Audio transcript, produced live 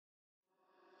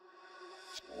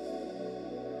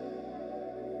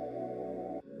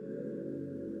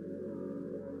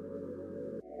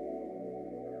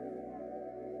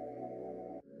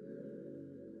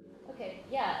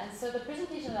Yeah, and so the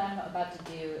presentation that I'm about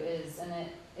to do is, and it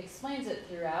explains it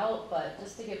throughout, but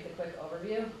just to give the quick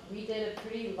overview, we did a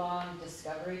pretty long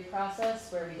discovery process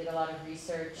where we did a lot of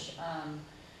research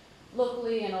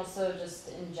locally and also just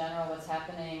in general what's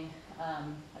happening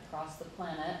across the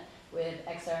planet with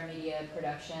XR media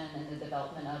production and the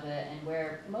development of it, and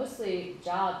where mostly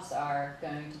jobs are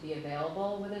going to be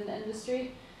available within the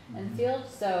industry and field.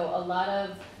 So a lot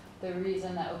of the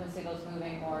reason that OpenSignal is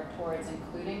moving more towards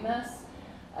including this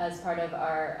as part of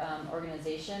our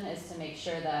organization is to make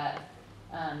sure that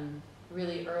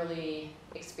really early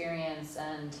experience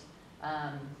and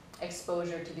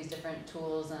exposure to these different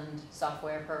tools and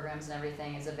software programs and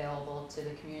everything is available to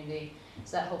the community,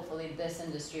 so that hopefully this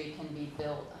industry can be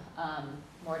built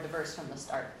more diverse from the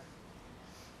start,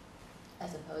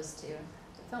 as opposed to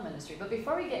the film industry. But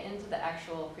before we get into the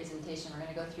actual presentation, we're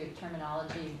going to go through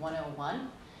Terminology 101.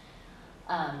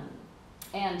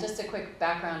 And just a quick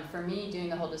background, for me, doing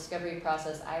the whole discovery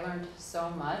process, I learned so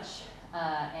much,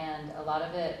 and a lot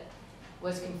of it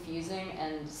was confusing,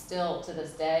 and still to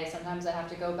this day, sometimes I have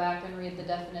to go back and read the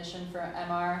definition for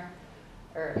MR,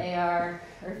 or AR,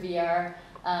 or VR.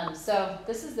 So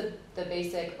this is the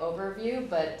basic overview,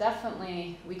 but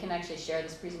definitely we can actually share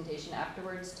this presentation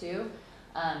afterwards too.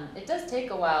 It does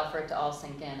take a while for it to all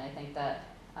sink in. I think that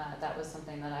that was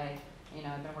something that I've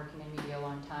been working in media a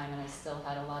long time, and I still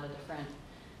had a lot of different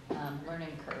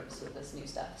learning curves with this new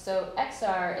stuff. So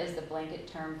XR is the blanket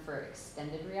term for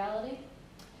extended reality.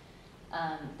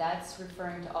 That's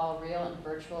referring to all real and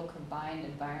virtual combined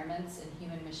environments and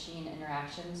human-machine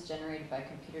interactions generated by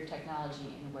computer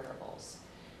technology in wearables.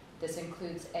 This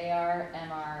includes AR,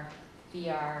 MR,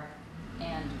 VR,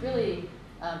 and really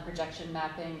projection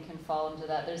mapping can fall into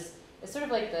that. It's sort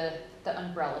of like the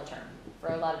umbrella term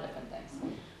for a lot of different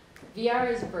things. VR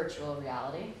is virtual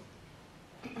reality.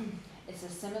 It's a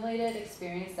simulated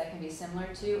experience that can be similar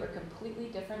to or completely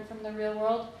different from the real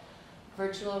world.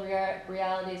 Virtual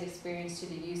reality is experienced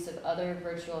through the use of other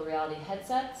virtual reality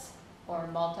headsets or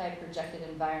multi-projected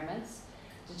environments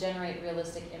to generate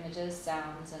realistic images,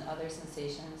 sounds, and other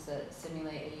sensations that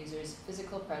simulate a user's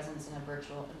physical presence in a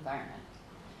virtual environment.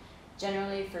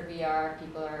 Generally, for VR,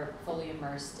 people are fully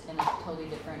immersed in a totally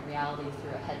different reality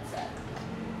through a headset.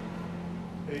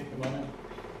 Hey, come on in.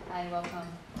 Hi, welcome.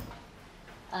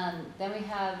 Then we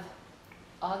have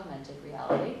augmented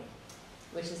reality,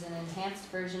 which is an enhanced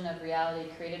version of reality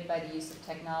created by the use of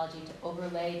technology to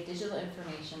overlay digital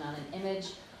information on an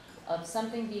image of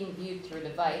something being viewed through a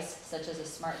device, such as a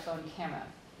smartphone camera.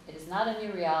 It is not a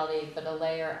new reality, but a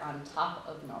layer on top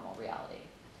of normal reality.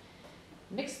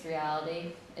 Mixed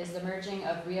reality is the merging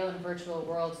of real and virtual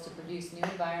worlds to produce new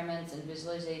environments and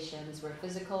visualizations where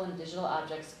physical and digital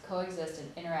objects coexist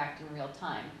and interact in real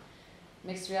time.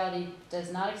 Mixed reality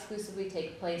does not exclusively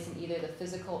take place in either the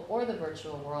physical or the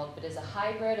virtual world, but is a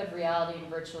hybrid of reality and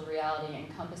virtual reality,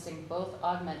 encompassing both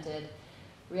augmented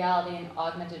reality and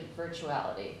augmented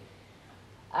virtuality.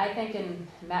 I think, and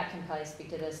Matt can probably speak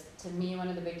to this, to me one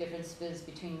of the big differences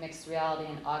between mixed reality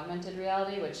and augmented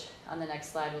reality, which on the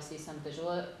next slide we'll see some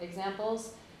visual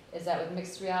examples, is that with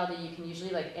mixed reality you can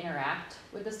usually interact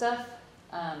with the stuff,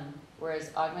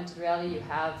 whereas augmented reality you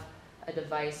have a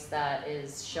device that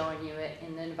is showing you it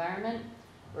in the environment,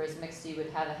 whereas mixed you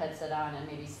would have a headset on and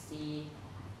maybe see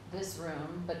this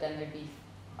room, but then there'd be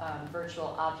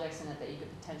virtual objects in it that you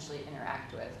could potentially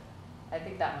interact with. I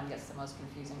think that one gets the most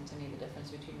confusing to me, the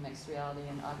difference between mixed reality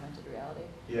and augmented reality.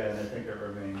 Yeah, and I think it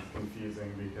remains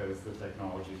confusing because the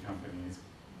technology companies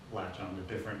latch on to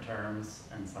different terms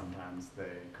and sometimes they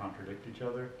contradict each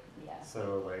other. Yeah.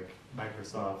 So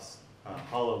Microsoft's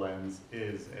HoloLens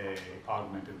is a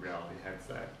augmented reality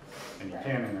headset, and you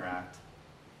can interact.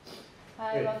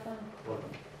 Hi, welcome.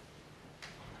 Welcome.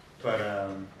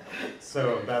 But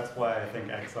so that's why I think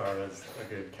XR is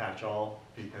a good catch-all,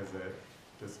 because it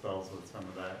dispels with some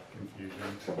of that confusion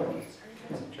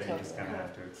that you just kind of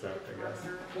have to accept, I guess.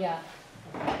 Yeah.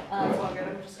 I'm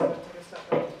just going to take a step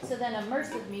back. So then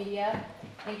immersive media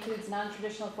includes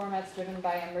non-traditional formats driven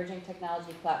by emerging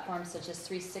technology platforms such as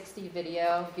 360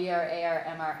 video, VR, AR,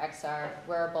 MR, XR,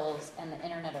 wearables, and the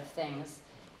Internet of Things.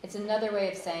 It's another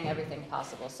way of saying everything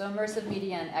possible. So immersive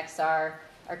media and XR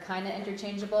are kind of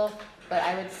interchangeable, but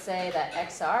I would say that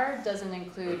XR doesn't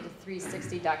include the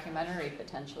 360 documentary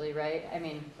potentially, right? I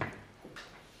mean,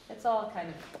 it's all kind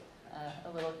of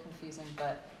a little confusing,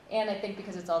 and I think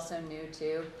because it's also new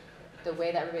too, the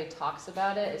way that everybody talks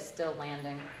about it is still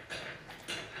landing.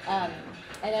 And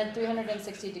then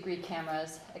 360-degree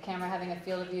cameras, a camera having a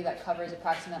field of view that covers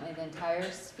approximately the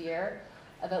entire sphere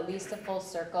of at least a full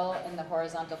circle in the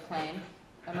horizontal plane.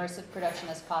 Immersive production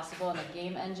is possible in a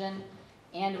game engine,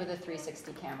 and with a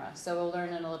 360 camera. So we'll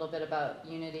learn in a little bit about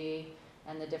Unity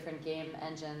and the different game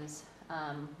engines,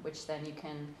 which then you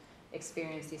can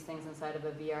experience these things inside of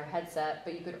a VR headset.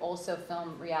 But you could also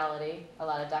film reality. A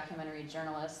lot of documentary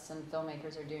journalists and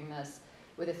filmmakers are doing this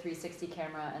with a 360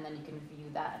 camera, and then you can view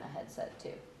that in a headset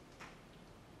too.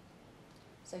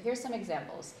 So here's some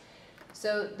examples.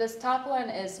 So this top one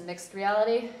is mixed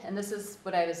reality, and this is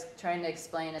what I was trying to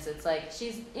explain, is it's like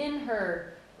she's in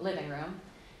her living room.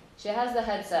 She has the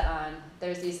headset on.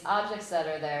 There's these objects that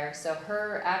are there, so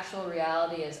her actual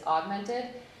reality is augmented,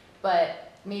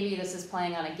 but maybe this is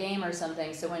playing on a game or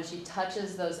something, so when she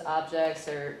touches those objects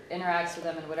or interacts with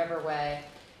them in whatever way,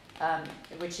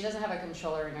 which she doesn't have a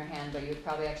controller in her hand, but you would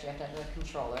probably actually have to have a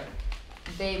controller,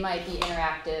 they might be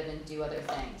interactive and do other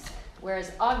things.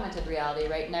 Whereas augmented reality,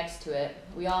 right next to it,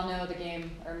 we all know the game,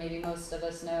 or maybe most of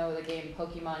us know the game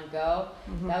Pokemon Go.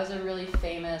 Mm-hmm. That was a really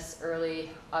famous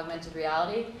early augmented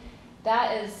reality.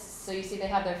 That is, so you see they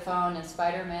have their phone, and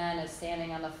Spider-Man is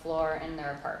standing on the floor in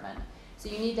their apartment. So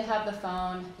you need to have the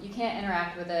phone. You can't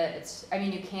interact with it. I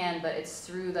mean, you can, but it's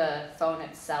through the phone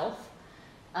itself.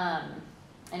 And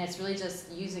it's really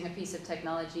just using a piece of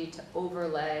technology to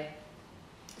overlay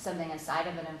something inside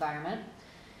of an environment.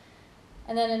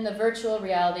 And then in the virtual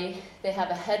reality, they have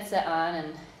a headset on,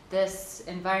 and this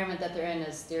environment that they're in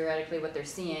is theoretically what they're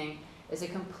seeing is a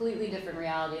completely different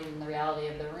reality than the reality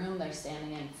of the room they're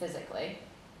standing in physically.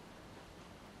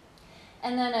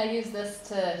 And then I use this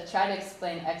to try to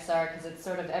explain XR because it's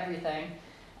sort of everything.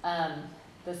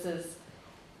 This is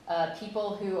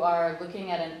people who are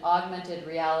looking at an augmented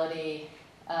reality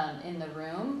in the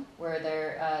room where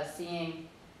they're seeing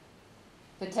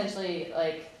potentially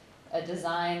like a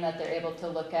design that they're able to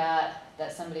look at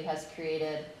that somebody has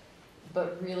created.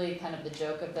 But really kind of the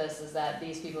joke of this is that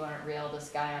these people aren't real. This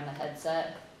guy on the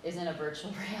headset is in a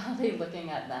virtual reality looking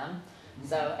at them.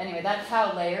 So anyway, that's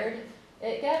how layered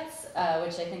it gets,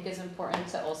 which I think is important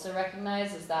to also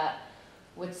recognize, is that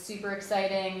what's super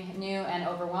exciting, new, and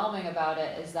overwhelming about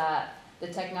it is that the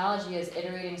technology is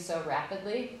iterating so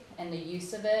rapidly and the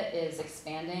use of it is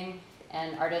expanding,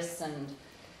 and artists and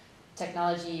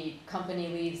technology company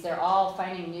leads, they're all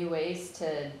finding new ways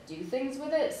to do things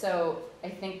with it. So I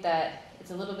think that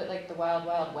it's a little bit like the wild,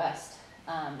 wild west.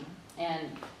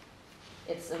 And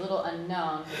it's a little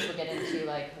unknown, which we'll get into,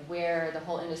 like where the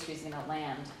whole industry is going to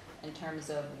land in terms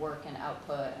of work and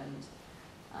output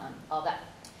and all that.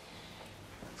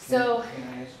 So, Can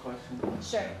I ask a question?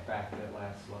 Sure. Back to that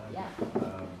last slide.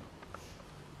 Yeah.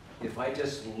 If I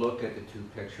just look at the two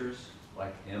pictures,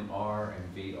 like MR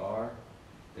and VR,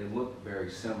 they look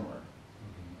very similar.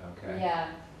 Okay. Yeah.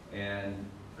 And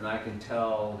I can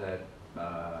tell that.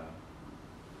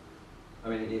 I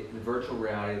mean, the virtual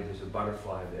reality, there's a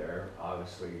butterfly there,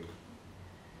 obviously,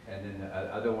 and then the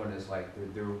other one is like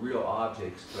they're real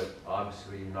objects, but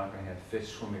obviously you're not going to have fish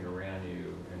swimming around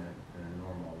you in a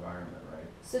normal environment, right?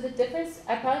 So the difference,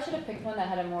 I probably should have picked one that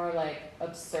had a more like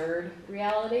absurd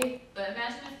reality. But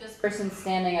imagine if this person's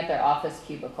standing at their office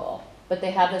cubicle, but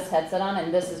they have this headset on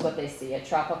and this is what they see, a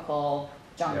tropical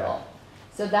jungle.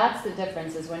 Yeah. So that's the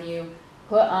difference, is when you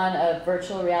put on a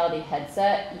virtual reality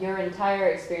headset, your entire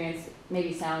experience,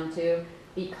 maybe sound too,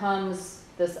 becomes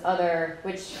this other,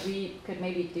 which we could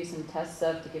maybe do some tests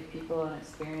of to give people an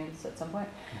experience at some point.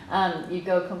 You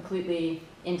go completely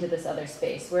into this other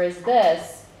space.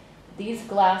 Whereas these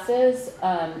glasses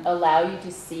allow you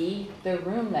to see the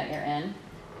room that you're in,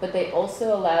 but they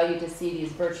also allow you to see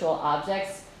these virtual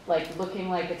objects, like looking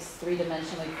like it's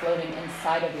three-dimensionally floating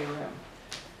inside of your room.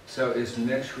 So is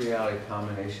mixed reality a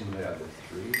combination of the other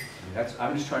three? I mean,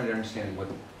 I'm just trying to understand what.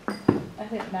 I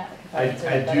think Matt could I answer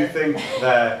it do better. think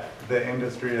that the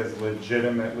industry has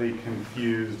legitimately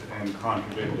confused and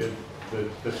contradicted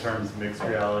the terms mixed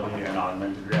reality and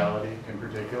augmented reality in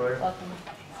particular. Welcome.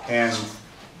 And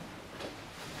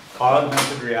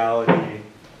augmented reality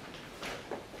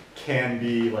can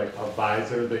be like a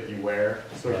visor that you wear,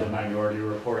 sort of a Minority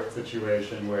Report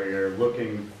situation where you're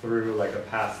looking through like a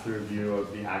pass-through view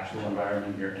of the actual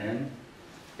environment you're in,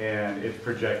 and it's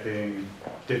projecting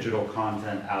digital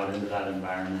content out into that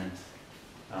environment.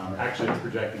 Actually, it's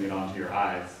projecting it onto your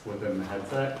eyes within the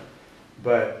headset,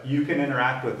 but you can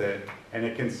interact with it and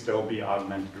it can still be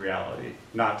augmented reality.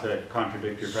 Not to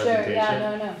contradict your presentation. Sure,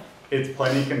 yeah, no. It's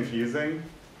plenty confusing,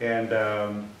 and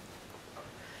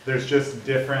there's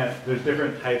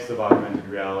different types of augmented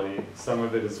reality. Some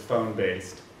of it is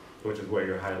phone-based, which is what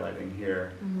you're highlighting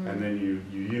here, and then you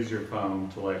use your phone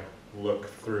to like look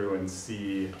through and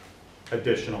see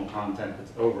additional content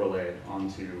that's overlaid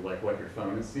onto like what your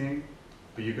phone is seeing,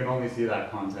 but you can only see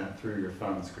that content through your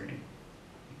phone screen,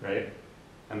 right?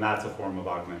 and that's a form of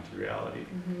augmented reality.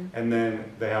 Mhm. And then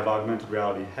they have augmented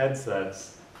reality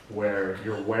headsets where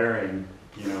you're wearing,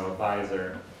 you know, a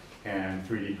visor and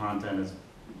 3D content is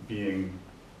being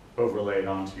overlaid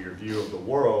onto your view of the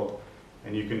world,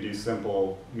 and you can do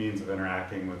simple means of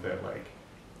interacting with it, like,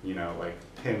 you know, like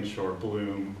pinch or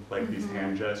bloom, like these Mhm.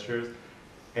 hand gestures.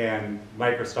 And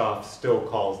Microsoft still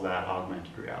calls that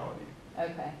augmented reality.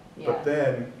 Okay, yeah. But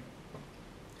then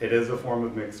it is a form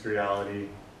of mixed reality,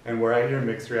 and where I hear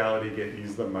mixed reality get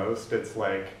used the most, it's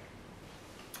like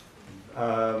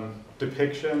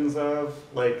depictions of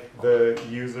like the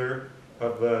user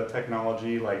of the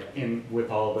technology, like in with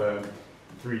all the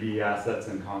 3D assets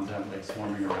and content like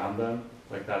swarming around them.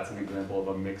 Like that's an example of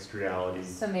a mixed reality.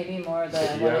 So maybe more the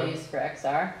one Video. I use for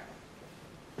XR?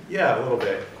 Yeah, a little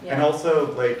bit. And Yeah.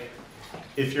 also like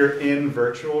if you're in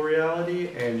virtual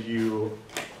reality and you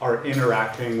are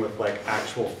interacting with like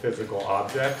actual physical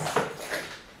objects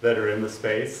that are in the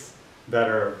space that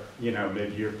are, you know,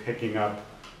 maybe you're picking up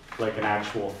like an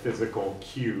actual physical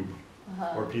cube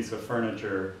or piece of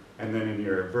furniture, and then in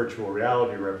your virtual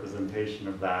reality representation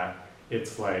of that,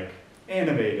 it's like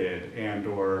animated and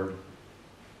or,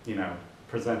 you know,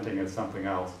 presenting as something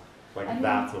else. Like I mean-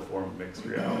 that's a form of mixed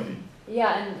reality.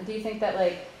 Yeah, and do you think that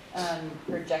like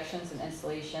projections and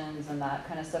installations and that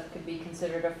kind of stuff could be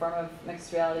considered a form of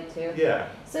mixed reality too? Yeah.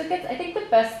 So it gets, I think the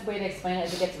best way to explain it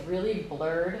is it gets really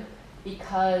blurred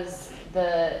because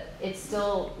it's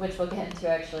still, which we'll get into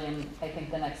actually in I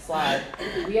think the next slide,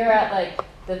 we are at like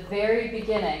the very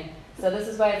beginning. So this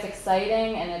is why it's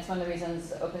exciting, and it's one of the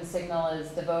reasons OpenSignal is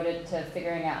devoted to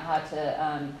figuring out how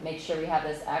to make sure we have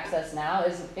this access now,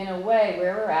 is in a way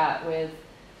where we're at with,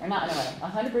 or not in a way,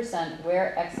 100%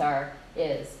 where XR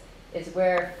is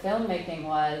where filmmaking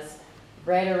was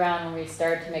right around when we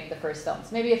started to make the first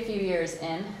films. Maybe a few years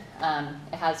in,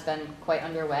 it has been quite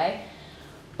underway.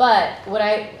 But what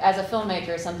I, as a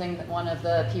filmmaker, something that one of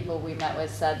the people we met with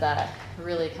said that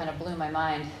really kind of blew my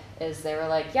mind is they were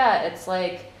like, yeah, it's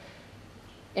like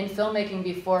in filmmaking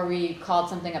before we called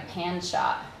something a pan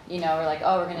shot, you know, we're like,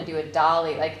 oh, we're gonna do a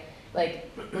dolly, like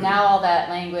now all that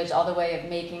language, all the way of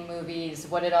making movies,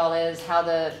 what it all is, how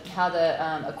the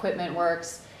equipment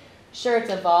works. Sure, it's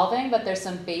evolving, but there's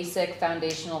some basic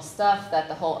foundational stuff that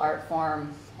the whole art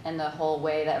form and the whole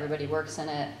way that everybody works in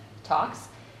it talks.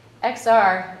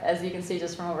 XR, as you can see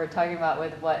just from what we're talking about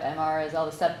with what MR is, all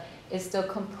this stuff, is still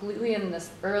completely in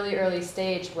this early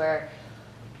stage where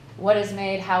what is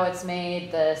made, how it's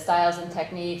made, the styles and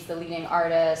techniques, the leading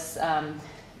artists,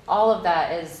 all of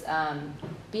that is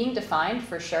being defined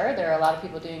for sure. There are a lot of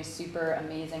people doing super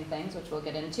amazing things, which we'll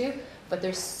get into, but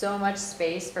there's so much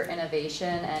space for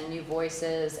innovation and new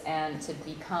voices and to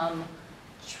become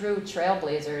true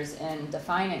trailblazers in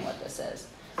defining what this is.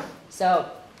 So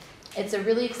it's a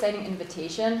really exciting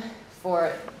invitation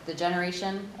for the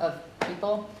generation of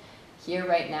people here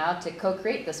right now to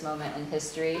co-create this moment in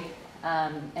history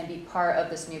and be part of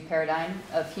this new paradigm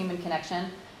of human connection,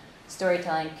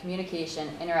 storytelling, communication,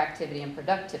 interactivity, and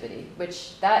productivity,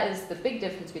 which that is the big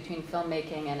difference between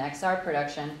filmmaking and XR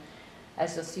production.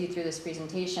 As you'll see through this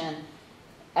presentation,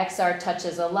 XR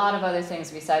touches a lot of other things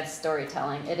besides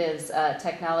storytelling. It is a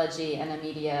technology and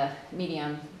a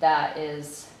medium that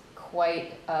is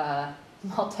quite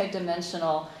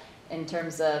multidimensional in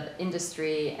terms of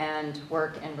industry and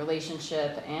work and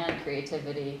relationship and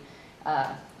creativity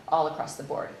all across the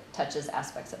board, touches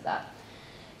aspects of that.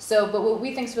 So, but what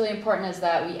we think is really important is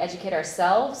that we educate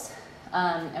ourselves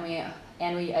and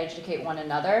we educate one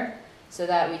another so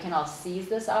that we can all seize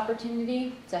this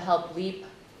opportunity to help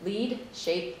lead,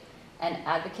 shape, and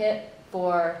advocate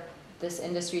for this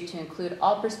industry to include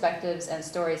all perspectives and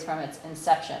stories from its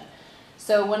inception.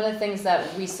 So one of the things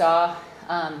that we saw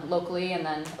locally, and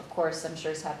then of course I'm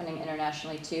sure is happening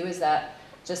internationally too, is that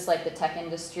just like the tech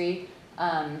industry,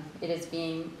 it is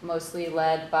being mostly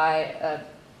led by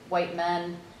white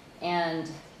men, and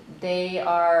they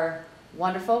are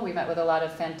wonderful. We met with a lot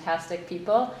of fantastic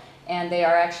people, and they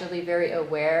are actually very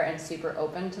aware and super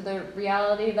open to the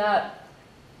reality that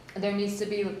there needs to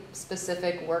be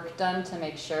specific work done to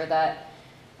make sure that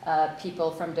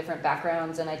people from different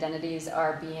backgrounds and identities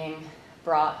are being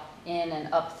brought in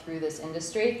and up through this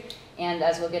industry. And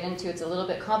as we'll get into, it's a little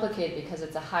bit complicated because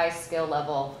it's a high skill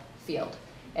level field.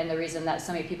 And the reason that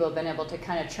so many people have been able to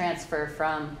kind of transfer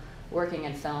from working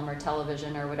in film or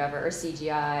television or whatever, or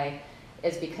CGI,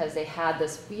 is because they had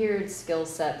this weird skill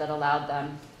set that allowed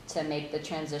them to make the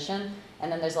transition.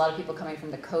 And then there's a lot of people coming from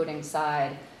the coding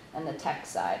side and the tech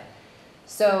side.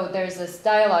 So there's this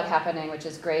dialogue happening, which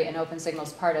is great, and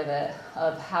OpenSignal's part of it,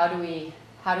 of how do we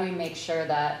make sure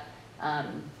that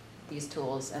these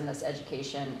tools and this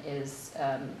education is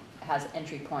has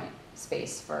entry point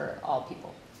space for all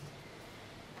people.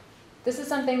 This is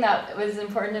something that was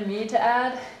important to me to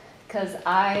add because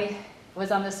I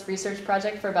was on this research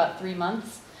project for about 3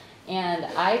 months, and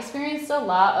I experienced a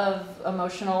lot of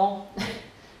emotional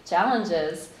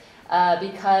challenges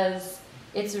because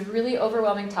it's a really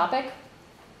overwhelming topic.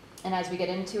 And as we get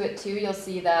into it too, you'll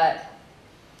see that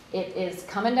it is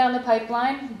coming down the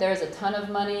pipeline. There's a ton of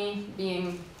money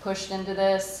being pushed into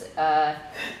this.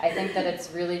 I think that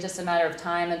it's really just a matter of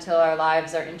time until our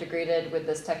lives are integrated with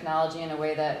this technology in a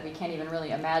way that we can't even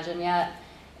really imagine yet.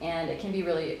 And it can be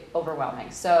really overwhelming.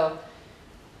 So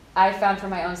I found for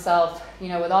my own self, you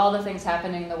know, with all the things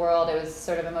happening in the world, it was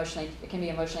sort of it can be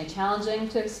emotionally challenging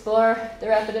to explore the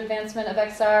rapid advancement of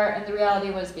XR, and the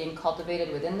reality was being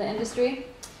cultivated within the industry.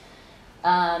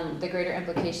 The greater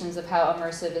implications of how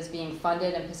immersive is being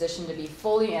funded and positioned to be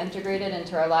fully integrated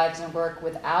into our lives and work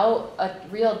without a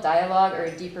real dialogue or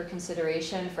a deeper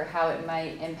consideration for how it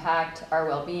might impact our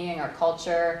well-being, our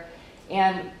culture,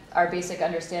 and our basic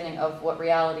understanding of what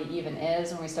reality even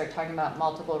is when we start talking about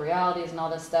multiple realities and all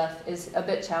this stuff is a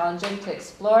bit challenging to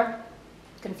explore.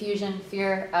 Confusion,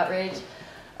 fear, outrage,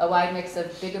 a wide mix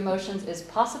of big emotions is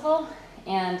possible,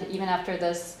 and even after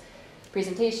this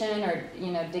presentation or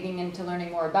digging into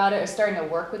learning more about it or starting to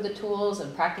work with the tools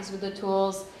and practice with the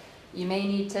tools, you may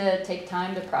need to take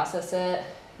time to process it,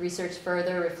 research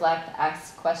further, reflect,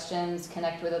 ask questions,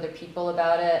 connect with other people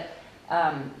about it.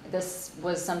 This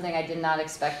was something I did not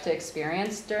expect to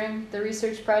experience during the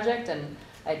research project, and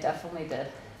I definitely did.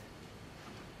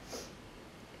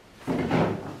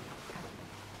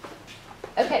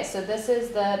 Okay, so this is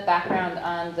the background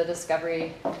on the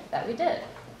discovery that we did.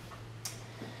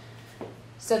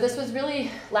 So this was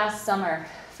really last summer,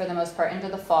 for the most part, into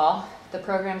the fall. The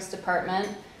programs department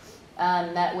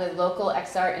met with local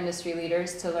XR industry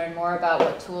leaders to learn more about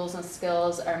what tools and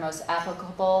skills are most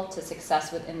applicable to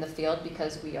success within the field,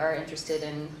 because we are interested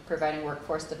in providing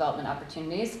workforce development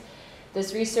opportunities.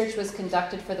 This research was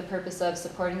conducted for the purpose of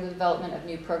supporting the development of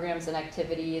new programs and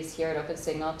activities here at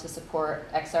OpenSignal to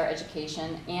support XR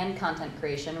education and content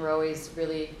creation. We're always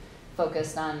really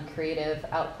focused on creative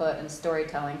output and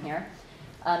storytelling here.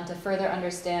 To further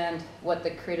understand what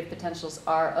the creative potentials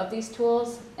are of these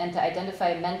tools, and to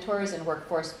identify mentors and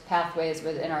workforce pathways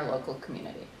within our local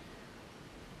community.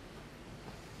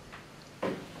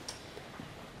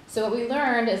 So what we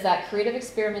learned is that creative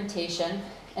experimentation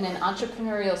and an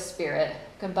entrepreneurial spirit,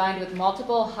 combined with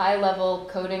multiple high-level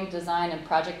coding, design, and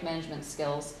project management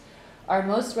skills, are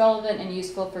most relevant and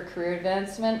useful for career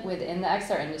advancement within the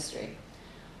XR industry.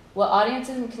 What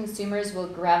audiences and consumers will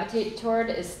gravitate toward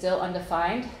is still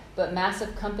undefined, but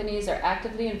massive companies are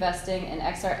actively investing in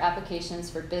XR applications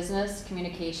for business,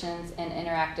 communications, and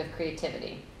interactive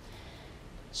creativity.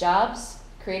 Jobs,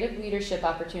 creative leadership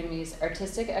opportunities,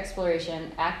 artistic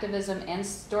exploration, activism, and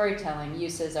storytelling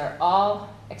uses are all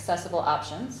accessible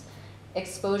options.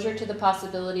 Exposure to the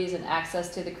possibilities and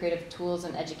access to the creative tools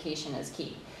and education is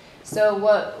key. So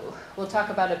what we'll talk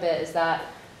about a bit is that,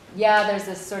 yeah, there's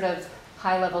this sort of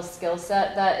high-level skill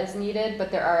set that is needed, but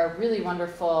there are really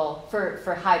wonderful,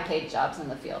 for high-paid jobs in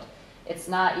the field. It's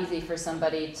not easy for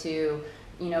somebody to,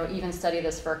 even study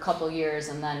this for a couple years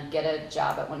and then get a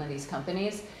job at one of these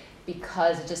companies,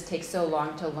 because it just takes so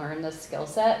long to learn the skill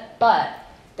set. But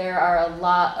there are a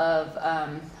lot of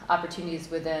opportunities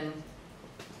within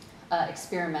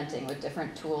experimenting with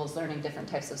different tools, learning different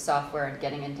types of software, and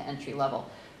getting into entry level.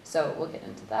 So we'll get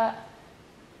into that.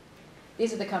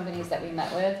 These are the companies that we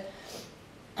met with.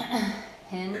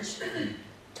 Hinge,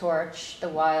 Torch, The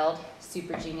Wild,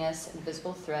 Super Genius,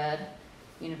 Invisible Thread,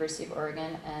 University of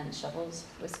Oregon, and Shovels,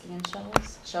 Whiskey and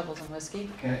Shovels, Shovels and Whiskey.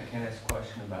 Can I ask a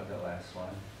question about that last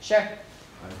slide? Sure.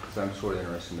 Because I'm sort of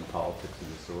interested in the politics of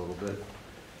this a little bit.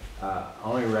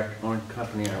 Only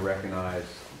company I recognize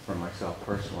for myself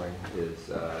personally is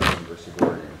University of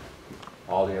Oregon.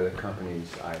 All the other companies,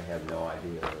 I have no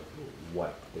idea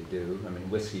what they do. I mean,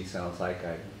 whiskey sounds like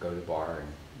I go to the bar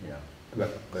and,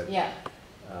 but Yeah.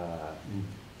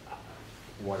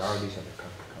 What are these other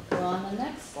companies? Well, on the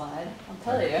next slide, I'll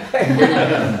tell you.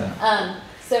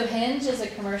 So Hinge is a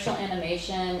commercial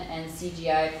animation and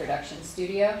CGI production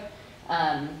studio.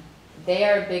 They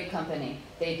are a big company.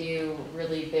 They do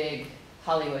really big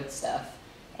Hollywood stuff.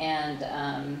 And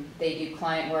they do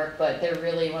client work, but they're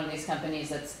really one of these companies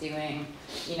that's doing,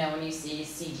 when you see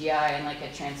CGI in like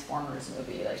a Transformers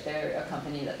movie, like they're a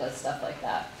company that does stuff like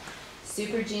that.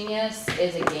 Super Genius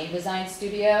is a game design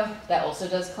studio that also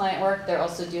does client work. They're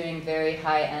also doing very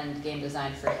high-end game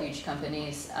design for huge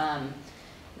companies.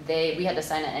 We had to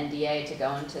sign an NDA to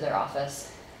go into their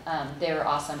office. They were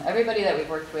awesome. Everybody that we've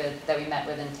worked with, that we met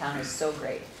with in town, is so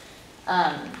great.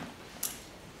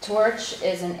 Torch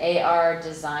is an AR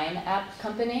design app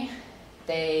company.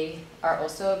 They are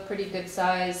also a pretty good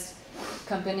sized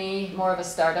company, more of a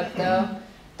startup though.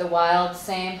 The Wild,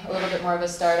 same, a little bit more of a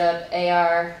startup,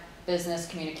 AR business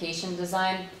communication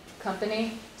design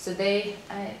company. So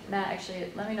Matt,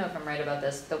 actually, let me know if I'm right about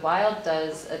this. The Wild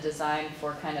does a design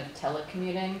for kind of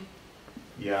telecommuting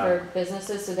for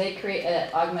businesses. So they create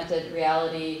an augmented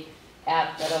reality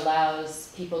app that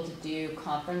allows people to do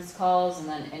conference calls and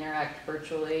then interact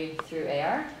virtually through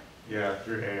AR. Yeah,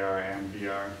 through AR and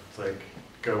VR. It's like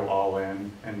go all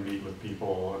in and meet with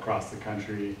people across the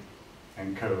country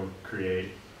and co-create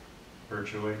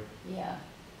virtually. Yeah.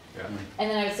 Yeah. And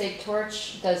then I would say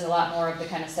Torch does a lot more of the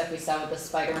kind of stuff we saw with the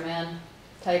Spider-Man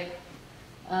type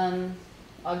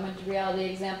augmented reality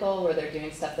example, where they're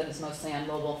doing stuff that is mostly on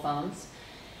mobile phones.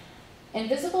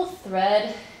 Invisible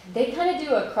Thread, they kind of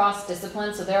do a cross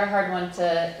discipline, so they're a hard one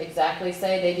to exactly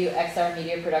say. They do XR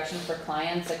media production for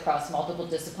clients across multiple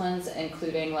disciplines,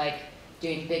 including like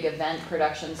doing big event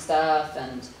production stuff,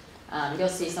 and you'll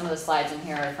see some of the slides in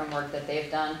here are from work that they've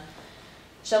done.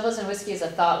 Shovels and Whiskey is a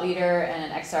thought leader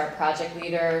and an XR project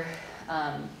leader.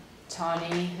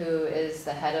 Tawny, who is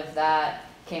the head of that,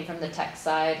 came from the tech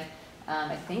side.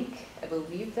 I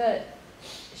believe that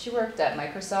she worked at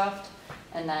Microsoft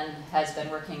and then has been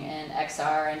working in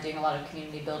XR and doing a lot of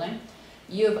community building.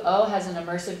 U of O has an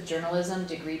immersive journalism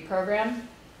degree program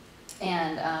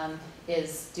and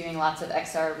is doing lots of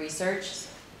XR research.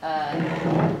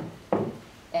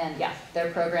 And yeah,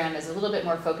 their program is a little bit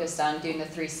more focused on doing the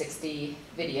 360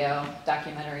 video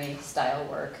documentary style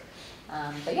work.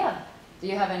 But yeah, do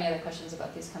you have any other questions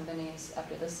about these companies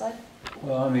after this slide?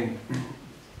 Well, I mean,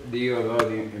 the U of O,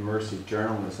 the immersive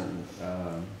journalism.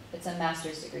 It's a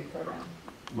master's degree program.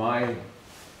 I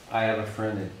have a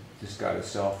friend that just got a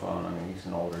cell phone. I mean, he's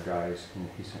an older guy.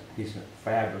 He's a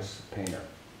fabulous painter.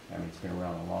 I mean, he's been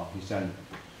around a long. He's done.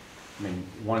 I mean,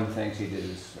 one of the things he did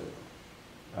is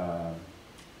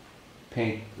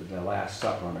paint the Last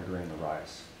Supper on a grain of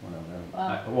rice. One of them.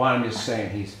 Wow. Well, I'm just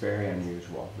saying he's very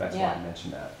unusual. That's why I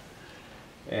mentioned that.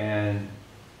 And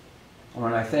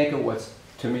when I think of what's,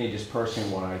 to me, just personally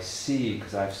what I see,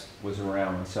 because I was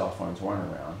around when cell phones weren't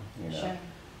around, you know, Sure.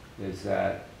 is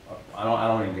that I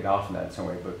don't even get off on that in some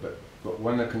way, but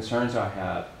one of the concerns I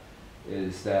have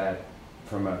is that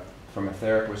from a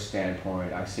therapist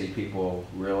standpoint, I see people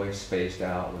really spaced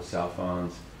out with cell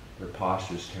phones. Their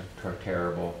posture's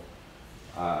terrible.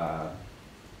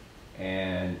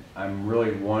 And I'm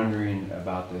really wondering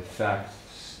about the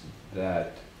effects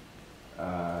that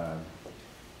I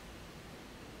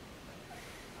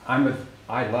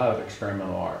love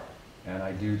experimental art, and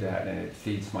I do that, and it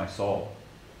feeds my soul,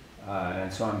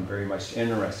 and so I'm very much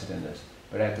interested in this.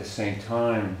 But at the same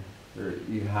time,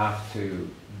 you have to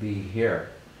be here.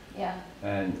 Yeah.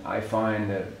 And I find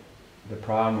that the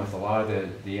problem with a lot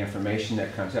of the information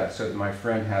that comes out. So my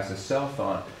friend has a cell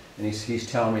phone, and he's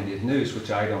telling me the news,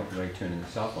 which I don't really tune into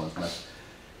cell phones much.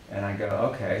 And I go,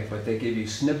 okay, but they give you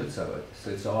snippets of it. So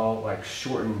it's all like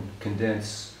shortened,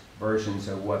 condensed versions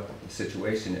of what the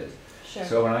situation is. Sure.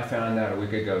 So when I found out a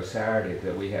week ago Saturday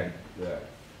that we had the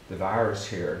virus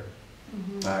here,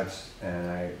 and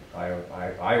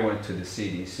I went to the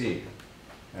CDC,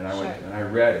 and I went and I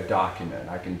read a document.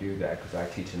 I can do that because I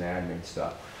teach anatomy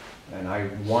stuff, and I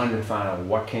wanted to find out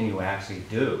what can you actually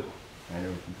do, and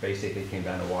it basically came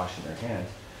down to washing their hands.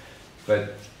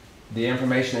 But the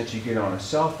information that you get on a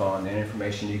cell phone, the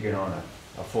information you get on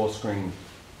a full screen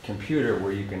computer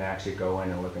where you can actually go in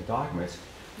and look at documents.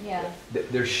 Yeah.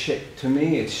 To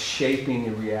me, it's shaping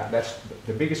the reality. That's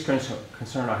the biggest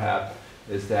concern I have,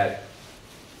 is that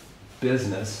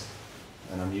business,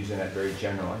 and I'm using that very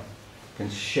generally, can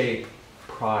shape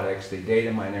products. They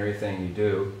data mine everything you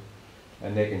do,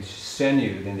 and they can send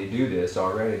you, and they do this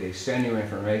already, they send you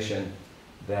information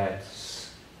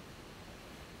that's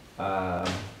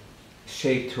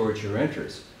shaped towards your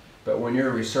interests. But when you're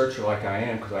a researcher like I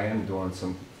am, because I am doing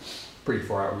some pretty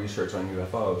far out research on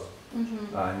UFOs,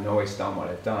 I've always done what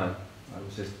I've done.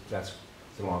 That's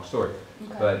a long story.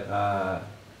 Okay. But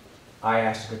I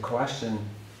ask a question,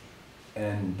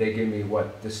 and they give me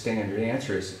what the standard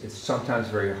answer is. It's sometimes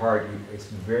very hard. It's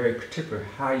very particular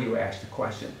how you ask the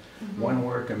question. One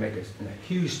word can make a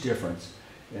huge difference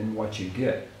in what you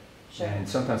get. Sure. And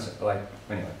sometimes,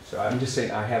 anyway, so I'm just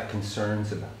saying I have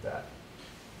concerns about that.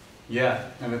 Yeah,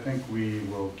 and I think we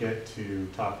will get to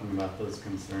talking about those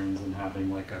concerns and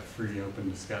having like a free, open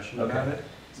discussion about it.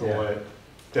 So we'll let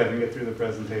Devin get through the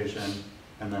presentation,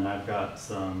 and then I've got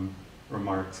some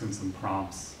remarks and some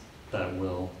prompts that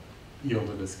will yield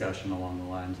a discussion along the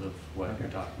lines of what you're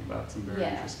talking about. So I'm very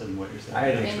Yeah. interested in what you're saying. I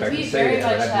didn't And expect we to say very that.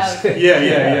 much but I'm just-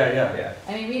 have- Yeah.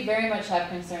 I mean, we very much have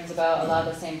concerns about a lot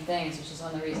of the same things, which is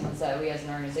one of the reasons that we as an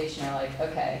organization are like,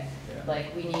 okay, Yeah.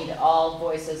 like we need all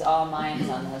voices, all minds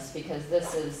on this, because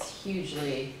this is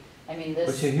hugely, I mean, this,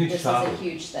 It's a huge this is topic. a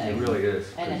huge thing. It really is.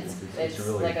 And 'cause it's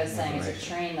really like I was saying, it's a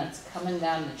information. train that's coming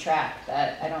down the track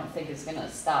that I don't think is gonna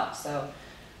stop, so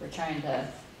we're trying to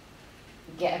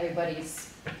get everybody's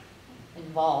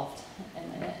involved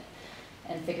in it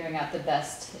and figuring out the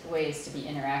best ways to be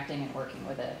interacting and working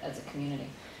with it as a community.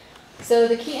 So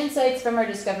the key insights from our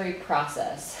discovery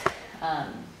process.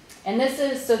 And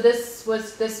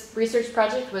this research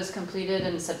project was completed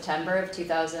in September of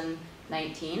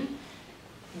 2019.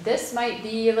 This might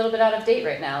be a little bit out of date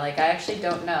right now. Like, I actually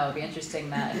don't know. It'd be interesting,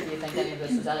 Matt, if you think any of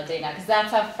this is out of date now, because that's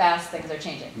how fast things are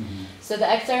changing. Mhm. So the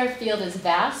XR field is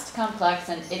vast, complex,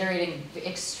 and iterating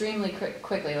extremely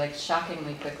quickly, like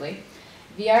shockingly quickly.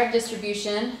 VR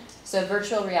distribution, so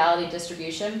virtual reality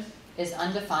distribution, is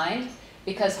undefined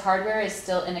because hardware is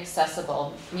still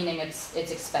inaccessible, meaning it's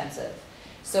expensive.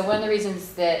 So one of the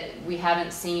reasons that we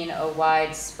haven't seen a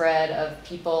wide spread of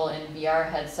people in VR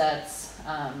headsets,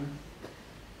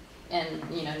 and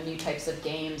new types of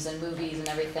games and movies and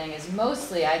everything is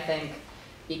mostly, I think,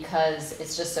 because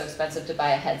it's just so expensive to buy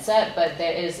a headset, but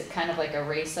there is kind of like a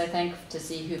race, I think, to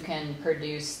see who can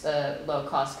produce the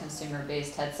low-cost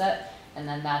consumer-based headset, and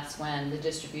then that's when the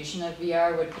distribution of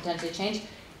VR would potentially change.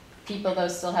 People, though,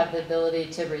 still have the ability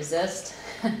to resist,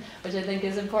 which I think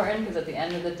is important, because at the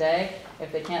end of the day,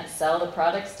 if they can't sell the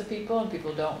products to people and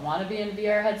people don't want to be in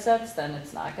VR headsets, then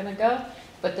it's not going to go.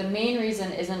 But the main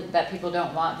reason isn't that people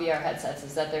don't want VR headsets,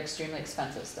 is that they're extremely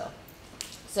expensive still.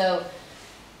 So,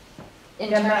 in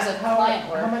terms Matt, of client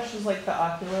work. How much is like the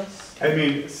Oculus? I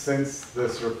mean, since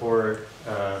this report,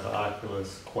 the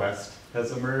Oculus Quest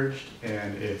has emerged,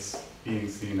 and it's being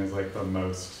seen as like the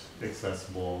most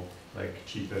accessible, like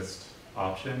cheapest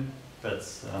option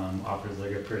that's offers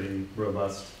like a pretty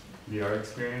robust VR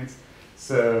experience.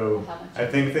 So How much? I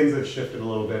think things have shifted a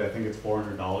little bit. I think it's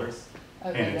 $400.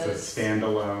 Okay, And it's a those-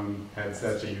 standalone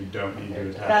headset that you don't need to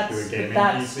attach That's, to a gaming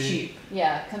that's PC. cheap.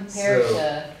 Yeah, compared So-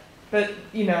 to, But,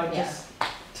 Yeah. just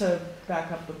to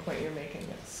back up the point you're making,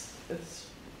 it's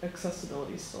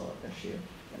accessibility is still an issue.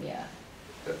 yeah.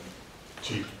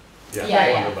 Cheap. Yeah,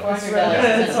 Yeah, $400. $400. It's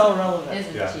Yeah. it's all relevant.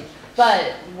 Isn't Yeah. cheap. But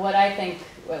what I think,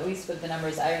 at least with the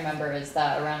numbers I remember, is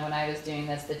that around when I was doing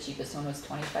this, the cheapest one was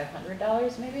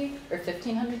 $2,500 maybe, or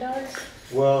 $1,500.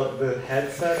 Well, the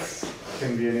headsets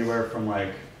can be anywhere from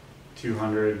like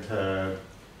 $200 to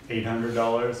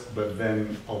 $800, but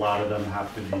then a lot of them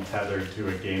have to be tethered to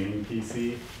a gaming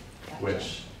PC, Gotcha.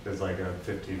 which is like a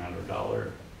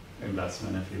 $1,500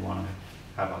 investment if you want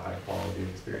to have a high quality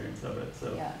experience of it.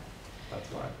 So Yeah. that's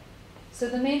why. So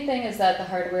the main thing is that the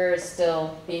hardware is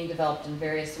still being developed in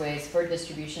various ways for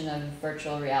distribution of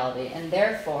virtual reality, and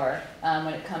therefore,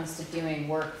 when it comes to doing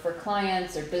work for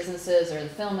clients or businesses or the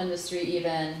film industry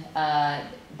even,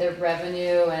 the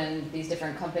revenue and these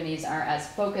different companies aren't as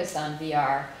focused on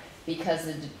VR because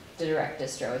the direct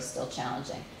distro is still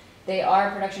challenging.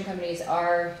 Production companies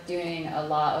are doing a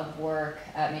lot of work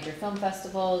at major film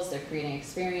festivals. They're creating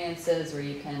experiences where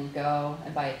you can go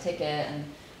and buy a ticket, and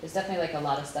there's definitely like a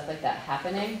lot of stuff like that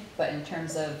happening. But in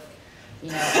terms of,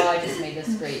 oh, I just made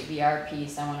this great VR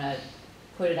piece, I want to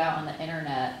put it out on the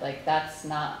internet, like that's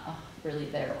not really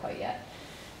there quite yet.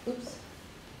 Oops.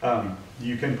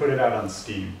 You can put it out on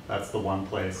Steam. That's the one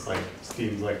place. Like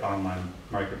Steam's like online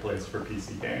marketplace for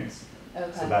PC games.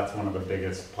 Okay. So that's one of the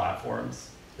biggest platforms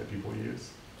that people use.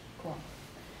 Cool.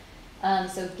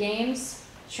 So games,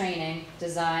 training,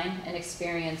 design, and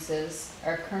experiences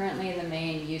are currently the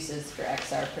main uses for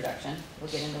XR production. We'll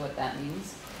get into what that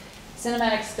means.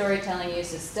 Cinematic storytelling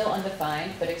use is still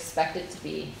undefined, but expected to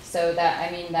be. So that,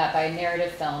 I mean that by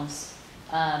narrative films.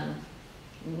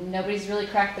 Nobody's really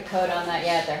cracked the code on that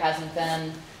yet. There hasn't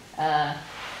been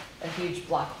a huge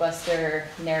blockbuster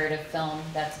narrative film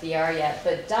that's VR yet,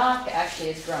 but doc actually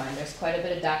is growing. There's quite a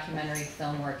bit of documentary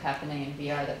film work happening in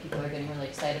VR that people are getting really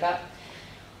excited about.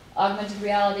 Augmented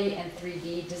reality and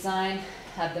 3D design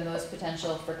have the most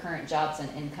potential for current jobs and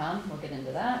income. We'll get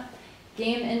into that.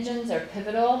 Game engines are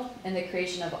pivotal in the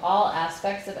creation of all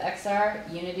aspects of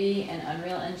XR. Unity and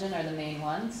Unreal Engine are the main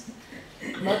ones.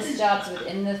 Most jobs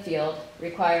within the field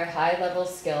require high-level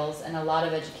skills and a lot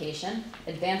of education.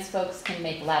 Advanced folks can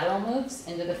make lateral moves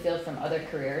into the field from other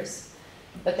careers,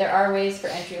 but there are ways for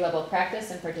entry-level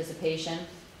practice and participation.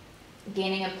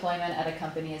 Gaining employment at a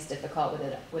company is difficult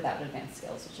without advanced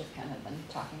skills, which I've kind of been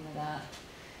talking to that.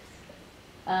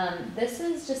 This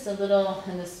is just a little,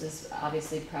 and this is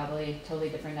obviously probably totally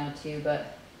different now too,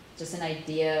 but just an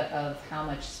idea of how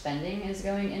much spending is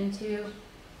going into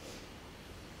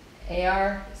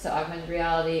AR. So augmented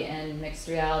reality and mixed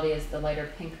reality is the lighter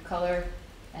pink color,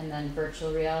 and then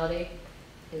virtual reality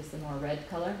is the more red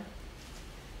color.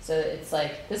 So it's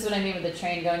like, this is what I mean with the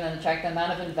train going on the track. The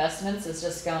amount of investments is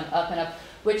just going up and up,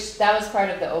 which that was part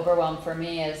of the overwhelm for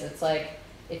me. Is it's like,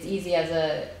 it's easy as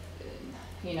a,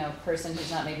 you know, person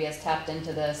who's not maybe as tapped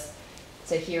into this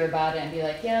to hear about it and be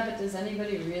like, yeah, but does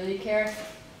anybody really care?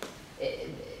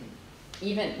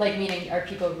 Even, like, meaning, are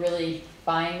people really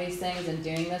buying these things and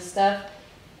doing this stuff?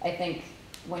 I think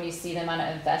when you see the amount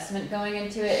of investment going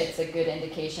into it, it's a good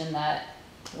indication that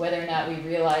whether or not we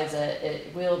realize it,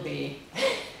 it will be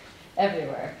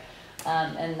everywhere.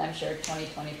 And I'm sure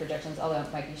 2020 projections, although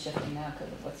it might be shifting now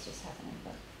because of what's just happening.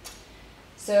 But.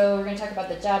 So we're going to talk about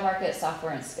the job market,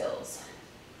 software, and skills.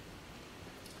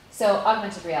 So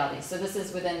augmented reality. So this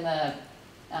is within the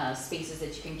spaces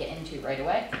that you can get into right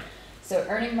away. So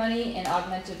earning money in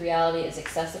augmented reality is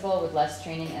accessible with less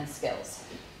training and skills.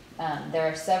 There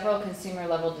are several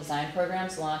consumer-level design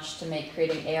programs launched to make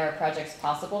creating AR projects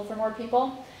possible for more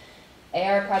people.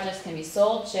 AR projects can be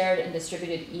sold, shared, and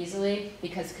distributed easily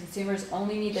because consumers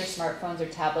only need their smartphones or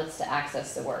tablets to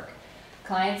access the work.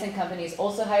 Clients and companies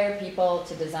also hire people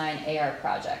to design AR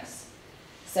projects.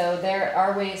 So there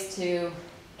are ways to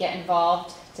get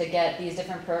involved, to get these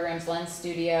different programs, Lens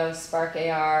Studio, Spark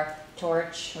AR,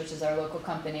 Torch, which is our local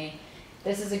company.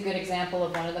 This is a good example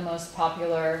of one of the most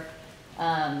popular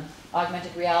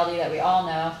augmented reality that we all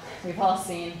know, we've all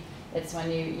seen. It's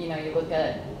when you look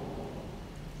at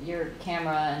your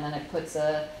camera and then it puts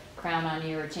a crown on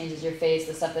you or changes your face,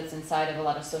 the stuff that's inside of a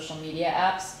lot of social media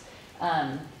apps.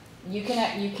 You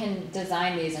can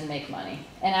design these and make money.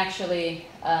 And actually,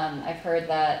 I've heard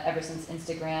that ever since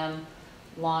Instagram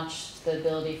launched the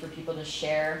ability for people to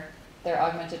share their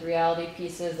augmented reality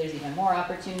pieces, there's even more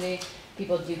opportunity.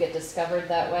 People do get discovered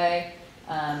that way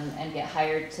and get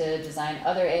hired to design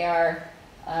other AR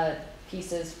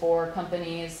pieces for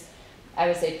companies. I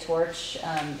would say Torch,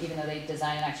 even though they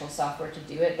design an actual software to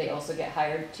do it, they also get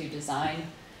hired to design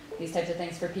these types of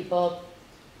things for people.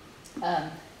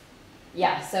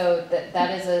 Yeah, so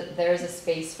there is a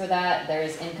space for that, there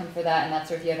is income for that, and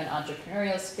that's where if you have an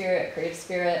entrepreneurial spirit, creative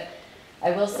spirit. I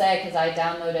will say, because I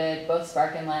downloaded both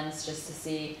Spark and Lens just to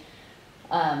see,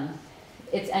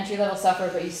 it's entry-level software,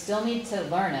 but you still need to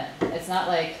learn it. It's not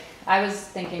like, I was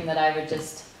thinking that I would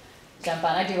just jump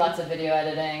on, I do lots of video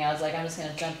editing, I was like, I'm just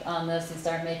going to jump on this and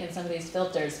start making some of these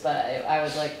filters, but I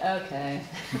was like, okay,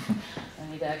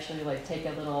 I need to actually like take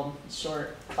a little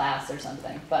short class or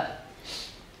something, but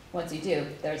once you do,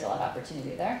 there's a lot of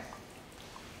opportunity there.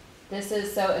 This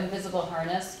is, so Invisible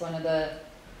Harness, one of the,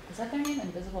 is that their name,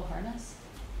 Invisible Harness?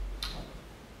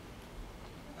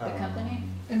 The company?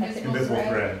 Invisible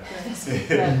Thread.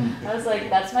 I was like,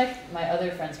 that's my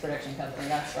other friend's production company,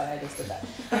 that's why I just did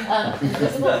that.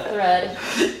 Invisible Thread,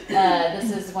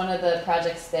 this is one of the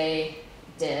projects they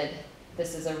did.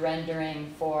 This is a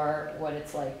rendering for what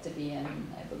it's like to be in,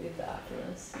 I believe, the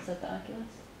Oculus. Is that the Oculus?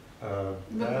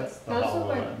 That's the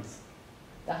HoloLens.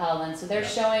 The HoloLens. So they're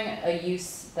showing a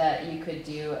use that you could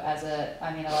do as a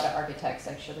lot of architects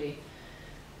actually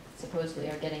supposedly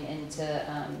are getting into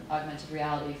augmented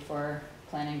reality for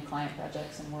planning client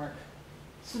projects and work.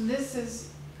 So this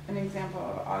is an example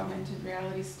of augmented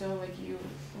reality still, like you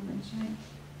were mentioning?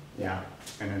 Yeah,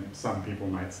 and then some people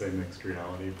might say mixed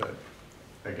reality, but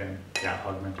again, yeah,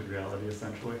 augmented reality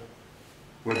essentially.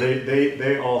 Where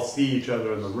they all see each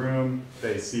other in the room,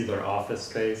 they see their office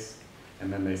space,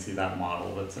 and then they see that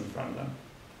model that's in front of them.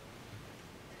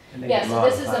 Yeah, so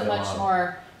this is a much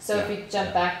more, so if we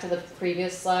jump back to the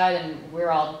previous slide, and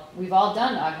we've all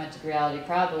done augmented reality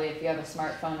probably, if you have a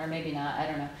smartphone, or maybe not, I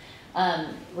don't know.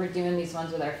 We're doing these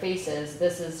ones with our faces.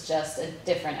 This is just a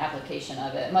different application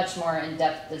of it, much more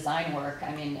in-depth design work.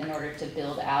 I mean, in order to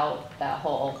build out that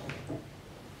whole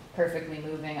perfectly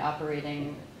moving,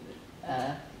 operating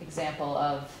example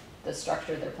of the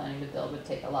structure they're planning to build would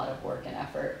take a lot of work and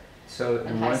effort. So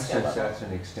in one sense, level. that's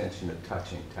an extension of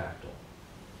touching tactile.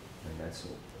 And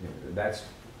that's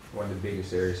one of the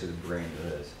biggest areas of the brain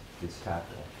there is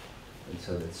tactile. And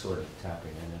so that's sort of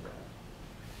tapping into that.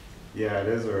 Yeah, it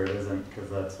is or it isn't, because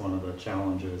that's one of the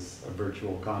challenges of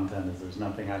virtual content is there's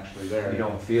nothing actually there. You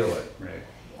don't feel it. Right.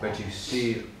 Yeah. But you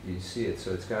see it,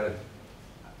 so it's got to,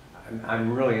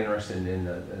 I'm really interested in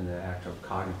the actual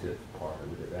cognitive part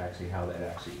of it, actually how that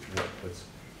actually works.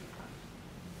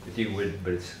 If you would,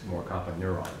 but it's more complex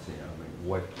neurons, I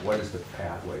mean, what is the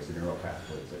pathways, the neural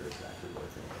pathways that are exactly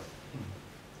working?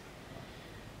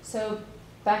 So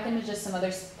back into just some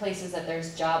other places that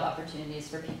there's job opportunities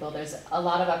for people. There's a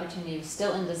lot of opportunities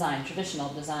still in design, traditional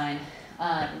design.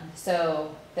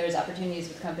 So there's opportunities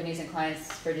with companies and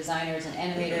clients for designers and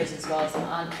animators, as well as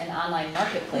an online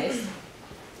marketplace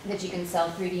that you can sell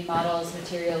 3D models,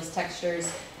 materials,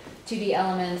 textures, 2D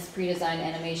elements, pre-designed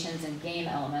animations, and game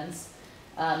elements.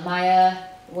 Maya,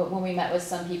 when we met with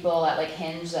some people at like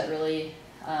Hinge, that really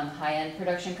high-end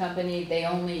production company, they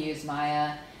only use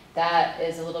Maya. That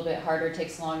is a little bit harder,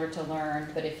 takes longer to learn,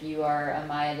 but if you are a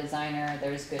Maya designer,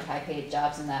 there's good high-paid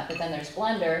jobs in that. But then there's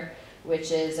Blender,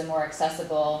 which is a more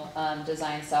accessible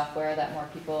design software that more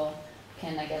people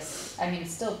can, I guess, I mean,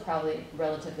 it's still probably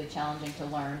relatively challenging to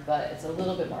learn, but it's a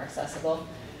little bit more accessible.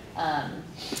 And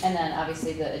then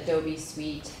obviously the Adobe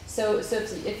suite. So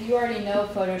if you already know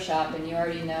Photoshop and you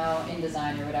already know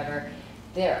InDesign or whatever,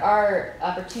 there are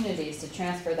opportunities to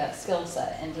transfer that skill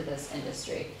set into this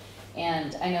industry.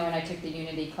 And I know when I took the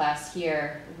Unity class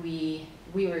here, we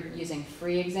were using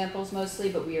free examples mostly,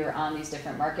 but we were on these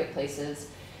different marketplaces,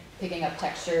 picking up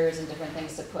textures and different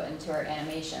things to put into our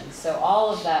animations. So all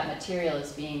of that material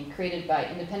is being created by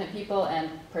independent people and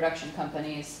production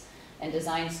companies and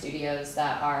design studios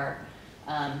that are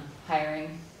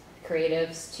hiring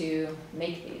creatives to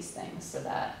make these things so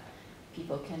that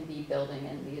people can be building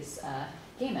in these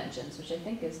game engines, which I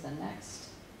think is the next.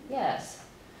 Yes.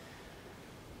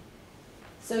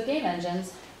 So game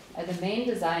engines are the main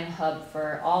design hub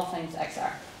for all things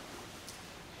XR.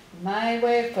 My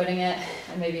way of putting it,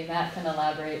 and maybe Matt can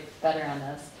elaborate better on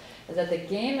this, is that the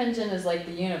game engine is like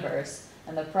the universe,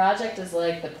 and the project is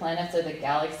like the planets or the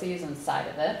galaxies inside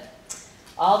of it.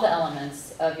 All the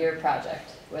elements of your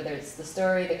project, whether it's the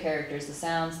story, the characters, the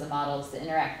sounds, the models, the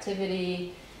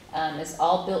interactivity, is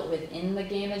all built within the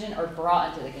game engine or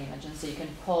brought into the game engine. So you can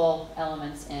pull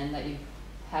elements in that you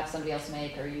have somebody else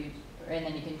make, and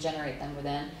then you can generate them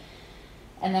within.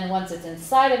 And then once it's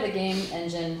inside of the game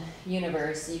engine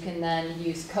universe, you can then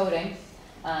use coding.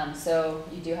 So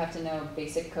you do have to know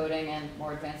basic coding and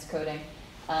more advanced coding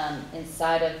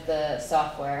inside of the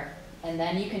software. And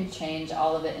then you can change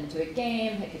all of it into a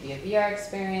game. It could be a VR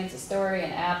experience, a story,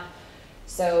 an app.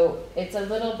 So it's a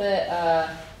little bit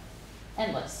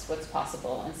endless what's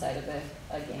possible inside of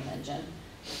a game engine.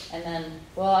 And then,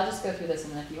 well, I'll just go through this,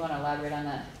 and then if you want to elaborate on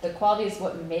that. The quality is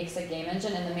what makes a game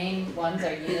engine, and the main ones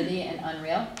are Unity and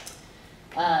Unreal.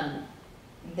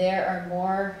 There are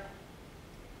more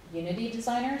Unity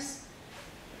designers.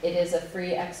 It is a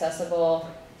free, accessible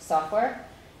software,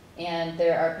 and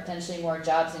there are potentially more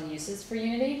jobs and uses for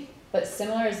Unity. But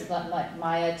similar as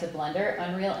Maya to Blender,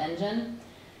 Unreal Engine,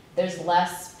 there's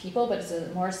less people, but it's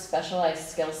a more specialized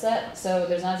skill set. So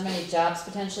there's not as many jobs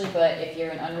potentially, but if you're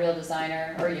an Unreal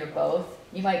designer, or you're both,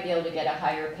 you might be able to get a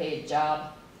higher paid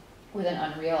job with an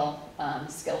Unreal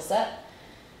skill set.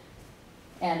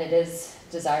 And it is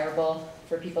desirable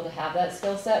for people to have that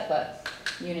skill set, but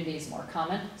Unity is more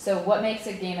common. So what makes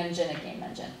a game engine a game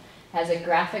engine? It has a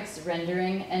graphics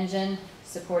rendering engine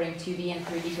supporting 2D and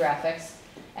 3D graphics.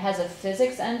 It has a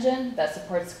physics engine that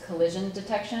supports collision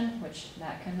detection, which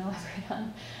Matt can elaborate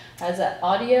on. It has an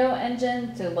audio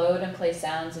engine to load and play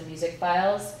sounds and music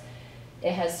files.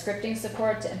 It has scripting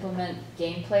support to implement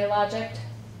gameplay logic,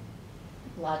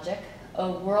 a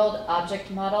world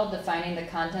object model defining the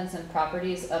contents and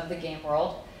properties of the game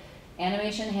world,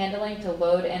 animation handling to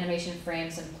load animation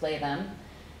frames and play them,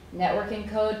 networking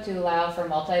code to allow for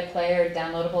multiplayer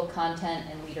downloadable content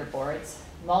and leaderboards,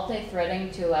 multi-threading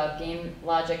to allow game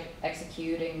logic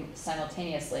executing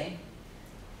simultaneously.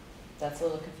 That's a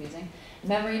little confusing.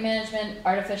 Memory management,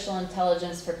 artificial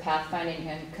intelligence for pathfinding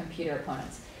and computer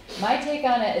opponents. My take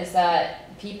on it is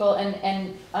that people,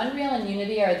 and Unreal and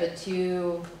Unity are the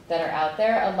two that are out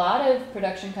there. A lot of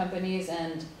production companies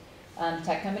and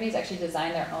tech companies actually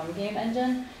design their own game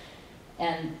engine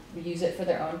and use it for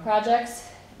their own projects.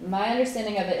 My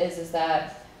understanding of it is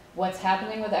that what's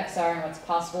happening with XR and what's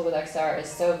possible with XR is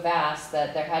so vast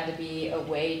that there had to be a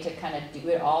way to kind of do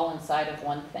it all inside of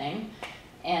one thing.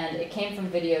 And it came from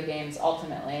video games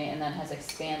ultimately, and then has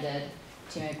expanded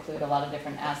to include a lot of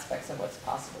different aspects of what's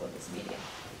possible with this medium.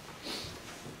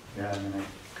 Yeah, I mean,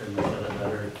 I couldn't have said it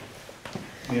better.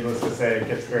 Needless to say, it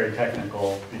gets very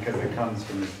technical because it comes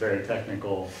from this very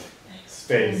technical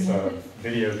space of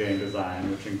video game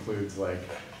design, which includes like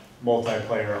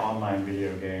multiplayer online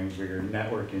video games where you're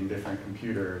networking different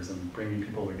computers and bringing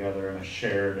people together in a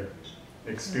shared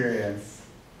experience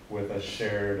with a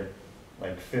shared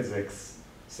like physics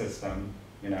system,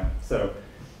 you know. So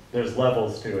there's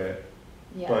levels to it,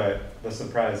 Yeah. but the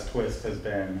surprise twist has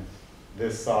been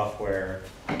this software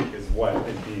is what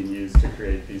is being used to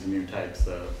create these new types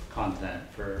of content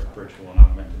for virtual and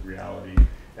augmented reality.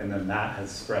 And then that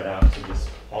has spread out to just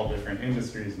all different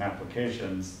industries and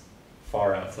applications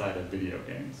far outside of video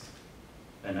games.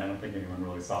 And I don't think anyone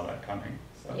really saw that coming,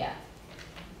 so. Yeah.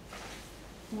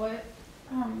 What,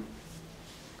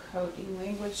 coding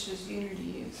language does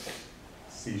Unity use?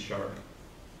 C#.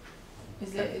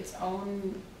 Is it its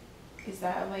own, is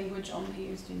that a language only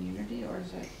used in Unity, or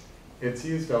is it? It's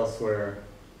used elsewhere.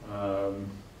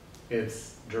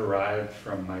 It's derived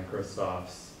from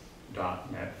Microsoft's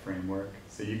 .NET framework.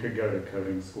 So you could go to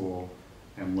coding school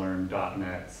and learn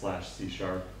 .NET/C#,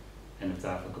 and it's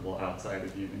applicable outside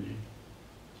of Unity.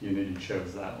 Unity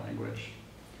chose that language.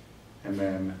 And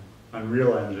then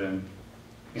Unreal Engine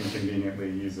inconveniently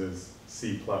uses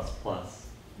C++.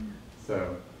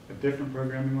 So a different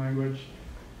programming language.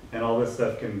 And all this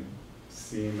stuff can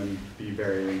seem and be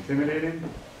very intimidating,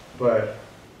 but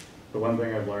the one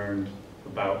thing I've learned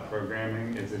about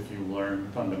programming is if you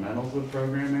learn fundamentals of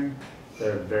programming,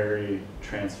 they're very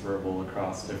transferable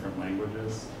across different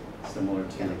languages, similar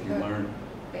to if you learn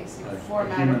Basic a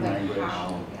format human of like language.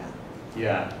 how, yeah.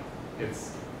 Yeah,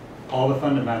 it's, all the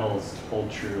fundamentals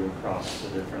hold true across the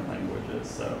different languages,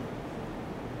 so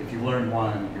if you learn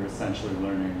one, you're essentially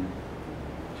learning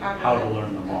how to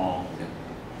learn them all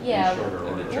Yeah. in shorter And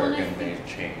the order. jargon may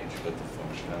change, but the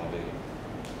functionality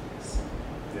is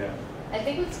Yeah. I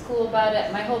think what's cool about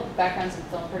it, my whole background's in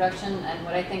film production, and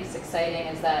what I think is exciting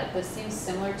is that this seems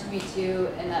similar to me too,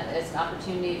 in that it's an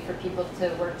opportunity for people to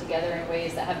work together in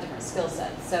ways that have different skill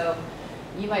sets. So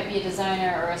you might be a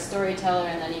designer or a storyteller,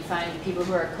 and then you find people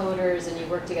who are coders, and you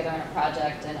work together on a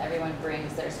project, and everyone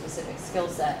brings their specific skill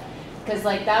set. Because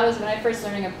like that was when I first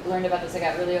learned about this, I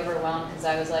got really overwhelmed because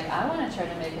I was like, I want to try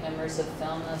to make an immersive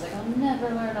film, and I was like, I'll never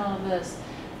learn all of this.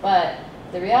 But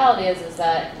the reality is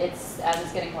that as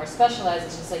it's getting more specialized,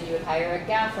 it's just like you would hire a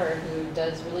gaffer who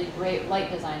does really great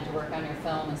light design to work on your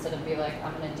film instead of be like,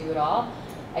 I'm going to do it all.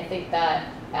 I think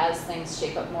that as things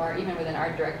shape up more, even within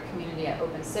our direct community at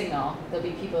Open Signal, there'll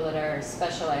be people that are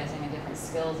specializing in different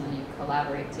skills, and you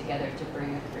collaborate together to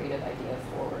bring a creative idea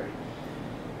forward.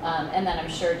 And then I'm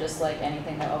sure, just like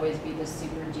anything, there'll always be the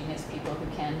super genius people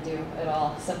who can do it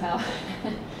all somehow.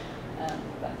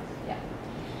 But yeah.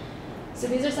 So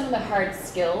these are some of the hard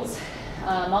skills.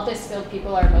 Multi-skilled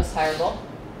people are most hireable.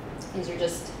 These are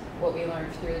just what we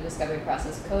learned through the discovery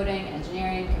process: coding,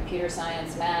 engineering, computer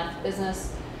science, math,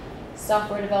 business,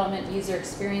 software development, user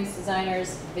experience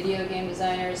designers, video game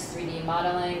designers, 3D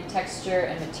modeling, texture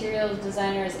and materials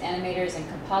designers, animators, and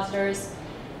compositors.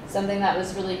 Something that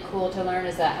was really cool to learn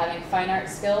is that having fine art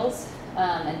skills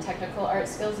and technical art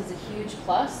skills is a huge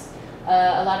plus.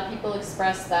 A lot of people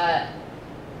express that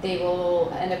they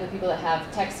will end up with people that have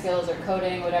tech skills or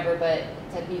coding, whatever, but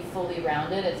to be fully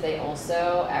rounded, if they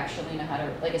also actually know how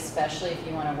to, like, especially if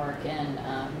you want to work in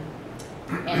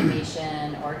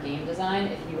animation or game design,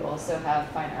 if you also have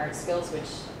fine art skills, which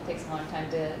takes a long time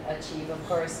to achieve, of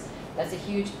course, that's a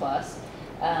huge plus.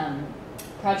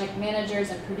 Project managers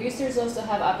and producers also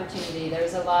have opportunity.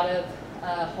 There's a lot of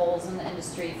holes in the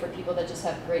industry for people that just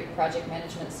have great project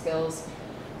management skills.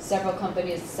 Several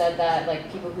companies said that,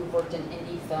 like, people who've worked in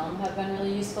indie film have been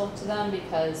really useful to them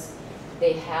because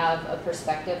they have a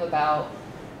perspective about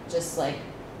just, like,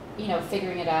 you know,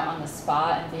 figuring it out on the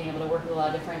spot and being able to work with a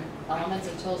lot of different elements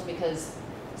and tools, because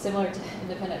similar to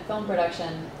independent film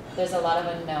production, there's a lot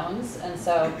of unknowns, and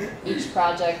so each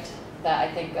project that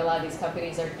I think a lot of these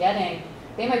companies are getting,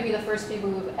 they might be the first people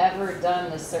who've ever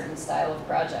done this certain style of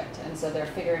project, and so they're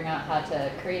figuring out how to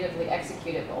creatively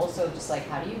execute it, but also just like,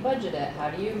 how do you budget it, how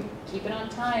do you keep it on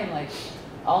time, like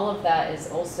all of that is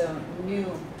also new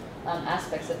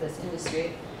aspects of this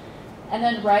industry. And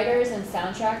then writers and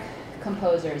soundtrack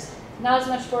composers, not as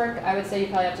much work. I would say you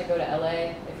probably have to go to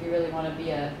LA if you really want to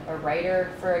be a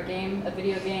writer for a game, a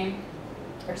video game,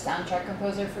 or soundtrack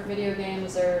composer for video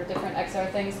games or different XR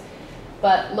things.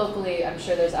 But locally, I'm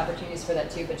sure there's opportunities for that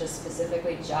too, but just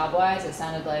specifically job-wise, it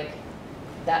sounded like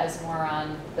that is more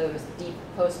on those deep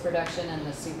post-production and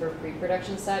the super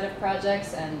pre-production side of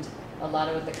projects, and a lot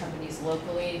of what the companies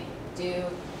locally do,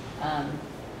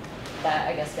 that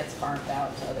I guess gets farmed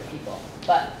out to other people.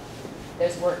 But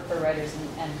there's work for writers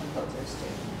and composers too.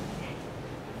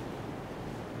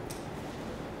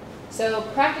 So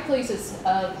practical uses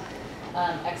of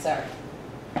XR: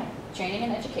 training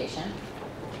and education.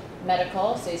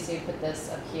 Medical, so you see we put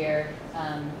this up here,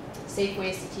 safe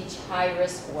ways to teach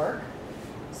high-risk work.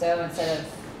 So instead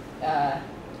of,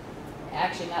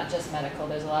 actually not just medical,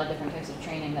 there's a lot of different types of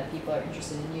training that people are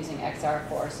interested in using XR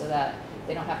for, so that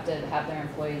they don't have to have their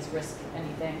employees risk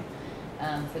anything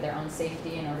for their own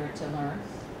safety in order to learn.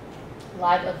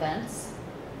 Live events,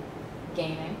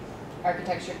 gaming,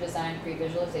 architecture design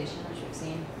pre-visualization, which we've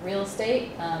seen. Real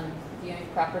estate, viewing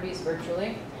properties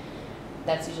virtually.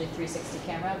 That's usually 360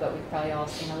 camera, but we've probably all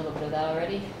seen a little bit of that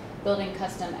already. Building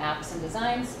custom apps and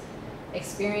designs.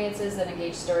 Experiences that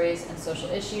engage stories and social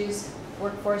issues.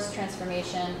 Workforce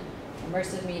transformation.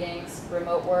 Immersive meetings.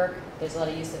 Remote work. There's a lot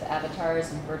of use of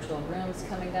avatars and virtual rooms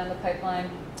coming down the pipeline.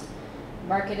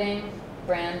 Marketing.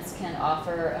 Brands can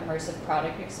offer immersive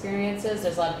product experiences.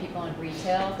 There's a lot of people in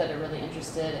retail that are really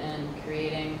interested in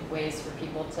creating ways for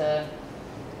people to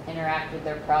interact with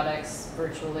their products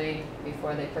virtually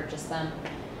before they purchase them.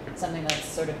 Something that's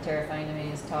sort of terrifying to me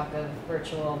is talk of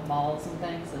virtual malls and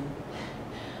things and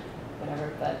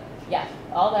whatever, but yeah,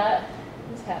 all that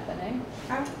is happening.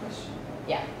 I have a question.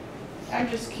 Yeah. I'm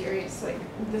just curious, like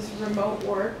this remote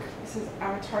work, it says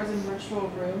avatars in virtual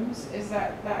rooms. Is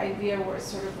that the idea where it's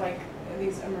sort of like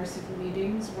these immersive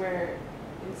meetings where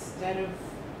instead of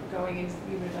going into,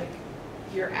 you would like,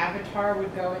 your avatar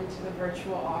would go into the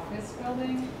virtual office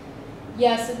building?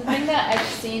 Yeah, so the thing that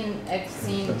I've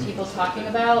seen people talking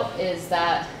about is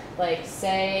that, like,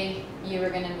 say you were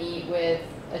gonna meet with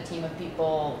a team of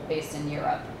people based in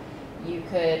Europe. You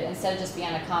could, instead of just be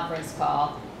on a conference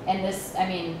call, and this, I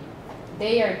mean,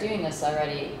 they are doing this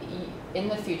already. In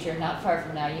the future, not far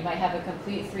from now, you might have a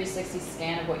complete 360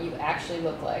 scan of what you actually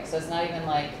look like. So it's not even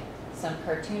like some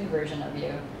cartoon version of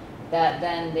you that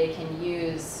then they can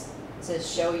use to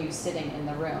show you sitting in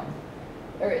the room.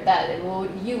 Or that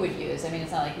you would use. I mean,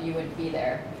 it's not like you would be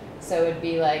there. So it'd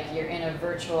be like you're in a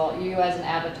virtual, you as an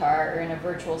avatar are in a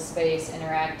virtual space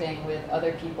interacting with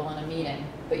other people in a meeting.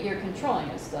 But you're controlling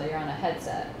it still, you're on a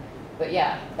headset. But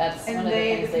yeah, that's one of the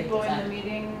things they've people designed. in the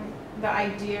meeting, the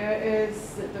idea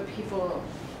is that the people,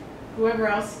 whoever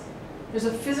else, there's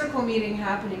a physical meeting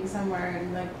happening somewhere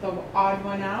and like the odd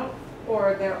one out,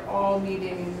 or they're all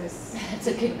meeting in this. That's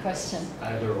a good question.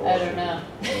 Either or. I don't know.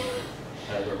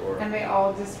 Either or. And they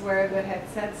all just wear the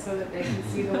headsets so that they can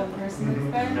see the one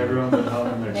person that's there? Everyone's at home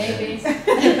in their Maybe. shades.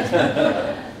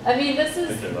 I mean, If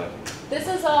they're lucky. this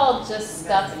is all just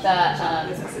stuff that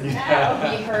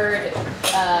we heard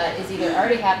is either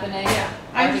already happening, Yeah,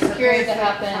 I'm already just prepared curious to like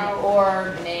happen, how,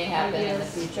 or may happen in the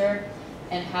ideas. future,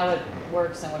 and how it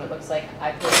works and what it looks like.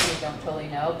 I personally don't totally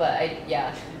know, but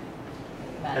yeah.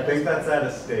 I think that's at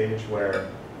a stage where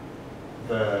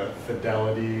the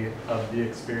fidelity of the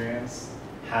experience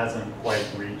hasn't quite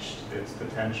reached its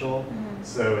potential. Mhm.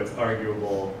 So it's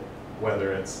arguable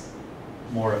whether it's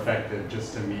more effective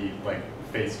just to meet like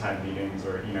FaceTime meetings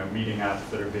or, you know, meeting apps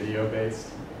that are video based,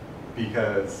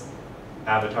 because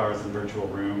avatars in virtual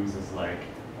rooms is like,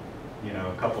 you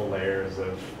know, a couple layers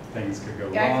of things could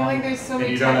go Yeah, I feel wrong. like there's so and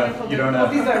many you don't have- technical you don't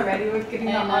have- difficulties already with getting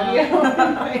the I know.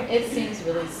 audio. It seems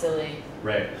really silly.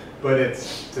 Right, but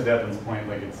it's, to Devin's point,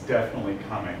 like it's definitely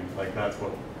coming. Like that's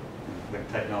what the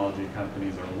technology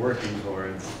companies are working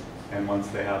towards. And once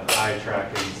they have eye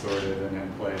tracking sorted and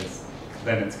in place,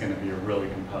 then it's going to be a really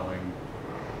compelling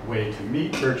way to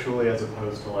meet virtually as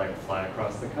opposed to like fly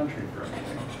across the country for a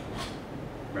meeting,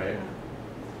 right?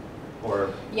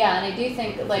 Or Yeah, and I do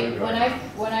think like Absolutely.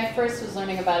 when I first was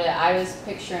learning about it, I was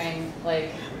picturing like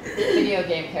video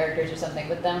game characters or something.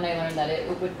 But then when I learned that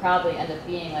it would probably end up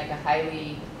being like a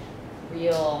highly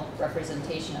real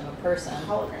representation of a person.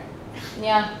 Hologram.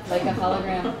 Yeah, like a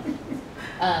hologram.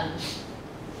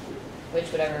 Which,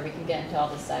 whatever, we can get into all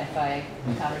the sci-fi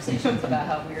conversations about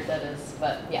how weird that is,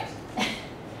 but yeah.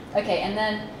 Okay, and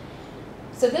then,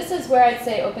 so this is where I'd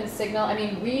say open signal. I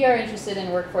mean, we are interested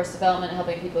in workforce development,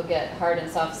 helping people get hard and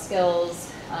soft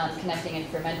skills, connecting in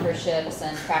for mentorships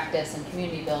and practice and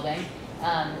community building,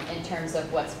 in terms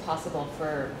of what's possible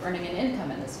for earning an income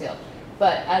in this field.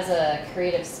 But as a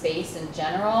creative space in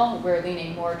general, we're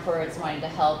leaning more towards wanting to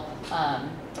help,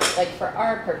 like for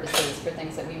our purposes, for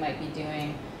things that we might be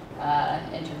doing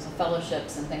in terms of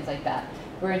fellowships and things like that.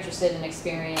 We're interested in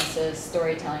experiences,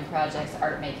 storytelling projects,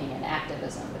 art making, and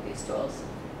activism with these tools.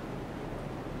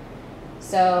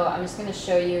 So I'm just going to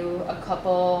show you a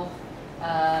couple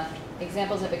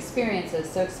examples of experiences.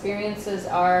 So experiences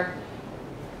are,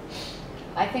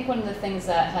 I think, one of the things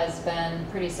that has been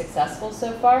pretty successful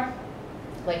so far.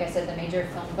 Like I said, the major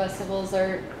film festivals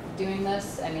are doing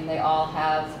this. I mean, they all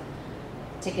have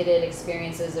ticketed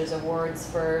experiences. There's awards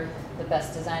for the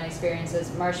best design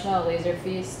experiences. Marshmallow Laser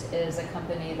Feast is a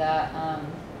company that I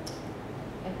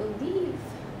believe,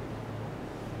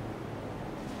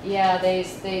 yeah, they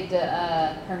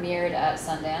premiered at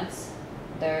Sundance,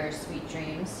 their Sweet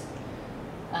Dreams.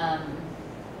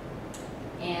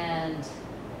 And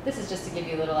this is just to give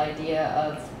you a little idea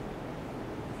of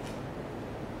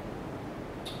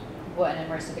what an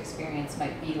immersive experience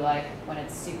might be like when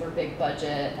it's super big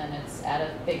budget and it's at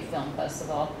a big film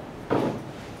festival.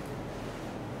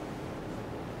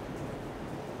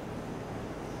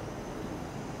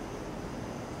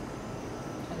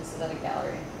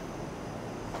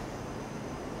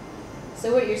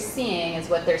 So what you're seeing is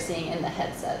what they're seeing in the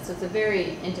headset. So it's a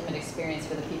very intimate experience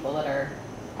for the people that are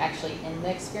actually in the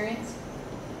experience.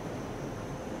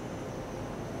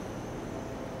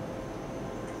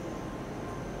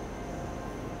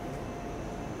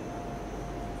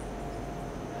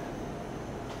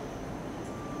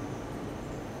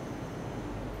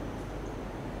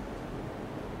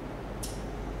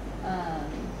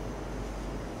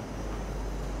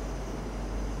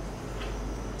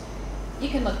 You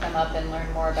can look them up and learn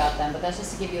more about them, but that's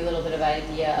just to give you a little bit of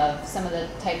idea of some of the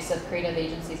types of creative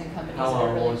agencies and companies How that are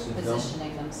long really was the film?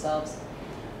 positioning themselves.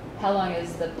 How long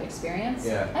is the experience?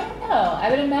 Yeah. I don't know. I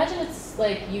would imagine it's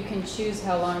like you can choose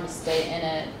how long to stay in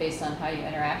it based on how you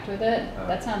interact with it.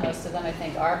 That's how most of them I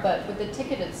think are. But with the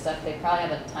ticketed stuff, they probably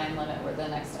have a time limit where the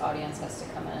next audience has to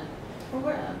come in.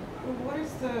 Well, what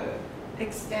is the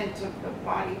extent of the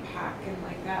body pack and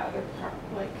like that other part,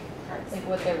 like parts? Like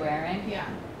what they're wearing. Yeah.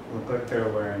 Look like they're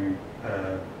wearing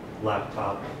a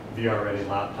laptop, VR-ready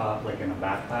laptop, like in a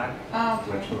backpack, Oh,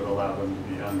 okay. which would allow them to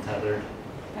be untethered,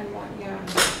 And what? Yeah.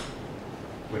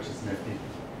 which is nifty.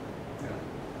 Yeah.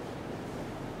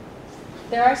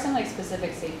 There are some like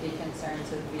specific safety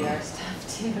concerns with VR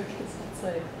stuff too, because it's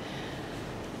like,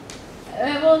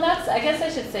 well, and that's, I guess I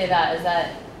should say that, is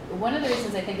that one of the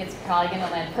reasons I think it's probably going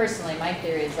to land, personally, my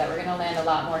theory is that we're going to land a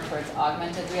lot more towards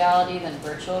augmented reality than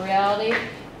virtual reality,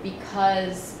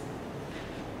 because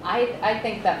I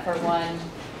think that for one,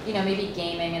 you know, maybe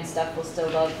gaming and stuff will still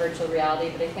love virtual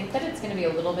reality, but I think that it's going to be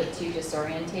a little bit too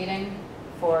disorientating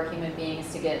for human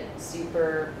beings to get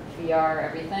super VR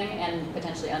everything, and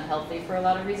potentially unhealthy for a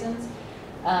lot of reasons.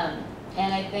 And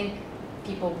I think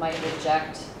people might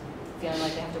reject feeling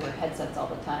like they have to wear headsets all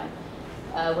the time.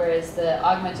 Whereas the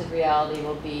augmented reality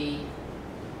will be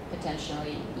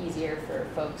potentially easier for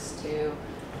folks to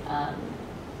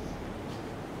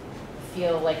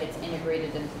feel like it's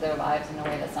integrated into their lives in a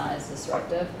way that's not as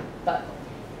disruptive. But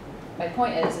my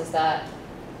point is that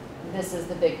this is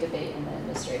the big debate in the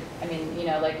industry. I mean, you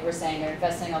know, like we're saying, they're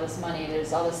investing all this money,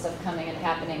 there's all this stuff coming and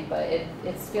happening, but it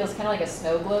feels kind of like a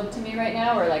snow globe to me right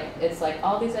now, where like it's like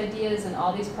all these ideas and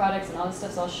all these products and all this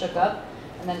stuff's all shook up,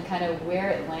 and then kind of where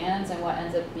it lands and what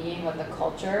ends up being what the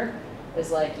culture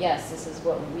is like, yes, this is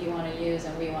what we want to use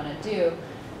and we want to do.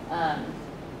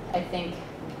 I think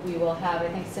I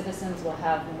think citizens will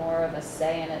have more of a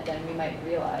say in it than we might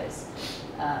realize,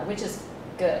 which is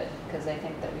good, because I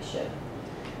think that we should,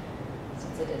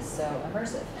 since it is so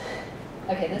immersive.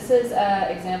 Okay, this is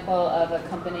an example of a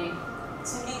company.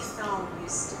 To me, film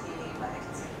used to be like.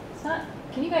 It's not,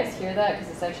 can you guys hear that?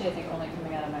 Because it's actually, I think, only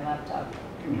coming out of my laptop.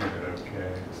 You can hear it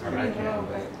okay. I can,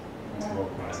 but It's a little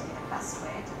quiet. The best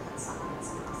way to put someone in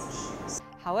someone else's shoes.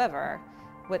 However,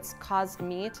 what's caused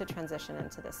me to transition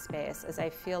into this space is I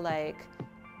feel like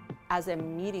as a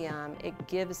medium, it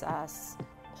gives us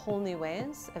whole new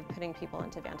ways of putting people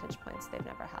into vantage points they've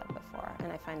never had before.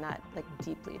 And I find that like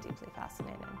deeply, deeply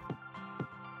fascinating.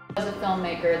 As a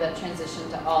filmmaker that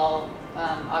transitioned to all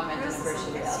augmented and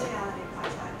virtual reality.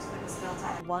 Project when it was built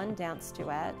out. One dance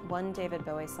duet, one David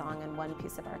Bowie song, and one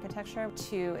piece of architecture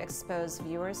to expose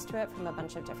viewers to it from a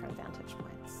bunch of different vantage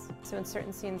points. So in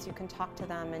certain scenes you can talk to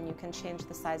them and you can change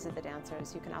the size of the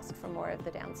dancers, you can ask for more of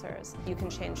the dancers, you can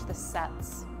change the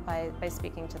sets by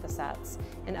speaking to the sets.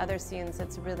 In other scenes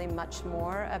it's really much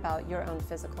more about your own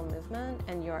physical movement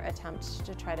and your attempt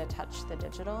to try to touch the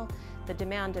digital. The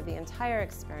demand of the entire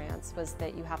experience was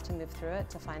that you have to move through it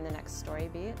to find the next story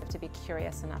beat, you have to be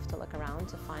curious enough to look around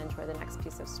to find where the next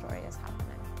piece of story is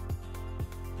happening.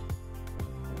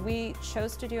 We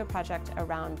chose to do a project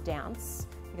around dance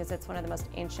because it's one of the most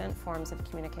ancient forms of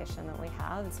communication that we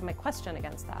have. And so my question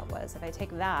against that was, if I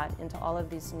take that into all of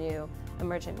these new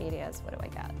emergent medias, what do I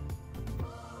get?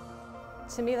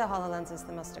 To me, the HoloLens is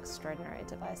the most extraordinary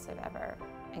device I've ever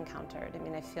encountered. I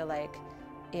mean, I feel like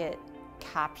it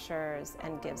captures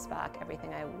and gives back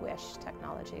everything I wish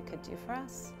technology could do for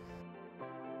us.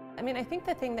 I mean, I think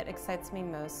the thing that excites me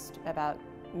most about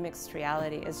mixed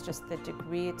reality is just the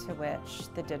degree to which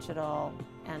the digital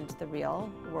and the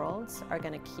real worlds are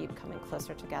going to keep coming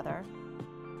closer together.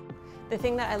 The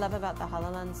thing that I love about the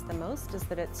HoloLens the most is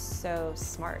that it's so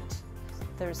smart.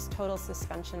 There's total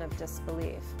suspension of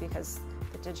disbelief because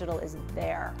the digital is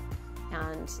there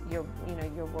and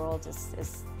your world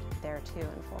is there too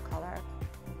in full color.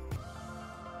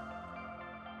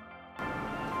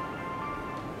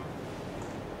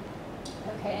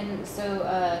 Okay, and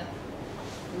so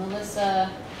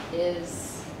Melissa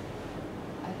is,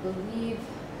 I believe,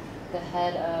 the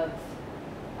head of,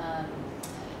 I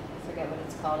forget what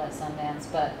it's called at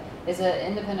Sundance, but is an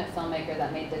independent filmmaker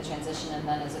that made the transition and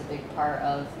then is a big part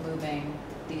of moving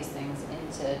these things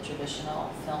into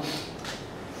traditional film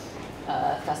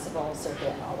festival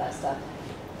circuit and all that stuff.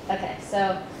 Okay,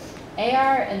 so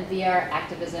AR and VR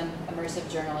activism, immersive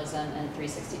journalism, and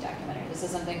 360 documentary. This is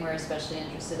something we're especially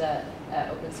interested at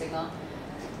OpenSignal.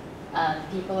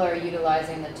 People are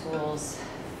utilizing the tools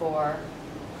for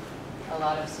a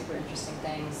lot of super interesting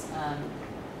things. I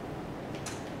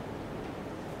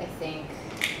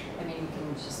mean, we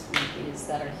can just read these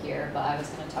that are here, but I was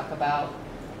going to talk about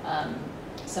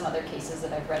some other cases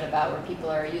that I've read about where people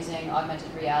are using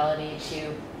augmented reality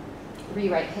to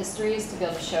rewrite histories to be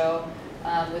able to show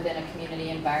within a community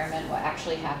environment what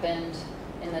actually happened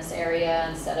in this area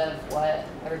instead of what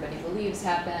everybody believes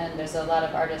happened. There's a lot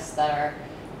of artists that are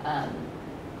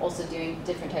also doing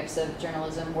different types of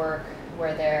journalism work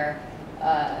where they're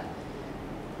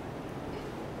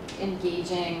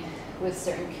engaging with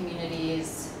certain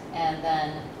communities and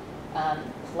then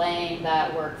playing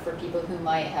that work for people who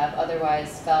might have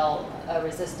otherwise felt a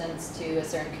resistance to a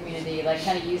certain community, like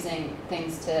kind of using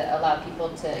things to allow people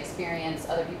to experience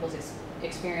other people's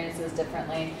experiences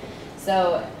differently.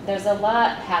 So there's a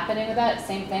lot happening with that.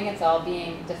 Same thing, it's all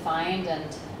being defined,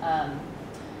 and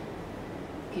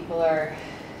people are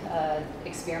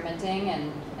experimenting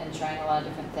and trying a lot of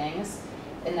different things.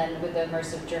 And then with the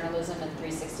immersive journalism and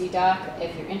 360 doc,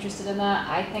 if you're interested in that,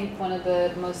 I think one of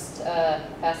the most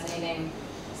fascinating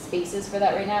spaces for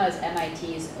that right now is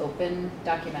MIT's Open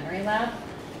Documentary Lab.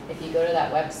 If you go to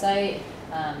that website,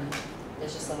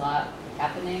 there's just a lot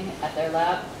happening at their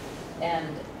lab,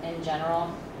 and in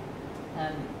general,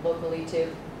 locally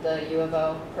too. The U of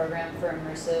O program for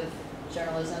immersive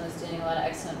journalism is doing a lot of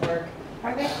excellent work.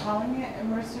 Are they calling it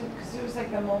immersive? Because it was like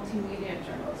the multimedia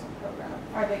journalism program.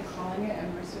 Are they calling it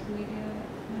immersive media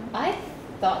now? I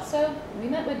thought so. We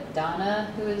met with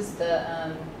Donna, who is the,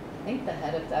 I think the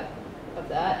head of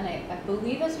that, and I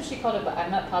believe that's what she called it, but I'm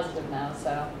not positive now,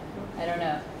 so I don't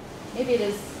know. Maybe it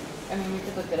is. I mean, we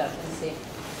could look it up and see.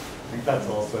 I think that's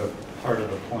also part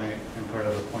of the point, and part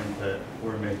of the point that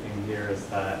we're making here is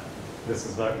that this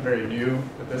is very new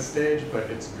at this stage, but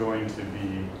it's going to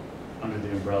be under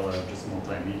the umbrella of just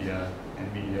multimedia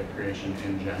and media creation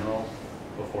in general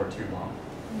before too long.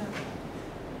 Yeah.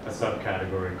 A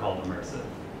subcategory called immersive,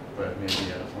 but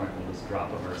maybe at a point we'll just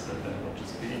drop immersive and it'll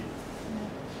just be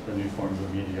the new forms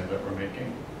of media that we're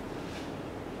making.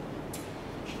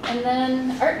 And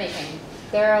then art making.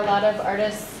 There are a lot of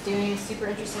artists doing super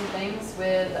interesting things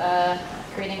with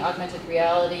creating augmented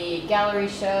reality, gallery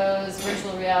shows,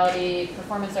 virtual reality,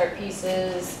 performance art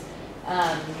pieces,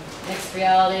 mixed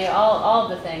reality, all of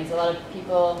the things. A lot of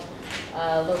people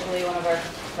locally, one of our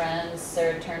friends,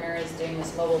 Sarah Turner, is doing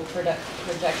this mobile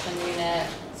projection unit.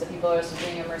 So people are also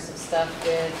doing immersive stuff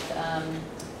with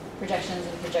projections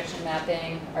and projection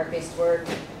mapping, art-based work.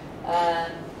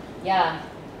 Yeah,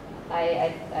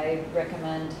 I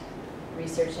recommend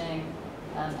researching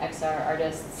XR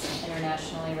artists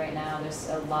internationally right now. There's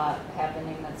a lot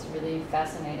happening that's really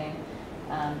fascinating.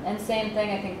 And same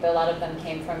thing, I think a lot of them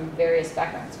came from various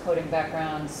backgrounds, coding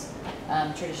backgrounds,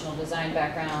 traditional design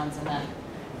backgrounds, and then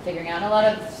figuring out a lot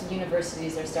of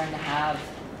universities are starting to have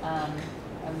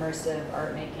immersive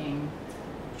art making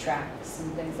tracks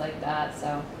and things like that.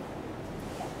 So,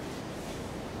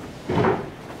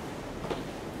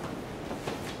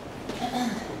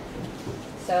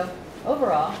 so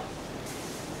overall,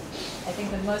 I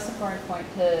think the most important point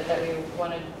that we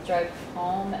want to drive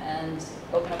home and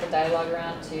open up a dialogue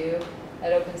around too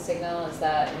at OpenSignal is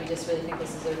that we just really think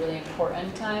this is a really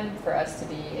important time for us to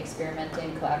be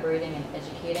experimenting, collaborating, and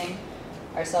educating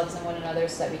ourselves and one another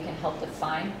so that we can help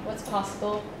define what's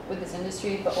possible with this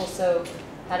industry, but also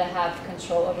how to have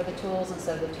control over the tools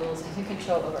instead of the tools having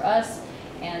control over us,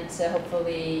 and to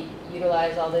hopefully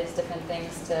utilize all these different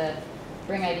things to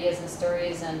bring ideas and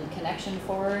stories and connection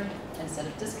forward instead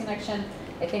of disconnection.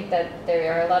 I think that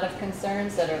there are a lot of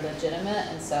concerns that are legitimate,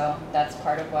 and so that's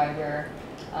part of why we're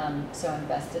so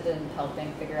invested in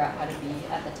helping figure out how to be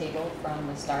at the table from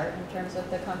the start in terms of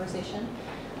the conversation.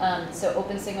 So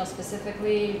OpenSignal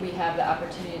specifically, we have the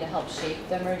opportunity to help shape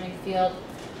the emerging field,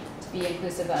 to be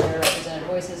inclusive of underrepresented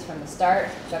voices from the start,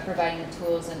 by providing the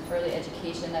tools and early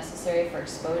education necessary for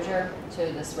exposure to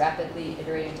this rapidly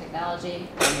iterating technology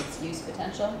and its use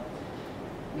potential.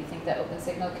 We think that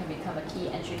OpenSignal can become a key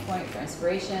entry point for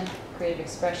inspiration, creative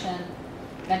expression,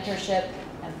 mentorship,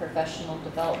 and professional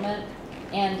development,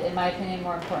 and in my opinion,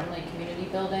 more importantly, community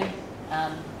building.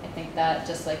 I think that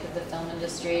just like with the film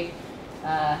industry,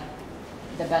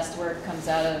 the best work comes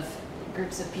out of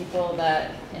groups of people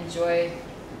that enjoy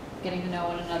getting to know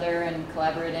one another and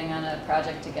collaborating on a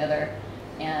project together.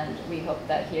 And we hope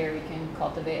that here we can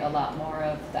cultivate a lot more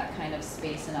of that kind of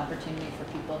space and opportunity for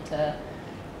people to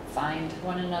find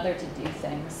one another to do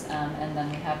things, and then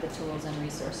we have the tools and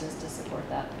resources to support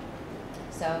that.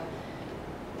 So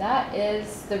that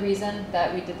is the reason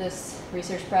that we did this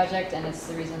research project, and it's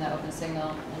the reason that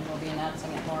OpenSignal, and we'll be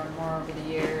announcing it more and more over the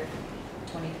year,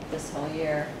 this whole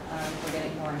year, we're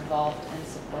getting more involved in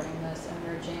supporting this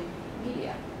emerging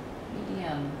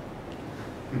medium.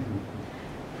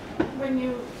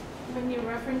 When you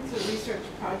reference a research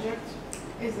project,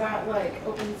 is that like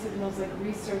OpenSignal's like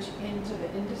research into the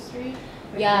industry?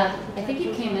 Like Yeah, the I think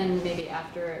you potential came for- in maybe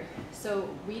after. So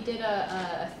we did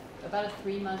about a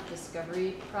 3-month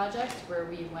discovery project where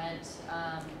we went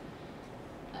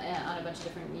on a bunch of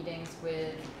different meetings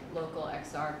with local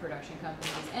XR production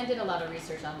companies and did a lot of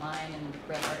research online and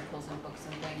read articles and books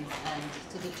and things, and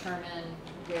to determine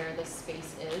where the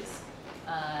space is,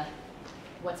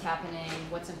 what's happening,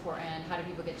 what's important, how do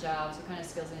people get jobs, what kind of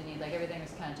skills they need, like everything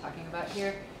we're kind of talking about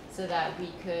here, so that we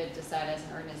could decide as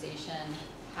an organization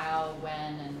how,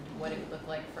 when, and what it would look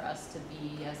like for us to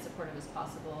be as supportive as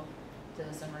possible to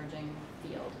this emerging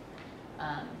field,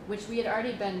 which we had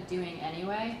already been doing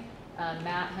anyway.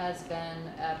 Matt has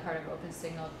been part of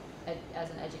OpenSignal as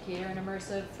an educator in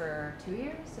immersive for 2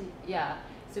 years. So, yeah,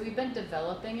 so we've been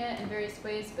developing it in various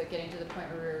ways, but getting to the point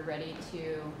where we're ready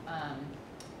to,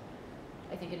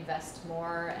 I think, invest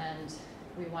more, and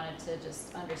we wanted to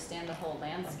just understand the whole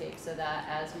landscape so that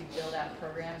as we build out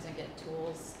programs and get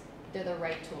tools, they're the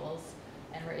right tools,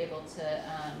 and we're able to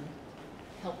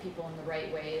help people in the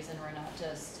right ways, and we're not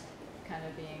just kind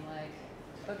of being like,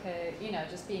 okay, you know,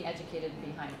 just being educated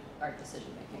behind our decision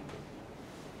making.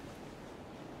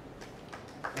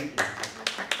 Thank you.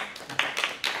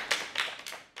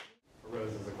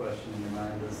 Arose as a question in your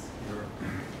mind as you were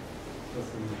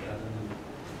listening to Evan.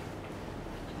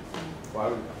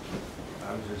 Well,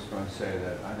 I was just going to say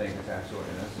that I think it's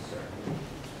absolutely necessary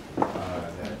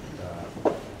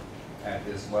that at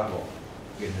this level,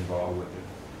 get involved with it.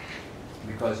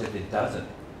 Because if it doesn't,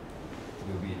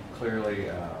 you'll be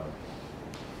clearly,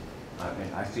 I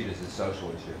mean, I see it as a social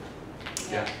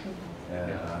issue. Yeah.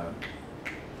 And,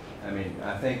 I mean,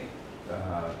 I think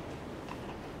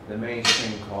the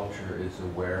mainstream culture is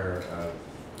aware of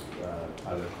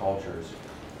other cultures,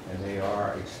 and they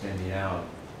are extending out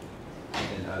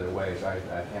in other ways. I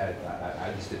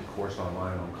just did a course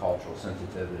online on cultural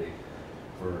sensitivity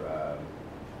for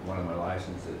one of my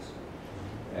licenses,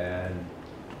 and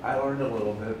I learned a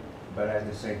little bit, but at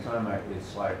the same time,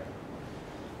 it's like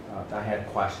I had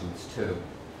questions too,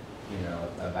 you know,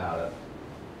 about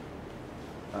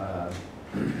it.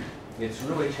 It's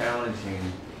really challenging.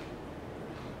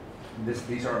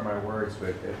 These aren't my words,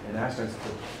 but in essence,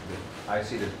 I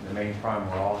see the main problem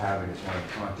we're all having is one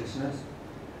of consciousness,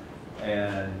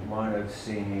 and one of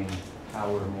seeing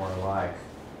how we're more alike,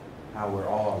 how we're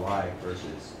all alike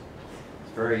versus,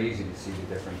 it's very easy to see the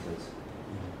differences.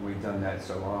 We've done that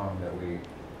so long that we,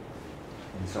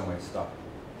 in some ways, stuck.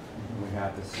 We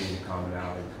have to see the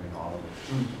commonality between all of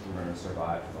us. We're going to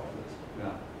survive with all this.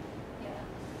 Yeah.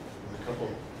 There's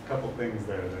a couple things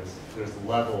there. There's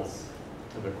levels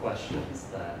to the questions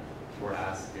that we're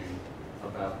asking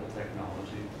about the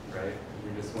technology, right?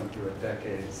 We just went through a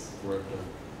decade's worth of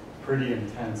pretty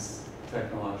intense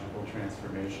technological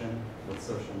transformation with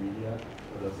social media,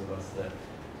 for those of us that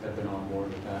have been on board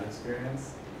with that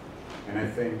experience. And I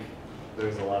think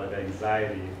there's a lot of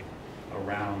anxiety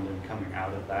around and coming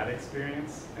out of that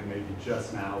experience, and maybe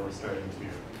just now we're starting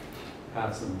to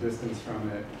have some distance from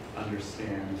it,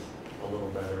 understand a little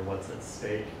better what's at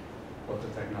stake, what the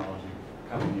technology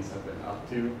companies have been up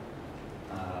to.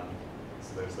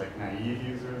 So there's like naive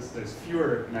users. There's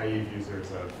fewer naive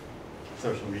users of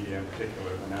social media in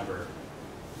particular than ever,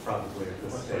 probably at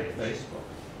this stage. Like Facebook.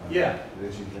 Yeah.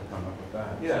 They seem to come up with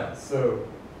that. Yeah, so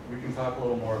we can talk a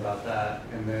little more about that.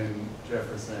 And then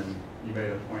Jefferson, you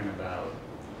made a point about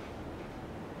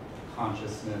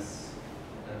consciousness,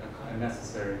 a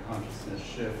necessary consciousness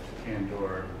shift,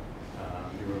 and/or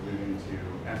you were alluding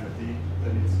to empathy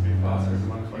that needs to be fostered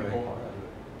among people.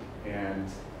 And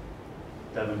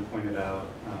Devin pointed out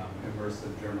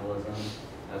immersive journalism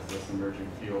as this emerging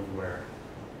field where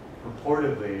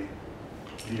purportedly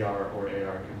VR or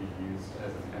AR could be used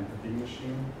as an empathy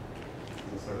machine,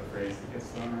 is a sort of phrase that gets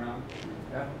thrown around.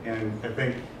 Yeah. And I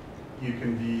think you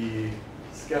can be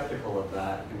skeptical of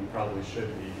that, and you probably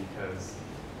should be, because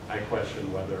I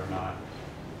question whether or not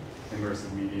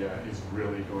immersive media is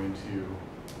really going to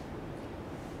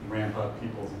ramp up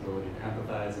people's ability to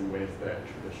empathize in ways that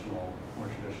more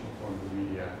traditional forms of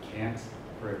media can't.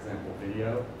 For example,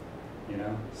 video, you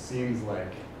know, seems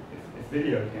like if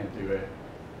video can't do it,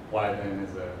 why then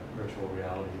is a virtual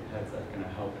reality headset going to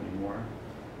help anymore?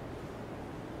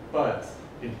 But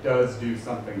it does do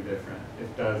something different.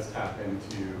 It does tap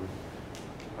into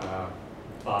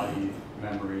body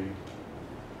memory.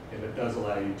 It does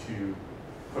allow you to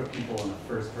put people in a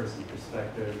first-person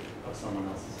perspective of someone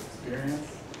else's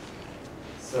experience.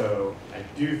 So I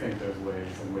do think there's ways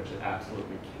in which it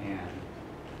absolutely can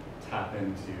tap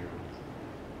into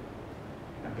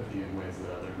empathy in ways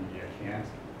that other media can't.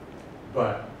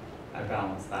 But I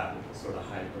balance that with the sort of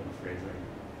hype and the phrasing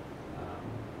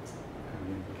and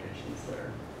the implications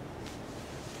there.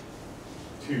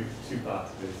 Two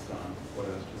thoughts based on what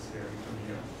I was just hearing from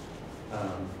you.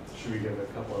 Should we give a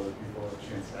couple other people a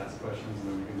chance to ask questions, and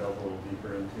then we can delve a little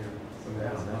deeper into some of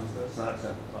those concepts? It's not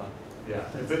simple fun. Yeah,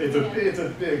 it's a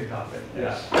big topic.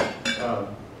 Yeah.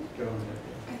 Go on.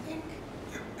 I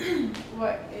think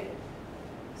what it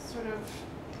sort of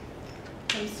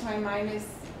comes to my mind is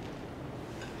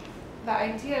the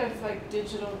idea of like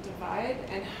digital divide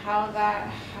and how that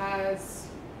has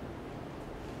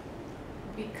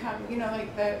become, you know,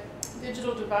 like the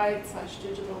digital divide /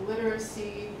 digital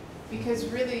literacy, because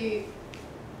really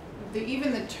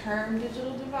even the term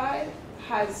digital divide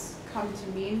has come to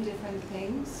mean different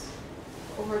things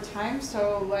over time.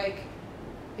 So like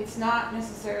it's not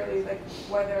necessarily like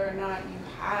whether or not you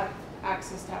have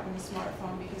access to having a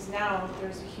smartphone, because now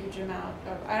there's a huge amount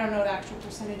of, I don't know the actual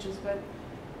percentages, but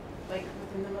like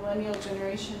within the millennial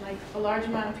generation, like a large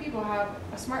amount of people have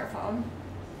a smartphone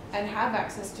and have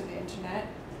access to the internet.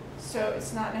 So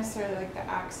it's not necessarily like the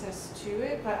access to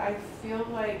it, but I feel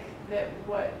like that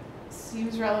what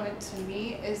seems relevant to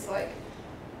me is like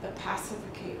the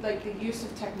pacificate, like the use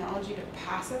of technology to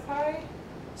pacify.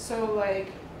 So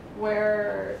like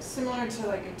where, similar to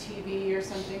like a TV or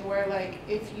something, where like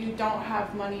if you don't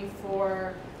have money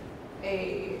for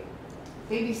a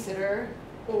babysitter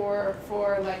or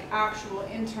for like actual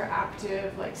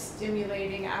interactive, like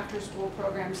stimulating after school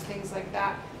programs, things like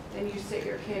that, then you sit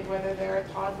your kid, whether they're a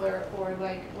toddler or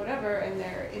like whatever, and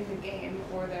they're in the game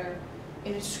or they're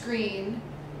in a screen,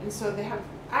 and so they have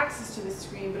access to the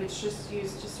screen, but it's just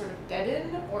used to sort of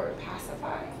deaden or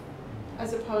pacify,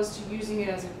 as opposed to using it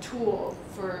as a tool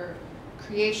for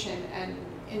creation and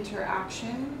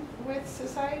interaction with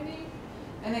society.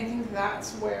 And I think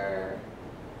that's where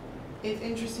it's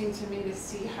interesting to me to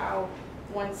see how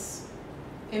once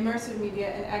immersive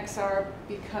media and XR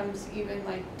becomes even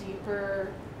like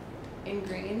deeper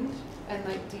ingrained and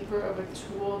like deeper of a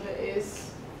tool that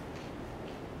is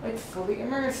like fully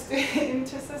immersed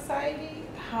into society,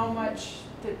 how much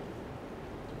the,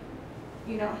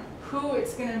 you know, who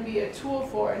it's going to be a tool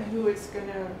for and who it's going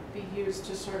to be used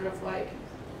to sort of like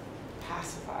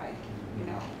pacify, you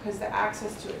know, because the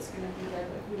access to it's going to be there,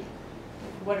 but who,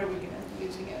 like, what are we going to be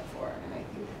using it for? And I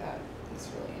think that is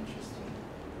really interesting,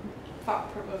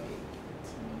 thought-provoking.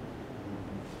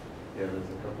 Yeah, there's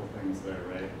a couple things there,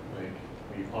 right? Like,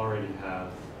 we already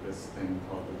have this thing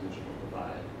called the digital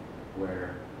divide,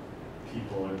 where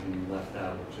people are being left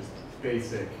out of just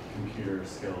basic computer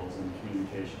skills and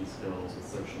communication skills with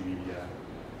social media,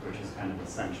 which is kind of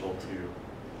essential to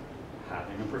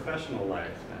having a professional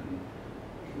life and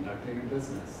conducting a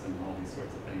business and all these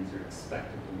sorts of things. You're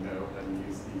expected to know how to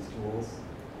use these tools.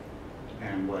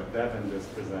 And what Devin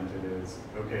just presented is,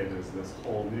 okay, there's this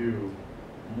whole new,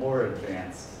 more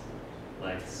advanced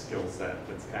like skill set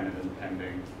that's kind of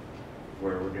impending,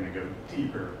 where we're going to go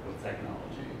deeper with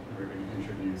technology. And we're going to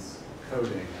introduce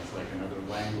coding as like another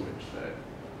language that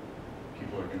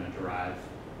people are going to derive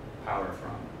power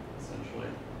from, essentially,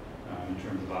 in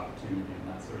terms of opportunity and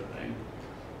that sort of thing.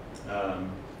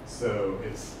 So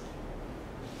it's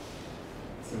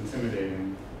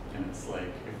intimidating, and it's like,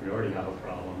 if we already have a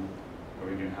problem, are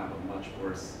we going to have a much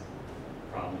worse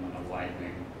problem and a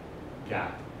widening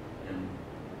gap in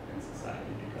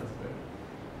society because of it?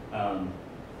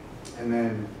 And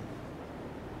then,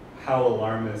 how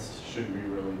alarmist should we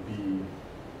really be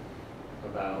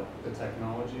about the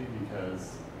technology?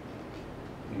 Because,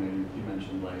 you know, you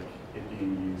mentioned like it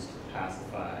being used to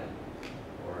pacify,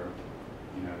 or,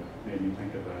 you know, made me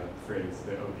think of a phrase,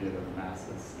 the opiate of the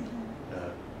masses.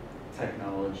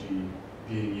 Technology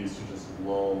being used to just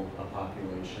lull a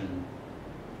population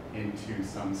into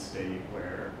some state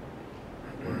where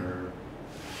we're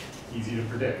easy to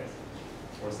predict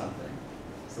or something.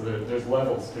 So there's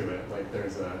levels to it. Like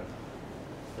there's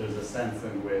a sense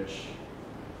in which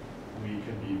we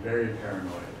could be very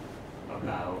paranoid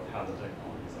about how the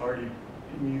technology is already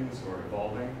being used or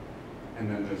evolving. And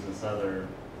then there's this other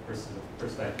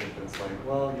perspective that's like,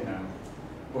 well, you know,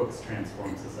 books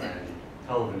transform society,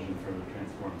 television further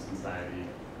transforms society,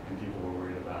 and people were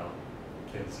worried about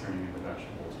kids turning into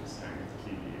vegetables just staring at the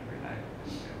TV every night,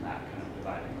 and that kind of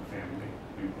dividing the family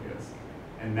nucleus.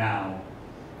 And now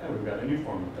yeah, we've got a new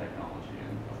form of technology,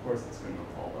 and of course it's going to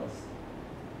evolve us.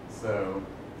 So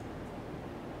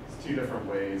it's two different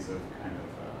ways of kind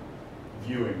of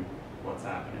viewing what's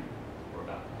happening or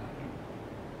about to happen.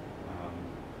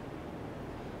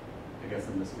 I guess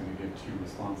I'm just going to give 2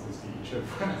 responses to each of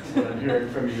what I'm hearing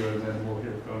from you, and then we'll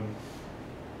hear from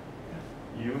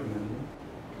you, and then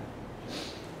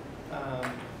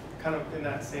kind of in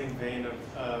that same vein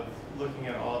of looking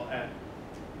at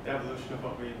the evolution of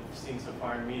what we've seen so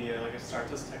far in media. Like, it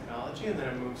starts as technology and then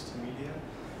it moves to media.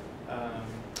 I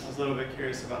was a little bit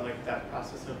curious about like that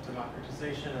process of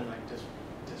democratization and like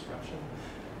disruption,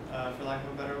 for lack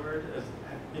of a better word.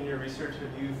 In your research,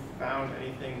 have you found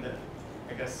anything that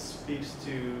I guess speaks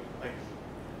to like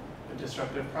a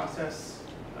disruptive process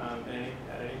at any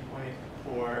point,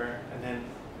 and then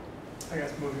I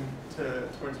guess moving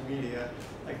towards media,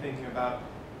 like thinking about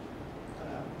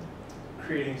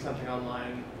creating something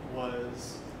online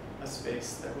was a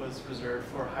space that was reserved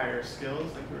for higher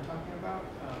skills, like we were talking about,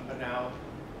 but now,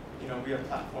 you know, we have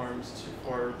platforms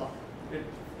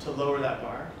to lower that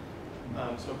bar,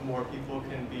 so more people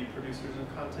can be producers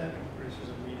of content and producers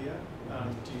of media.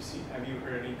 Have you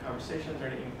heard any conversations or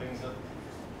any inklings of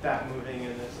that moving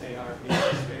in this AR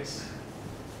media space?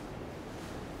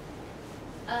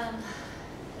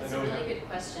 That's a really good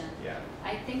question. Yeah.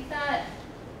 I think that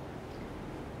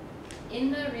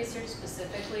in the research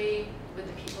specifically with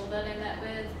the people that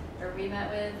we met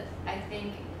with,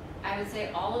 I would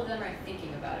say all of them are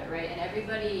thinking about it, right? And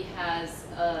everybody has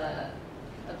a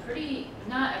pretty,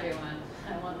 not everyone,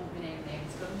 I won't name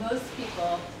names, but most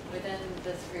people within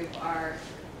this group are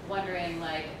wondering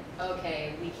like,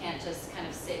 okay, we can't just kind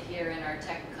of sit here in our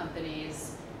tech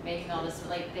companies making all this,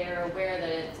 like they're aware that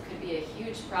it could be a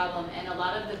huge problem, and a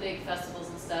lot of the big festivals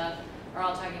and stuff are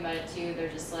all talking about it too. They're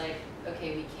just like,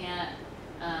 okay, we can't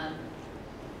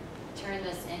turn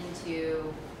this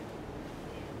into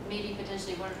maybe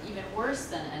potentially even worse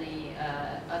than any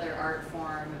other art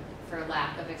form for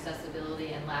lack of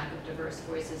accessibility and lack of diverse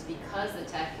voices, because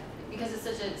it's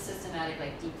such a systematic,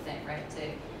 like deep thing, right?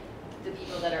 To the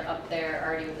people that are up there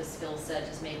already with the skill set,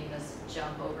 just making this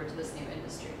jump over to this new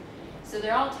industry. So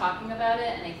they're all talking about it,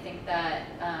 and I think that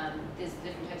there's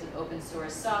different types of open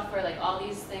source software, like all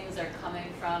these things are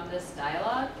coming from this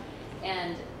dialogue.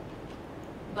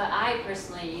 But I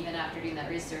personally, even after doing that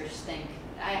research, think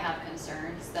I have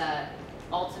concerns that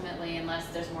ultimately, unless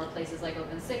there's more places like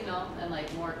OpenSignal and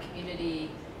like more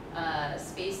community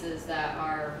spaces that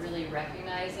are really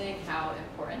recognizing how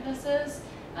important this is,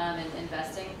 and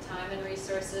investing time and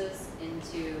resources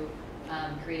into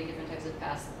creating different types of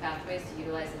pathways to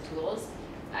utilize the tools,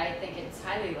 I think it's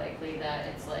highly likely that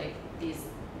it's like these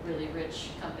really rich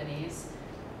companies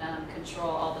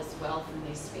control all this wealth in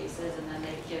these spaces, and then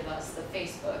they give us the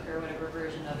Facebook or whatever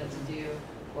version of it to do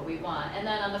what we want. And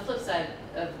then on the flip side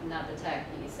of not the tech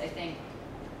piece, I think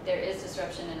there is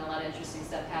disruption and a lot of interesting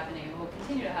stuff happening and will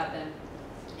continue to happen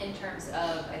in terms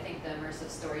of, I think, the immersive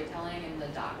storytelling and the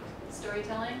doc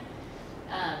storytelling.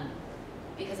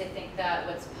 Because I think that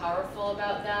what's powerful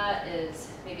about that is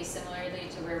maybe similarly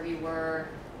to where we were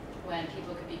when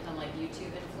people could become like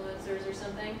YouTube influencers or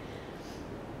something.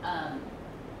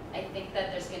 I think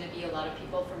that there's going to be a lot of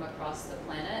people from across the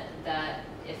planet that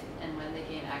if and when they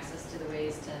gain access to the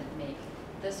ways to make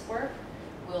this work,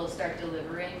 will start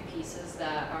delivering pieces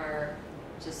that are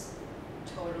just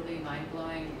totally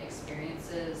mind-blowing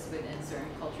experiences within certain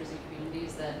cultures and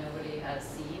communities that nobody has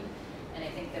seen. And I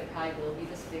think there probably will be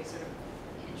this big sort of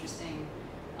interesting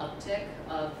uptick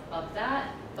of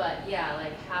that. But yeah,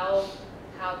 like how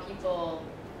people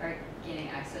are gaining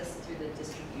access through the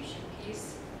distribution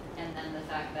piece, and then the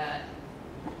fact that,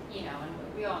 you know, and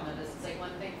we all know this, it's like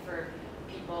one thing for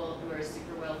people who are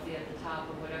super wealthy at the top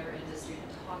of whatever industry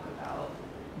to talk about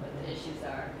what the issues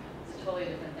are. It's a totally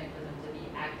different thing for them to be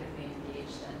actively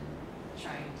engaged and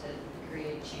trying to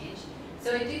create change.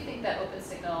 So I do think that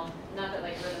OpenSignal, not that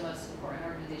like we're the most important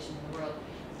organization in the world,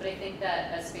 but I think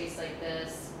that a space like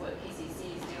this, what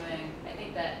PCC is doing, I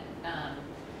think that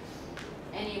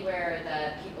anywhere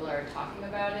that people are talking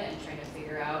about it and trying to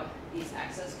figure out these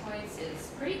access points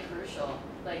is pretty crucial,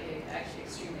 like actually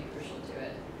extremely crucial to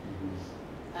it,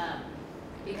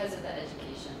 because of the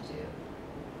education too.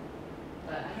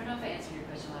 But I don't know if I answered your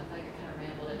question. I feel like I kind of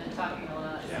rambled. I've been talking a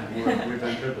lot. yeah, we've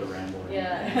entered the rambling.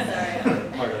 Yeah,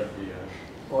 sorry. Part of the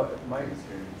Well, my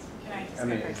experience. Can I just I go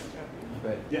mean, first?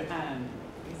 but yeah.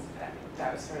 Because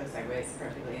that was sort of segues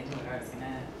perfectly into what I was going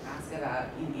to ask about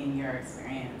in your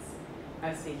experience.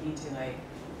 I was speaking to like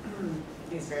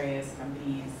these various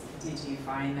companies. Did you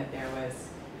find that there was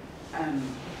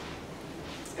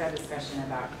a discussion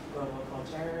about global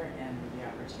culture and the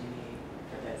opportunity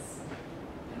for this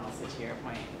in also to your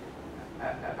point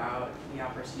about the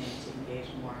opportunity to engage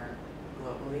more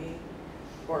globally,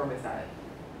 or was that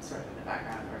sort of in the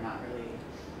background or not really?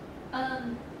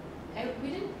 We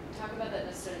didn't talk about that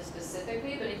necessarily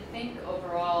specifically, but I think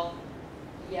overall,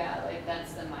 yeah, like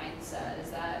that's the mindset,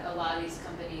 is that a lot of these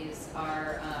companies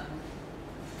are,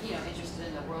 interested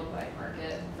in the worldwide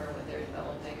market for what they're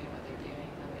developing and what they're doing,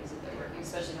 the ways that they're working,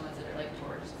 especially the ones that are like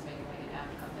towards maybe like an app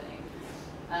company.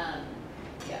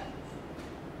 Yeah.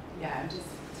 Yeah,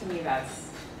 to me that's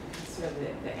sort of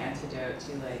the antidote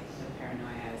to like the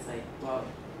paranoia is like, well,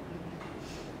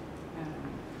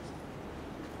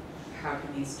 how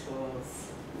can these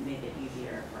tools make it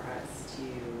easier for us to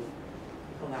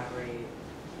collaborate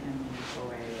in a meaningful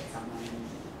way with someone in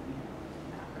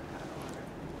Africa or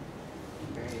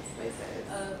various places?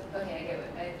 Okay,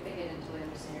 I think I didn't totally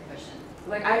understand your question.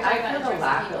 Like You're talking I about in feel the terms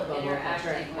lack people of global culture in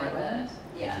interacting with Portland.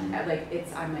 Yeah.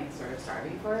 I'm like sort of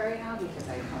starving for it right now because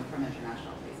I come from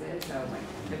international places. So like,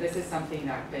 if this is something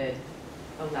that could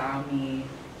allow me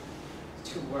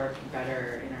to work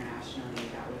better internationally,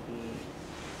 that would be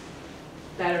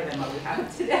better than what we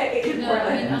have today in No, I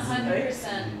Portland. mean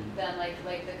 100%. Then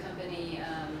like the company,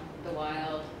 The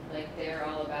Wild, like they're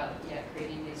all about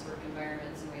creating these work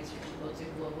environments and ways for people to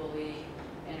globally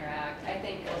interact. I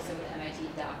think also with MIT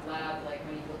Doc Lab, like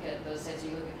when you look at those sites,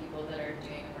 you look at people that are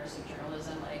doing immersive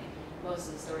journalism, like most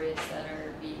of the stories that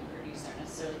are being produced aren't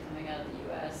necessarily coming out of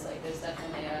the US. Like there's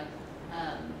definitely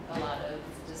a lot of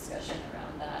discussion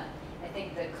around that. I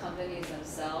think the companies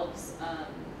themselves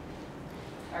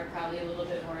are probably a little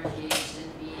bit more engaged in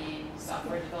being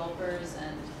software developers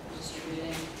and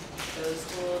distributing those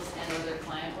tools and or their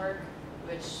client work,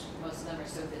 which most of them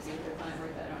are so busy with their client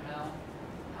work that I don't know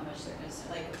how much they're gonna,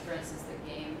 like for instance the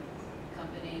game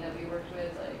company that we worked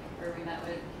with, or we met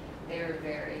with, they were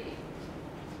very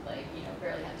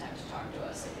barely had time to talk to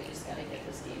us. Like they just gotta get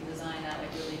this game design at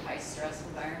like really high stress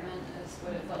environment is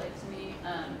what it felt like to me.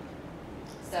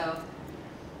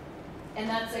 And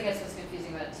that's I guess what's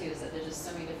confusing about it too, is that there's just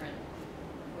so many different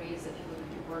ways that people can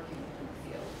be working within the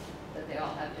field, that they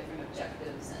all have different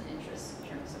objectives and interests in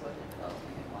terms of what they're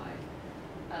developing and why.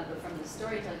 But from the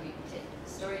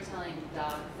storytelling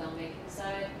doc filmmaking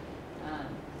side,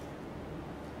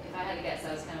 if I had to guess,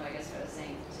 that was kind of I guess what I was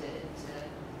saying to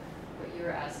what you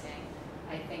were asking.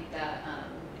 I think that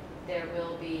there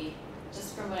will be,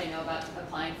 just from what I know about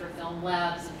applying for film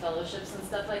labs and fellowships and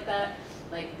stuff like that,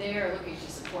 like they are looking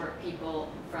to support people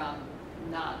from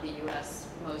not the US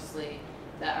mostly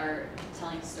that are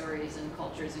telling stories and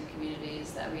cultures and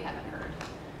communities that we haven't heard.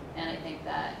 And I think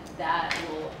that that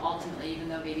will ultimately, even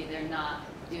though maybe they're not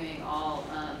doing all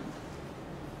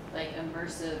like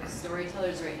immersive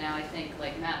storytellers right now, I think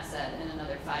like Matt said, in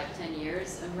another 5-10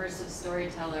 years, immersive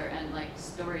storyteller and like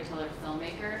storyteller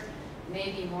filmmaker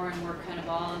may be more and more kind of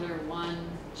all under one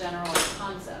general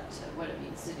concept of what it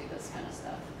means to do this kind of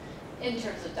stuff. In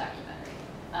terms of documentary,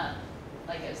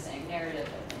 like I was saying, narrative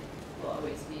I think will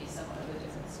always be somewhat of a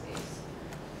different space.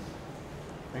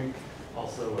 I think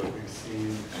also what we've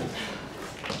seen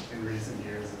in recent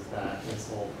years is that this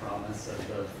whole promise of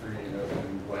the free and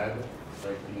open web,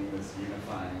 like being this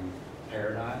unifying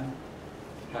paradigm,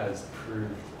 has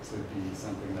proved to be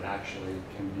something that actually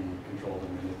can be controlled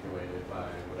and manipulated by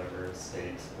whatever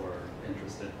states or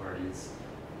interested parties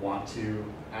want to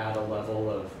add a level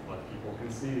of what people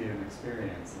can see and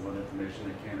experience and what information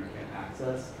they can or can't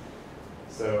access.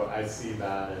 So I see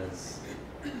that as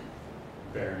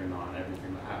bearing on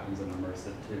everything that happens in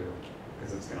immersive too,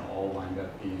 because it's going to all wind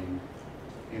up being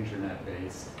internet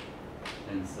based.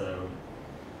 And so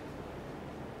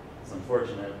it's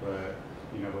unfortunate, but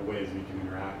the ways we can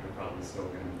interact are probably still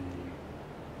going to be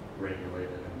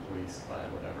regulated and policed by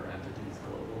whatever entities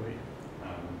globally.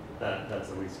 That's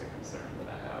at least a concern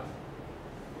that I have.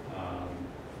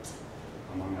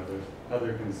 Among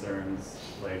other concerns,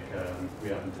 like we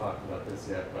haven't talked about this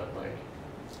yet, but like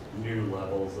new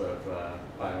levels of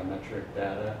biometric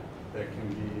data that can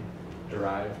be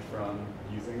derived from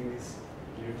using these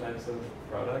new types of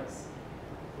products.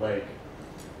 Like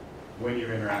when you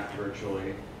interact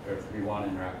virtually, or if we want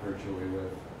to interact virtually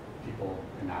with people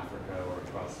in Africa or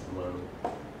across the globe,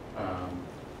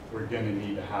 we're going to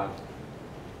need to have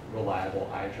reliable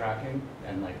eye tracking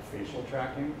and like facial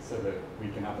tracking so that we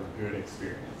can have a good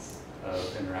experience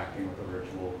of interacting with a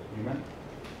virtual human.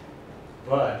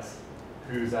 But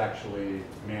who's actually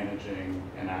managing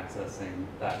and accessing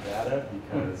that data?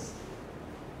 Because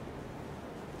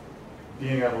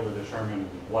being able to determine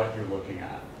what you're looking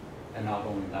at, and not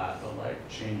only that, but like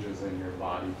changes in your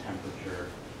body temperature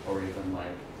or even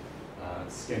like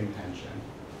skin tension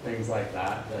things like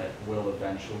that that will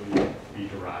eventually be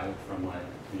derived from like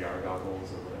VR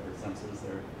goggles or whatever sensors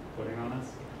they're putting on us,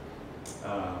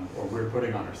 or we're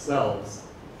putting on ourselves.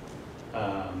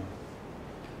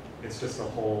 It's just a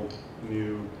whole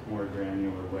new, more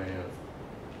granular way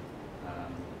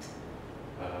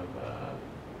of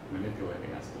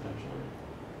manipulating us potentially.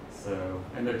 So,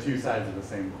 and they're two sides of the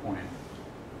same coin.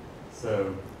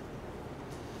 So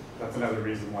that's another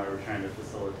reason why we're trying to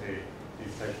facilitate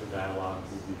these types of dialogues,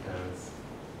 is because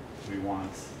we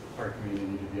want our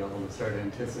community to be able to start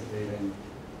anticipating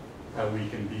how we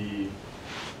can be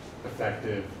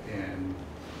effective in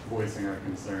voicing our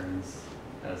concerns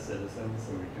as citizens,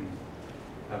 so we can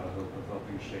have a hope of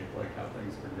helping shape like how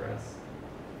things progress.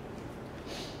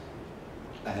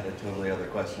 I had a totally other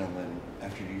question, and then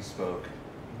after you spoke,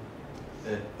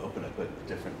 it opened up a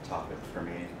different topic for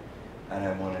me. And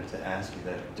I wanted to ask you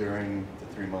that during the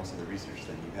 3 months of the research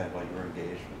that you had while you were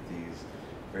engaged with these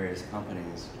various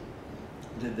companies,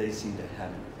 did they seem to have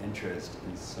an interest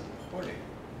in supporting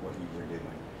what you were doing?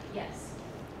 Yes,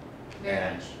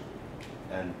 very much.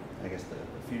 And I guess the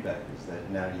feedback is that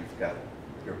now you've got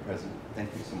your present,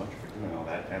 thank you so much for doing all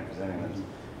that and presenting this,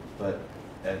 but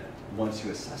once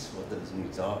you assess what those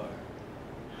needs are,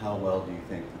 how well do you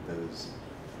think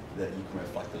that you can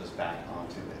reflect those back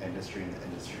onto the industry, and the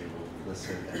industry will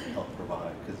listen and help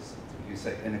provide? Because you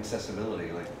say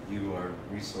inaccessibility, like you are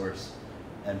resource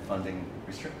and funding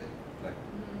restricted. Like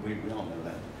we all know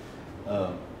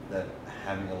that. That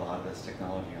having a lot of this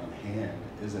technology on hand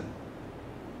isn't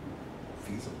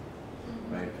feasible,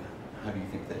 right? How do you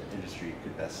think that industry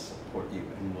could best support you,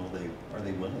 and are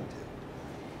they willing to?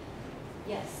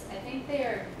 Yes, I think they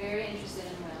are very interested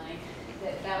and willing.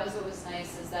 That was what was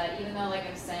nice, is that even though, like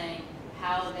I'm saying,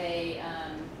 how they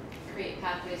create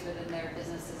pathways within their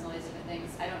businesses and all these different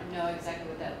things, I don't know exactly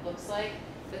what that looks like,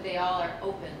 but they all are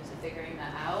open to figuring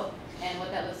that out. And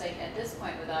what that looks like at this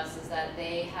point with us is that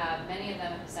they have, many of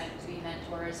them have decided to be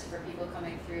mentors for people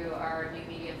coming through our New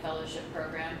Media Fellowship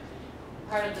program.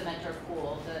 Part of the mentor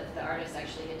pool, the artists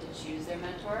actually get to choose their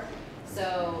mentor.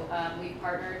 So we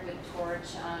partnered with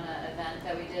Torch on an event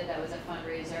that we did that was a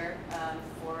fundraiser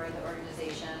for the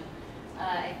organization.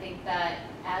 I think that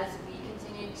as we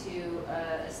continue to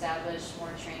establish more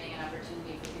training and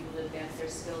opportunity for people to advance their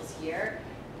skills here,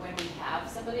 when we have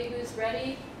somebody who's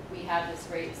ready, we have this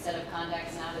great set of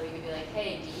contacts now that we can be like,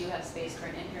 hey, do you have space for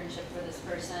an internship for this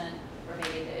person? Or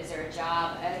maybe is there a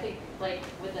job? I think like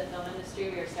with the film industry,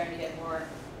 we are starting to get more,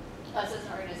 us as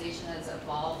an organization has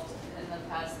evolved in the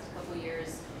past couple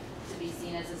years to be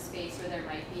seen as a space where there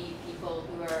might be people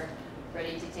who are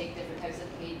ready to take different types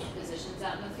of paid positions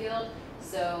out in the field.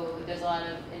 So there's a lot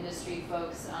of industry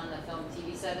folks on the film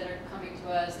TV side that are coming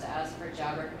to us to ask for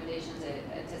job recommendations.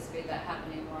 I anticipate that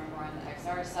happening more and more on the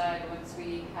XR side once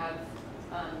we have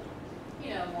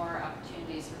more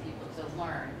opportunities for people to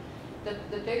learn.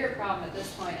 The bigger problem at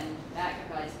this point, and Matt can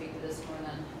probably speak to this more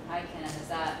than I can, is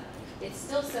that it's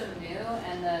still so new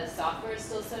and the software is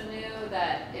still so new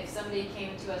that if somebody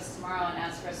came to us tomorrow and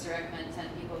asked for us to recommend 10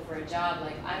 people for a job,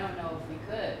 like I don't know if we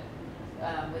could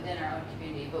within our own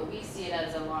community, but we see it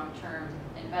as a long-term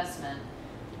investment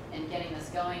in getting this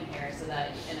going here so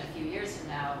that in a few years from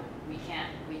now, we can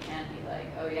be like,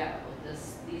 oh yeah, well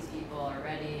these people are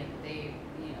ready and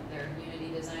they're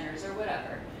Unity designers or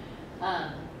whatever.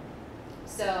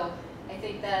 So I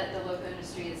think that the local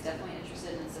industry is definitely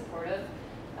interested and supportive.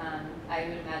 I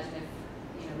would imagine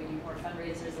if we do more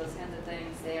fundraisers, those kinds of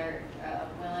things, they are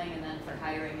willing, and then for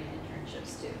hiring and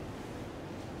internships too.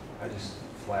 I just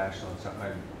flashed on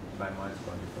something. My mind's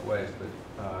going different ways, but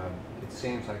it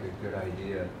seems like a good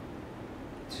idea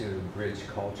to bridge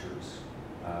cultures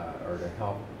or to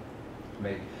help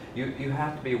make. You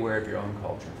have to be aware of your own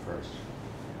culture first.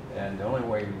 And the only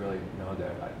way you really know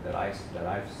that I've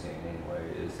seen anyway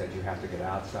is that you have to get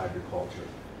outside your culture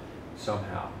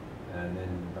somehow. And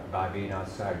then by being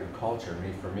outside your culture,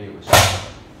 for me it was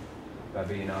by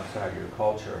being outside your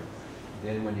culture,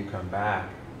 then when you come back,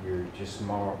 you're just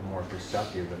more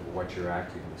perceptive of what you're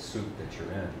acting, the soup that you're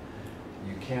in.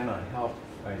 You cannot help,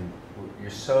 and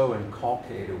you're so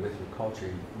inculcated with your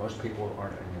culture, most people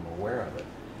aren't even aware of it.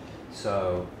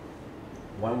 So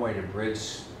one way to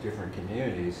bridge different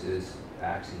communities is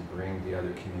actually bring the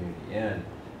other community in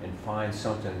and find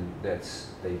something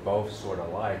they both sort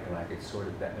of like, and I could sort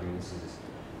of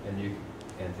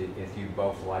if you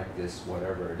both like this,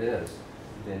 whatever it is,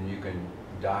 then you can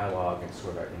dialogue and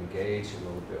sort of engage a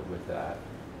little bit with that.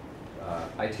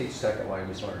 I teach second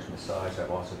language learners massage. I've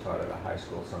also taught at a high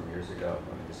school some years ago.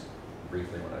 Just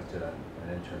briefly when I did an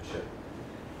internship,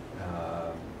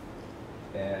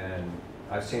 and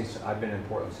I've been in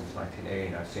Portland since 1980,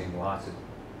 and I've seen lots of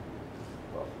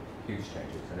well, huge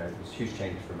changes, and it was huge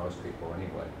changes for most people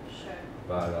anyway. Sure.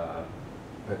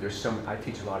 But there's some, I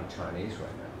teach a lot of Chinese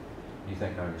right now. Do you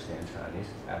think I understand Chinese?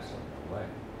 Absolutely no way.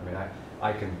 I mean,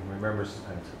 I can remember,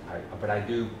 but I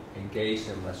do engage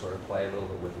them, I sort of play a little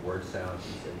bit with word sounds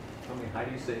and say, tell me, how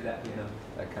do you say that, you know,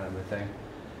 that kind of a thing.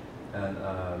 And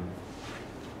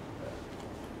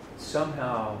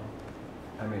somehow,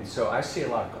 I mean, so I see a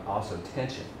lot of also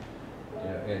tension, you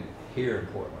know, here in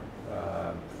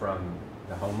Portland, from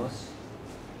the homeless,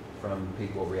 from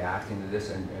people reacting to this,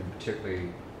 and particularly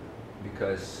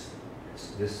because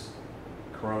this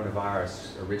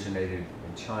coronavirus originated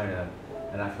in China,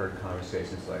 and I've heard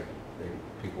conversations like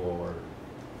people are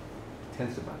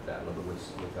tense about that a little bit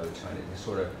with other Chinese. They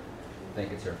sort of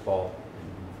think it's their fault.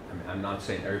 I mean, I'm not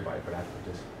saying everybody, but I've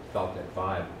just felt that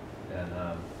vibe.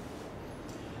 And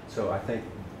so I think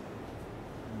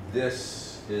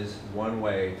this is one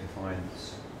way to find,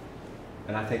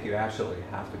 and I think you absolutely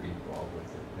have to be involved with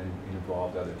it and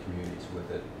involve other communities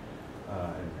with it,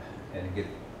 and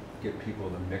get people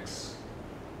to mix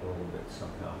a little bit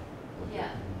somehow with Yeah.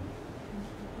 it.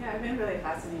 Yeah, I've been really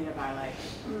fascinated by like,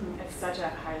 it's such a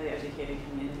highly educated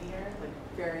community here, like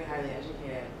very highly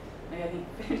educated. Like I think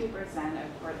 50%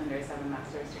 of Portlanders have a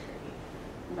master's degree.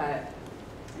 But,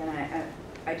 and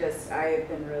I've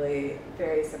been really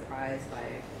very surprised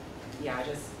by, yeah,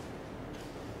 just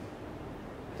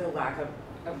the lack of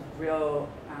real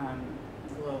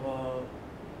global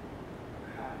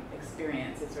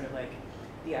experience. It's sort of like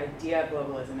the idea of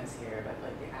globalism is here, but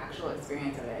like the actual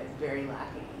experience of it is very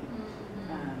lacking.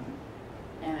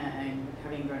 And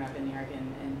having grown up in New York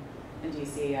and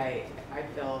DC, I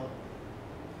feel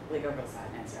like a real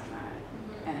sadness around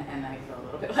that, and I feel a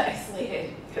little bit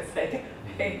isolated because like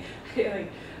I feel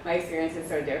like my experience is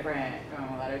so different from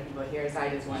a lot of people here. So I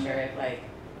just wonder if like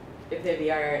if the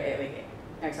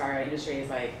XR industry is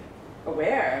like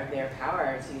aware of their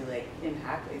power to like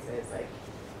impact places like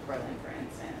Portland, for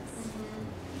instance,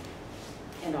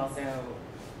 and also.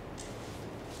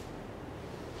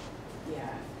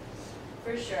 Yeah.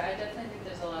 For sure, I definitely think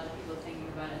there's a lot of people thinking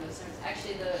about it in those terms.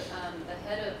 Actually, the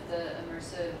head of the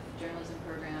immersive journalism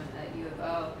program at U of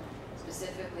O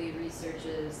specifically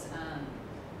researches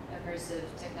immersive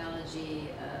technology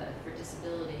for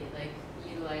disability, like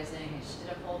utilizing. She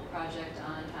did a whole project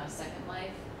on how Second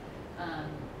Life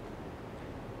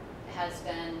has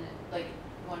been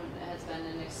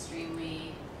an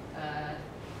extremely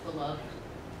beloved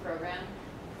program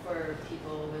for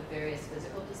people with various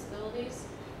physical disabilities,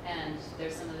 and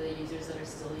there's some of the users that are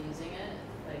still using it,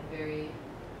 like very,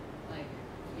 like,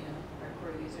 you know,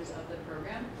 hardcore users of the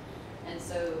program. And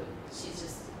so she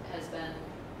just has been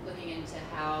looking into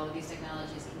how these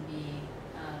technologies can be,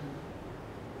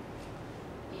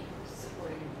 you know,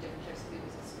 supporting different types of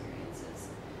people's experiences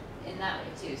in that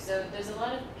way too. So there's a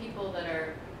lot of people that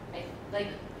are,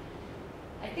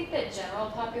 I think that general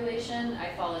population,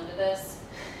 I fall into this,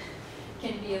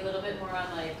 can be a little bit more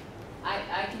on like,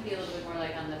 I can be a little bit more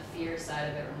like on the fear side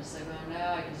of it, where I'm just like, oh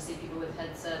no, I can just see people with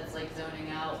headsets like zoning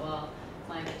out while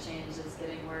climate change is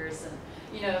getting worse, and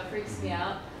you know, it freaks me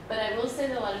out. But I will say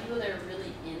that a lot of people that are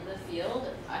really in the field,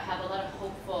 I have a lot of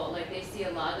hopeful, like they see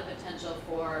a lot of potential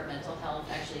for mental health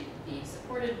actually being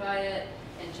supported by it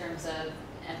in terms of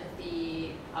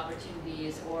empathy,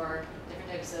 opportunities, or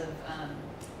different types of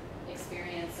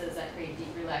experiences that create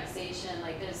deep relaxation.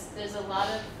 Like there's a lot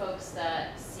of folks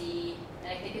that see,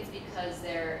 and I think it's because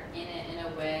they're in it in a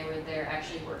way where they're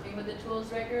actually working with the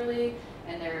tools regularly,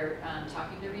 and they're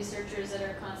talking to researchers that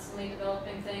are constantly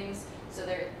developing things, so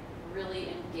they're really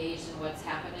engaged in what's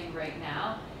happening right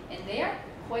now, and they are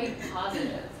quite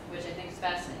positive, which I think is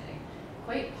fascinating,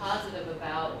 quite positive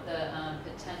about the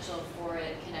potential for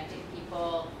it connecting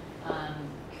people,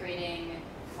 creating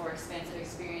more expansive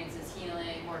experiences,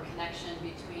 healing, more connection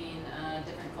between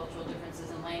different cultural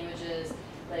differences and languages.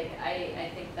 Like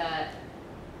I think that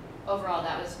overall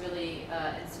that was really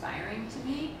inspiring to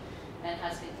me, and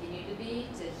has continued to be,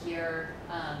 to hear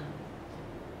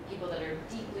people that are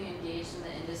deeply engaged in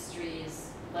the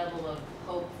industry's level of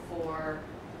hope for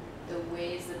the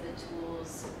ways that the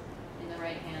tools in the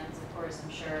right hands, of course, I'm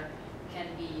sure, can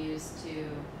be used to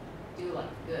do a lot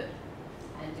of good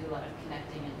and do a lot of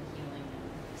connecting and healing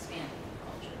and expanding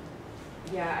culture.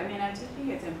 Yeah, I mean, I do think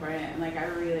it's important, and like I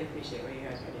really appreciate what you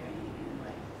guys are doing, and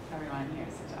like everyone here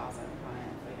is such awesome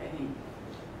comments. Like I think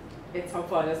it's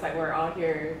hopeful, just like we're all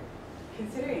here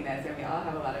considering this, and we all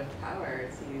have a lot of power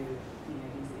to, you know,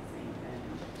 use these things,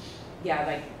 and yeah,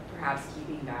 like perhaps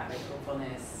keeping that like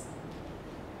hopefulness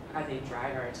as a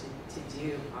driver to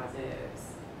do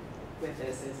positives with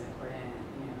this is important.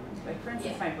 You know, like for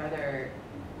instance, my brother,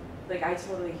 like I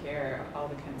totally hear all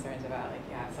the concerns about like,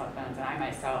 yeah, cell phones, and I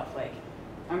myself, like,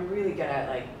 I'm really good at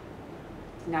like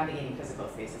navigating physical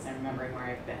spaces and remembering where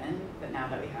I've been, but now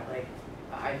that we have like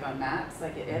the iPhone maps,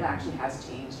 like it actually has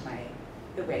changed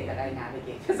the way that I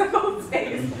navigate physical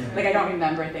space. Like I don't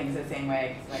remember things the same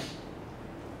way, because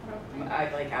like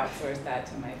I've like outsourced that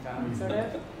to my phone, sort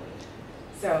of.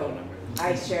 So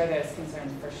I share those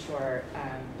concerns for sure,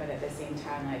 but at the same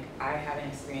time, like I have an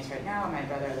experience right now. My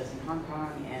brother lives in Hong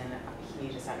Kong, and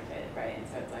he just had a kid, right? And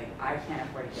so it's like I can't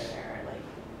afford to go there. Like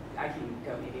I can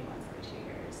go maybe once every 2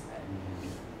 years,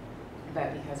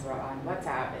 but because we're on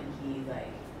WhatsApp and he like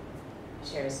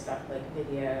shares stuff like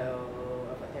video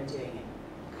of what they're doing,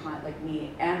 and like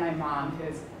me and my mom,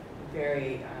 who's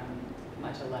very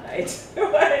much a Luddite,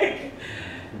 like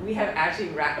we have actually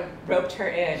roped her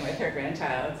in with her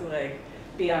grandchild to like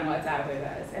be on WhatsApp with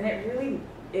us, and it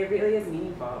really is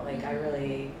meaningful. Like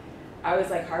I was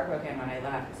like heartbroken when I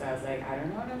left, because I was like, I don't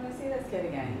know when I'm gonna see this kid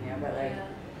again, you know. But like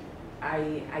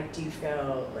I do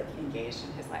feel like engaged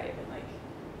in his life, and like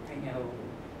I know,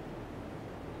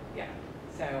 yeah.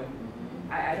 So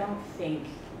I don't think.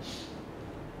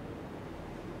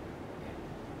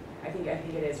 I think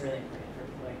it is really important for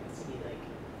people like this to be like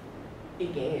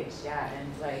engaged,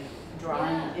 and like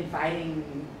drawing,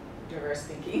 inviting diverse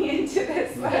thinking into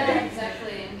this. Yeah,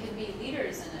 exactly, and can be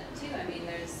leaders in it too. I mean,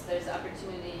 there's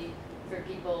opportunity for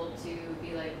people to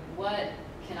be like, what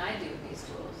can I do with these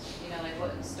tools? You know, like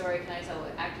what story can I tell?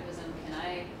 What activism can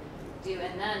I do?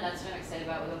 And then that's what I'm excited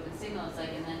about with Open Signal. It's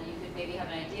like, and then you could maybe have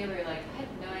an idea where you're like, I have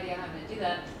no idea how I'm going to do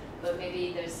that, but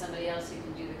maybe there's somebody else who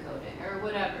can do the coding or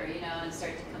whatever, you know, and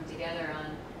start to come together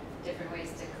on different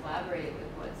ways to collaborate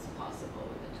with what's possible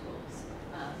with the tools.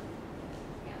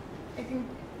 I think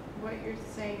what you're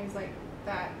saying is like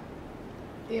that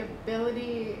the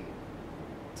ability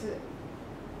to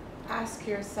ask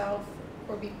yourself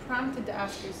or be prompted to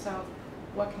ask yourself,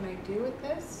 what can I do with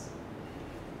this?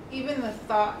 Even the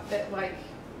thought that like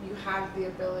you have the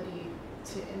ability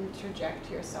to interject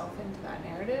yourself into that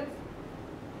narrative,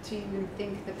 to even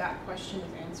think that that question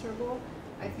is answerable,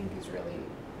 I think is really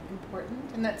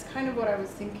important. And that's kind of what I was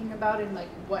thinking about in like,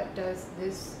 what does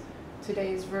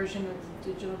today's version of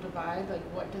the digital divide, like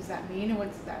what does that mean and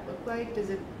what does that look like?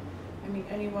 Does it, I mean,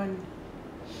 anyone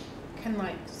can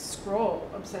like scroll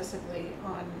obsessively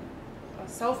on a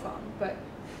cell phone, but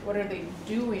what are they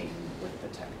doing with the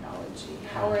technology?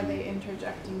 How are they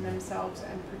interjecting themselves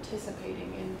and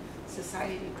participating in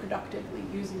society productively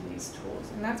using these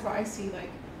tools? And that's why I see like,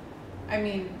 I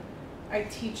mean, I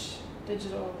teach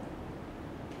digital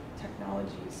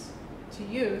technologies to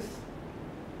youth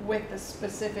with the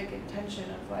specific intention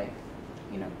of like,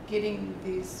 you know,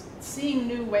 seeing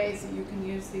new ways that you can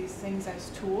use these things as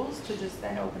tools to just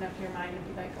then open up your mind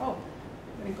and be like, oh,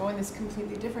 I'm gonna go in this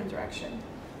completely different direction.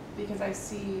 Because I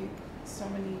see so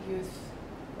many youth,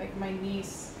 like my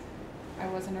niece, I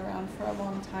wasn't around for a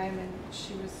long time, and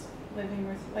she was living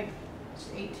with, like,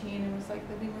 she's 18 and was like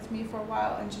living with me for a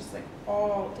while, and just like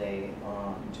all day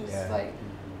long, just like,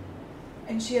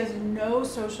 and she has no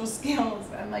social skills,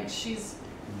 and like she's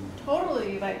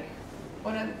totally like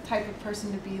one of the type of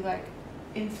person to be like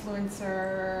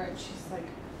influencer, and she's like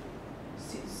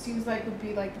seems like would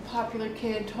be like the popular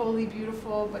kid, totally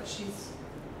beautiful, but she's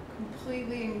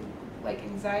completely like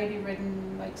anxiety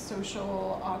ridden, like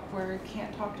social, awkward,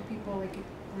 can't talk to people like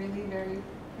really very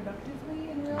productively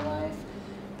in real life.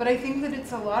 But I think that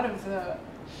it's a lot of the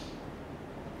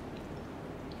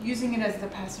using it as the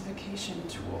pacification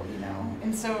tool, you know?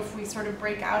 And so if we sort of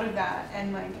break out of that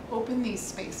and like open these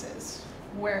spaces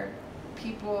where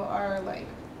people are like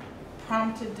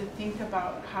prompted to think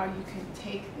about how you can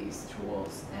take these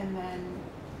tools and then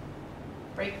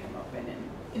break them open and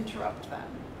interrupt them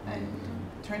and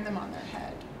turn them on their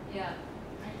head. Yeah.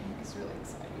 I think it's really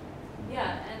exciting.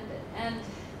 Yeah, and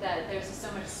that there's so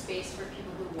much space for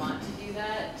people who want to do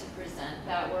that, to present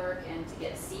that work and to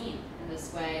get seen in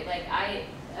this way. Like I,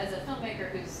 as a filmmaker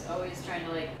who's always trying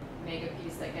to like make a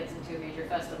piece that gets into a major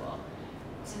festival,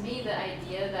 to me the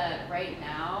idea that right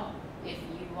now, if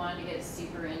you wanted to get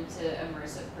super into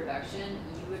immersive production,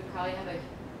 you would probably have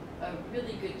a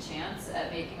really good chance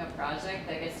at making a project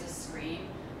that gets to screen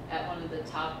at one of the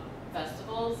top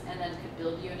festivals and then could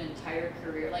build you an entire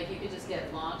career. Like you could just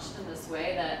get launched in this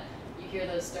way that you hear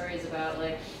those stories about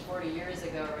like 40 years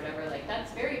ago or whatever. Like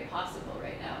that's very possible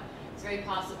right now. It's very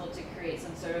possible to create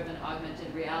some sort of an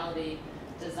augmented reality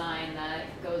design that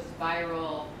goes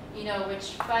viral, you know,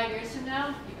 which 5 years from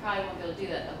now, you probably won't be able to do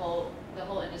that. The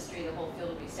whole industry, the whole field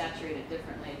will be saturated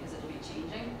differently because it'll be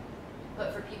changing.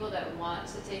 But for people that want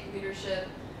to take leadership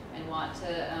and want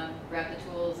to grab the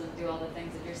tools and do all the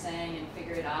things that you're saying and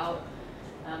figure it out,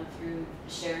 through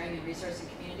sharing and resourcing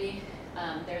community.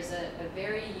 There's a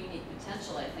very unique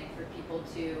potential, I think, for people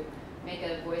to make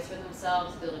a voice for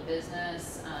themselves, build a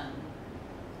business,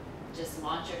 just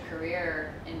launch a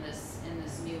career in this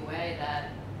new way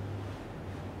that,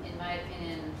 in my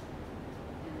opinion,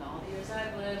 in all the years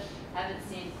I've lived, haven't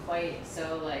seemed quite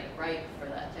so like ripe for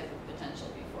that type of potential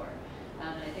before.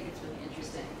 And I think it's really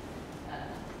interesting.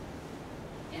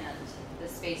 And the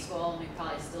space will only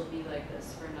probably still be like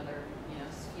this for another,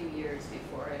 few years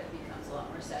before it becomes a lot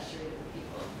more saturated with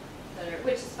people that are,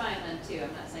 which is fine then too.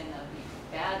 I'm not saying that would be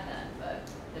bad then, but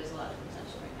there's a lot of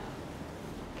potential right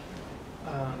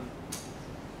now.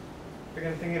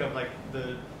 Again, thinking of like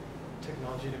the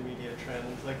technology to media trend,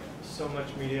 like so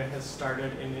much media has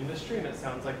started in industry, and it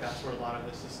sounds like that's where a lot of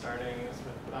this is starting, is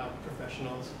with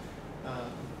professionals.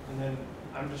 And then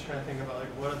I'm just trying to think about like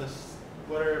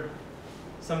what are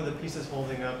some of the pieces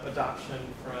holding up adoption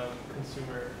from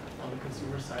on the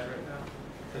consumer side right now.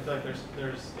 I feel like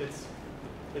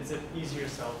it's an easier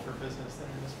sell for business than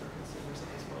it is for consumers at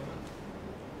this moment.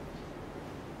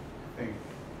 I think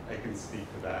I can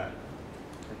speak to that.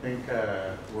 I think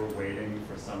we're waiting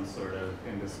for some sort of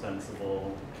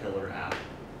indispensable killer app,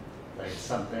 like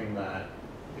something that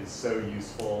is so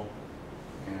useful,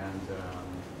 and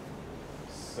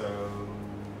so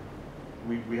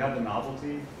we have the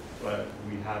novelty, but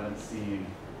we haven't seen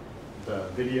the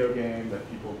video game that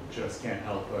people just can't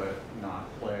help but not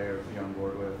play or be on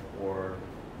board with, or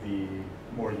the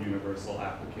more universal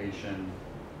application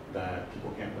that people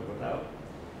can't live without.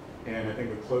 And I think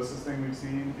the closest thing we've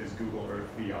seen is Google Earth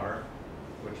VR,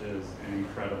 which is an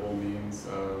incredible means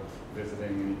of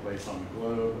visiting any place on the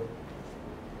globe,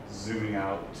 zooming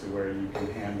out to where you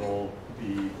can handle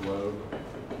the globe,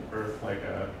 Earth like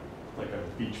a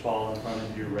beach ball in front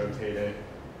of you, rotate it,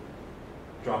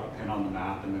 drop a pin on the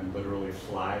map, and then literally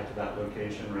fly to that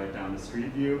location right down the street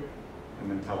view, and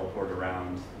then teleport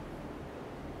around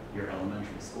your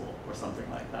elementary school or something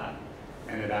like that.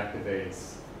 And it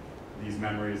activates these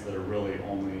memories that are really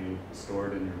only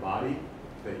stored in your body,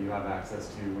 that you have access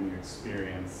to when you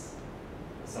experience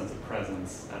a sense of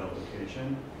presence at a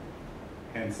location.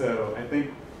 And so I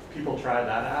think people try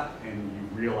that app and you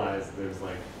realize there's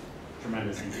like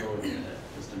tremendous utility in it,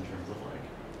 just in terms of like,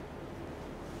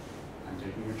 I'm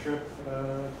taking a trip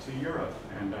to Europe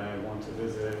and I want to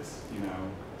visit,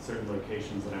 certain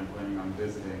locations that I'm planning on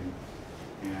visiting,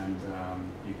 and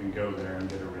you can go there and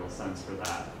get a real sense for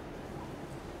that.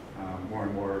 More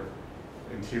and more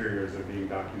interiors are being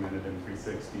documented in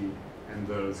 360, and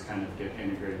those kind of get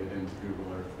integrated into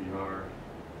Google Earth VR,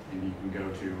 and you can go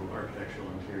to architectural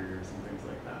interiors and things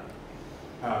like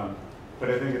that. But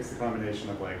I think it's the combination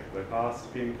of like the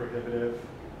cost being prohibitive,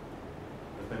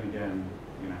 but then again,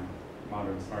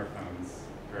 modern smartphones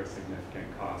are a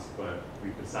significant cost, but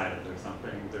we've decided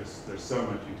there's so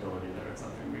much utility there, it's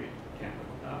something we can't live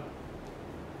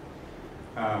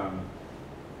without.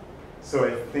 So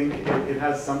I think it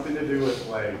has something to do with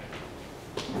like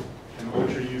an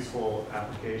ultra useful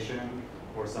application,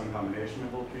 or some combination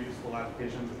of ultra useful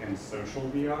applications and social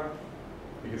VR,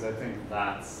 because I think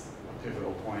that's a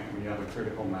pivotal point when you have a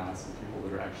critical mass of people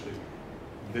that are actually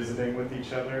visiting with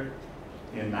each other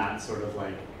in that sort of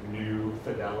like new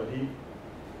fidelity.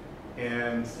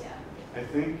 And I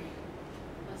think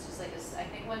it's just like I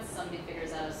think once somebody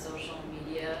figures out a social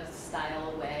media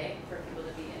style way for people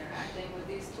to be interacting with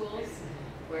these tools,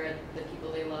 where the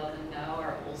people they love and know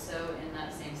are also in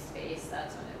that same space,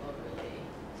 that's when it will really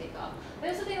take off. But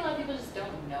I also think a lot of people just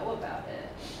don't know about it.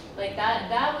 Like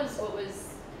that was what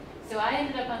was, so I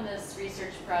ended up on this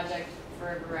research project for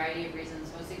a variety of reasons,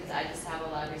 mostly because I just have a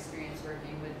lot of experience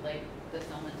working with like the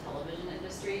film and television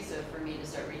industry. So for me to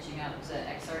start reaching out to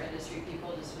XR industry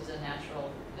people just was a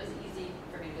natural, it was easy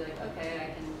for me to be like,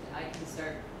 okay, I can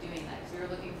start doing that. Because we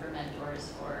were looking for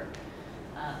mentors for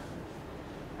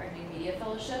our new media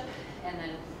fellowship, and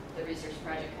then the research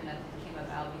project kind of came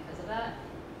about because of that.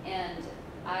 And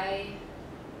I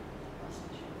lost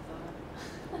my train of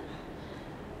thought.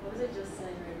 What was I just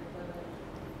saying right before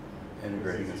that?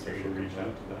 integrating the social reach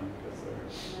out to them, because they're.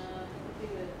 No, that'd be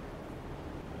good.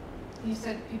 You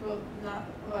said a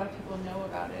lot of people know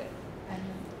about it, and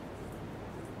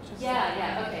just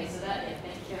okay, so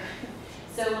thank you.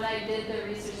 So when I did the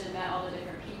research and met all the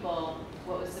different people,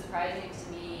 what was surprising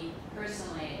to me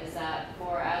personally is that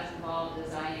for as involved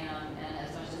as I am and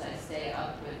as much as I stay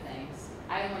up with things,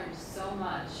 I learned so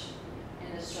much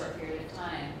in this short period of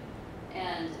time.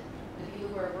 And the people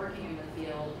who are working in the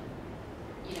field,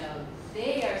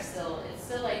 they are still, it's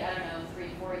still like,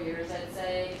 3-4 years I'd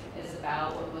say, is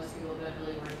about what most people have been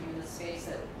really working in this space.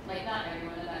 That, like, not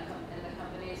everyone in the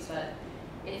companies, but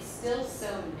it's still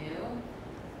so new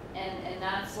And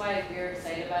that's why we're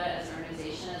excited about it as an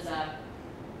organization, is that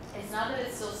it's not that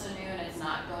it's still so new and it's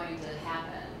not going to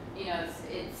happen. You know,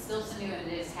 it's still so new and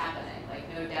it is happening. Like,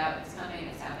 no doubt it's coming,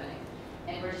 it's happening.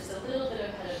 And we're just a little bit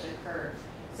ahead of the curve.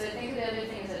 So I think the other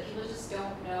thing is that people just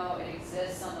don't know it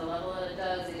exists on the level that it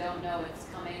does. They don't know it's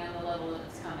coming on the level that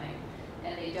it's coming.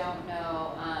 And they don't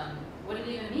know what it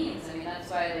even means. I mean, that's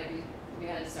why like we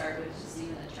had to start with just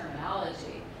even the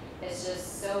terminology. It's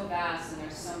just so vast and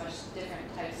there's so much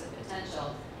different types of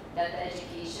potential that the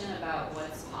education about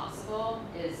what's possible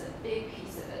is a big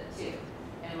piece of it too.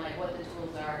 And like what the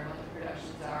tools are and what the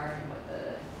productions are and what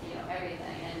the, you know,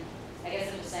 everything. And I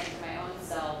guess I'm just saying for my own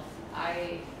self,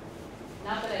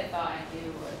 not that I thought I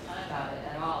knew a ton about it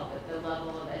at all, but the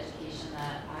level of education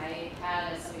that I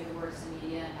had as somebody who works in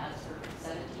media and has for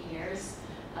 17 years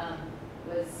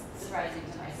was surprising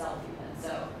to myself even.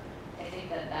 So I think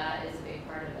that that is a big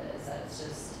part of it, is that it's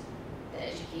just the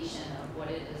education of what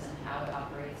it is and how it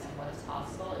operates and what's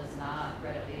possible is not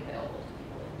readily available to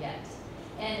people yet.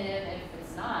 And if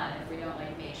it's not, if we don't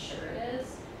like make sure it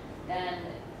is, then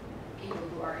people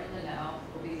who are in the know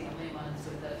will be the only ones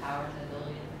with the power and the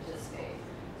ability to participate.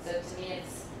 So to me,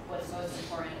 it's what's most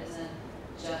important isn't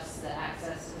just the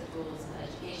access to the tools and the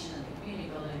education and the community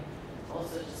building,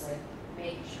 also just like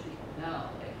making sure people know,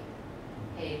 like,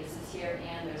 hey, this is here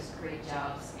and there's great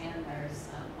jobs and there's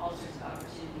all sorts of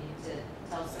opportunity to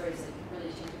tell stories that can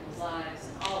really change people's lives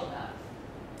and all of that.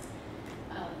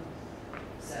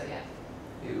 So yeah.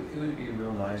 It would be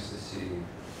real nice to see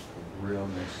a real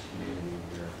mixed community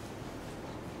here.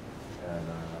 And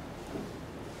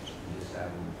just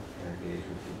have them engage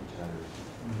with each other,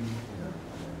 you know,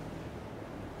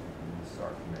 and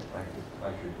start from it,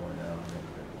 like you're doing now,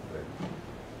 but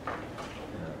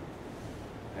you know,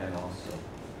 and also,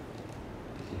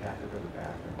 if you have to go to the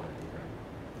bathroom, what do you bring?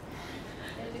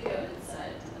 You have to go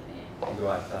inside to the main. You go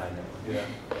outside now. Yeah.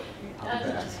 Not to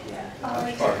the main, yeah.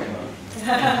 I'm parking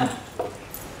on.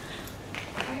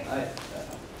 I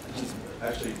just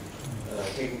actually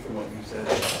taking from what you said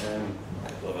and a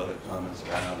couple of other comments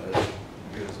around it,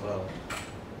 you as well.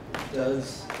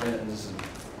 Does, and this is,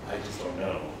 I just don't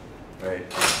know, right?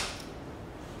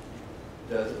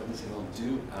 Does Open Signal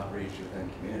do outreach within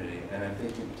community? And I'm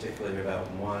thinking particularly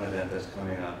about one event that's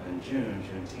coming up in June,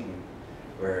 Juneteenth,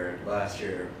 where last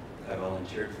year I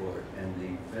volunteered for it, and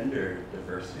the vendor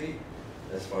diversity,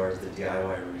 as far as the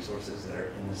DIY resources that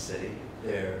are in the city,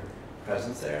 their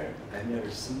presence there, I've never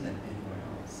seen them anywhere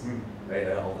else, right?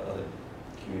 At all the other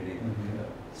community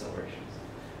celebrations.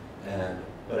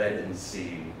 But I didn't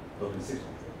see Open Signal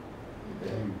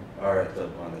or at the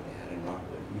one that they had in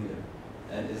Rockwood either.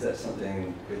 And is that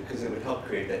something, because it would help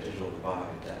create that digital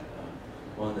divide, that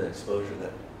the exposure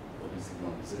that Open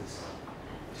Signal exists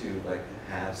to like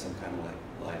have some kind of like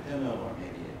live demo or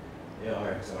maybe an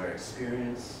AR, XR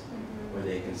experience where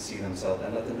they can see themselves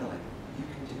and let them know like, you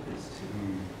can do this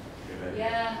too.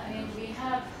 Yeah, I mean, we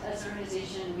have, as an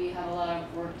organization, we have a lot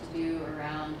of work to do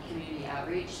around community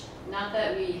outreach. Not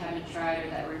that we haven't tried or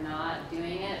that we're not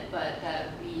doing it, but that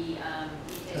we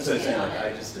That's what I'm saying, like, it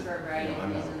I just for a variety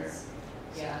I'm of not aware. reasons.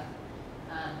 Yeah,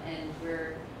 and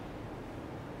we're,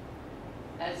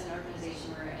 as an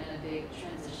organization, we're in a big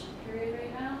transition period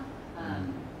right now.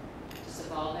 Just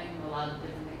evolving a lot of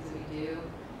different things that we do.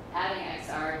 Adding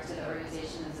XR to the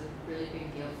organization is a really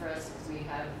big deal for us because we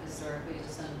have historically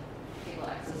just done cable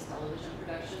access television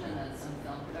production and then some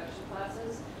film production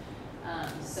classes.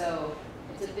 So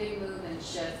it's a big move and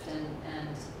shift, and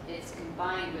it's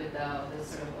combined with though this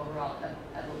sort of overall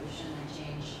evolution and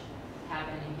change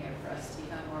happening here for us to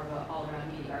become more of an all-around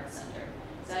media arts center.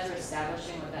 So as we're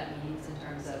establishing what that means in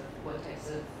terms of what types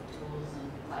of tools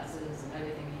and classes and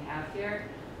everything we have here,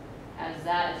 as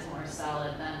that is more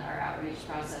solid, then our outreach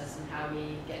process and how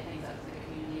we get things up to the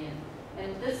community,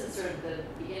 and this is sort of the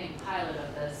beginning pilot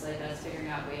of this, like us figuring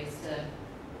out ways to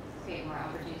create more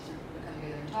opportunities for people to come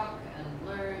together and talk and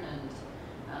learn and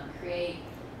create,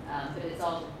 but it's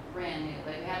all brand new.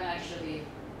 Like we haven't actually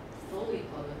fully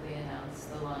publicly announced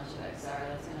the launch of XR.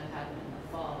 That's going to happen in the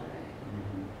fall,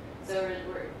 right? So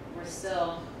we're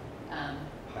still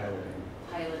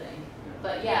piloting.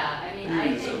 But yeah, I mean,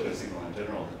 I think Open Signal in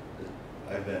general.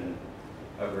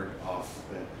 I've worked off,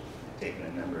 taken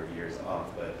a number of years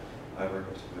off, but I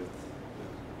worked with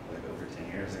like over 10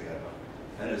 years ago,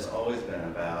 and it's always been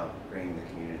about bringing the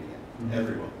community in,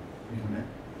 everyone.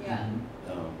 Yeah.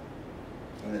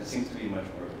 And it seems to be much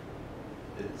more.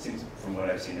 It seems from what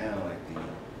I've seen now, like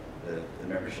the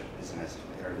membership isn't as,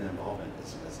 or the involvement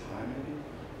isn't as high maybe,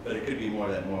 but it could be more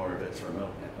that more of it's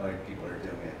remote, like people are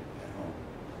doing it at home,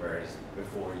 whereas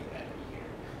before you had to be here,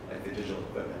 like the digital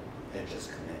equipment had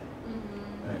just come in.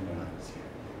 Right when I was here,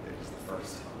 it's the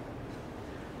first time.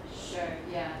 Sure,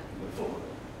 yeah. Before,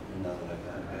 and now that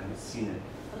I haven't seen it.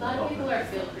 A lot of people are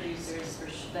field producers for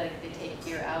like they take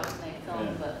gear out and they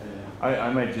film, but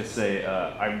I might just say,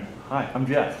 I'm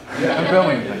Jeff. I'm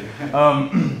filming tonight.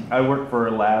 I work for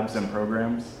labs and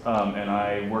programs, and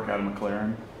I work out of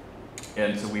McLaren.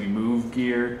 And so we move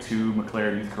gear to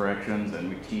McLaren Youth Corrections, and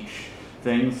we teach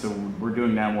things. So we're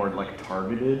doing now more like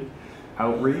targeted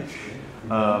outreach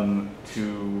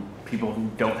to people who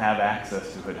don't have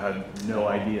access to it, have no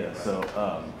idea. So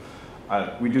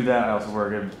we do that. I also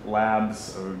work in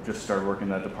labs. We just started working in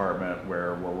that department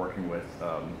where we're working with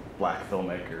Black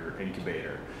Filmmaker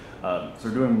Incubator. So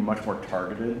we're doing much more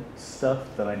targeted stuff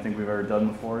than I think we've ever done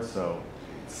before. So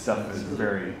stuff is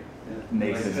very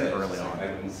nascent early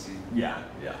on. Yeah.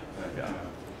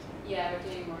 yeah,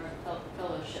 we're doing more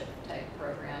fellowship type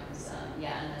programs,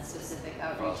 and a specific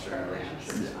outreach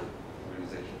programs.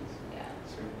 Organizations.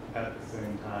 Yeah. At the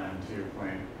same time, to your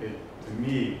point, to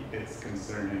me, it's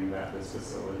concerning that this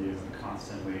facility isn't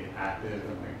constantly active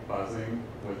and like buzzing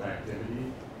with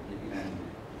activity and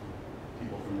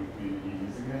people from the community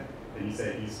using it. And you say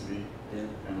it used to be,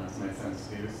 and that's my sense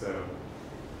too. So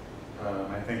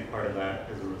I think part of that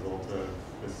is a result of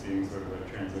this being sort of a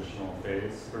transitional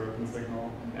phase for OpenSignal,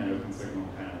 and OpenSignal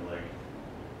kind of like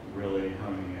really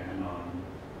honing in on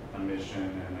a mission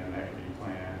and an equity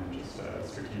plan and just a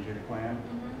strategic plan,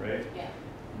 right? Yeah.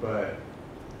 But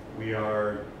we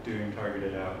are doing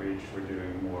targeted outreach, we're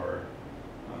doing more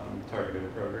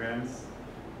targeted programs.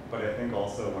 But I think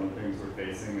also one of the things we're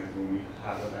facing is when we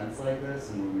have events like this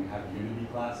and when we have Unity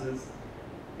classes,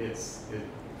 it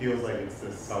feels like it's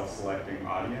this self-selecting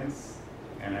audience.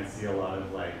 And I see a lot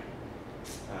of like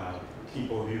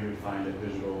people who would find at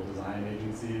digital design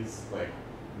agencies, like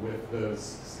with those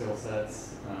skill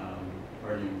sets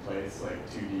already in place, like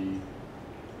 2D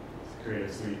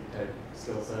creative suite type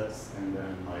skill sets, and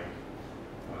then like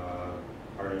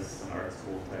artists and art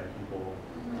school type people.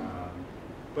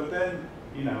 But then,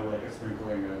 you know, like a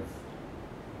sprinkling of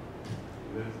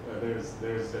there's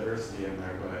diversity in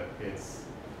there, but it's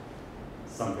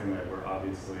something that we're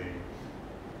obviously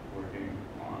working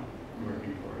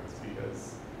towards,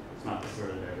 because it's not the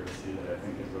sort of diversity that I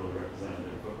think is really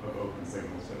representative of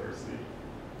OpenSignal's diversity.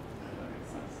 If that makes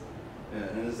sense. Yeah,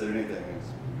 and is there anything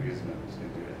we as members can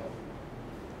do to help?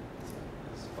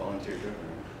 It's volunteer driven.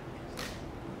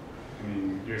 I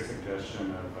mean, your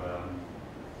suggestion of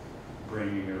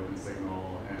bringing OpenSignal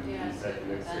and these type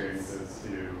of experiences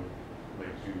to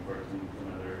like June 14th and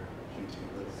other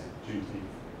Juneteenth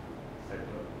type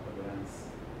of events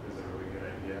is a really good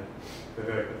idea. But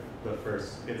the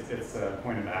first, it's a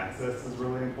point of access is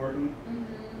really important.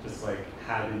 Just like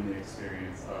having the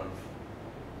experience of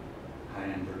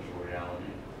high-end virtual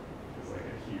reality is like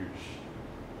a huge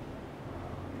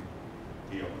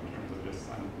deal in terms of just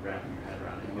wrapping your head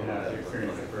around it. You have to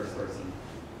experience it first person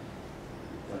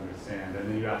to understand, and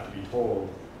then you have to be told,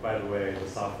 by the way, the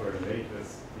software to make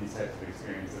these types of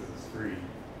experiences is free,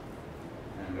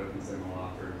 and OpenSignal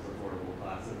offers affordable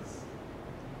classes.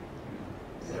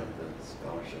 So the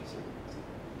scholarships are.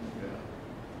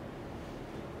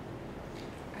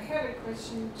 I had a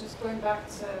question, just going back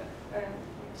to, we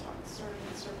talked sort of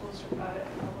in circles about it a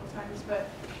couple of times, but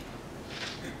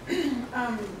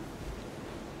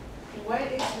what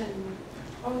is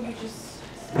you just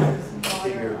spilled some water.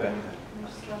 Take your back. You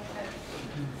just left it.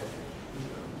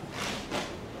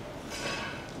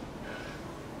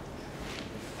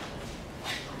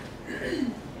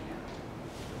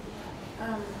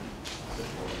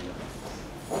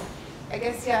 I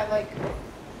guess, like,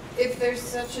 if there's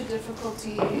such a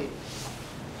difficulty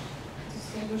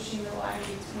distinguishing the line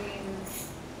between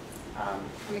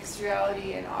mixed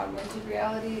reality and augmented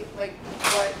reality, like,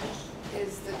 what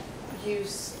is the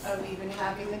use of even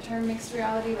having the term mixed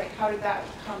reality? Like, how did that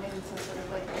come into sort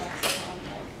of like the lexicon?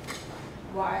 Like,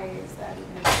 why is that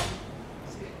even a thing?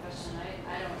 That's a good question.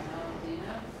 I don't know. Do you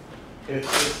know?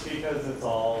 It's because it's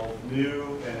all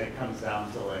new, and it comes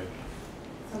down to like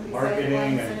Somebody's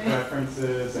marketing like, and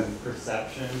preferences and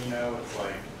perception. You know, it's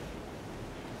like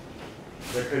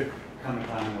there could come a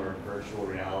time where virtual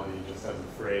reality, just as a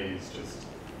phrase, just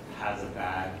has a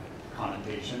bad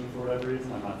connotation for whatever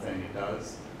reason. I'm not saying it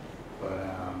does, but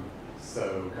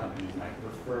so companies might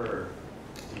prefer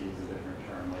to use a different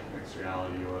term like mixed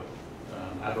reality, or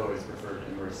I've always preferred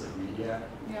immersive media.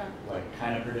 Yeah. Like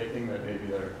kind of predicting that maybe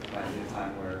there might be a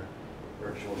time where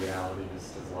virtual reality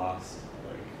just is lost,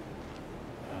 like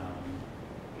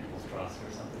people's trust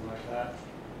or something like that.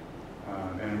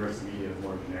 And immersive media is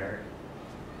more generic.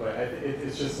 But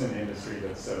it's just an industry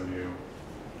that's so new,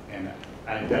 and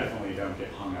I definitely don't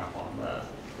get hung up on the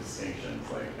distinctions.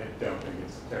 Like, I don't think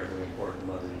it's terribly important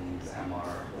whether you use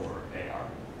MR or AR.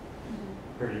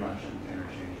 Pretty much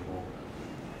interchangeable.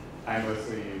 I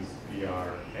mostly use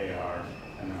VR, AR,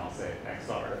 and then I'll say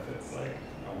XR if it's like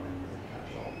I want to use a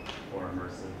catch-all or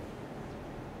immersive.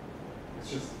 It's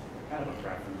just kind of a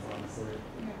preference, honestly.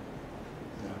 Yeah.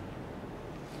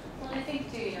 Well, I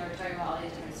think too, we're talking about all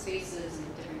these different spaces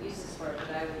and different uses for it, but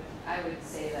I would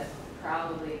say that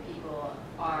probably people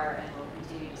are and will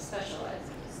continue to specialize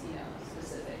in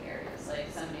specific areas. Like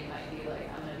somebody might be like,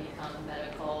 I'm going to become a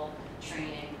medical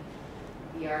training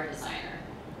VR designer.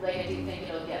 Like I do think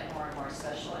it'll get more and more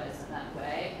specialized in that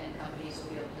way, and companies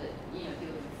will be able to,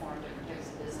 people can form different types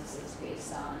of businesses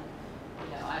based on,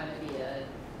 I'm going to be a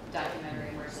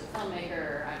documentary immersive filmmaker,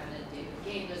 or I'm going to do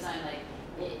game design.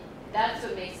 That's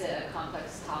what makes it a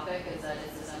complex topic, is that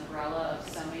it's this umbrella of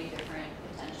so many different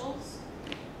potentials.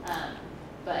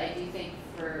 But I do think,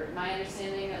 for my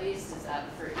understanding at least, is that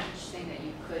for each thing that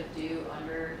you could do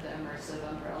under the immersive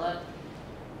umbrella,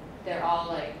 they're all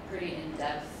like pretty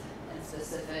in-depth and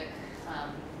specific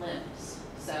limbs.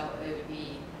 So it would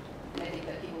be, I think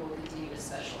that people will continue to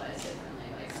specialize differently.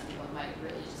 Like some people might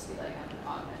really just be like, I'm an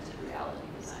augmented reality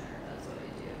designer, that's what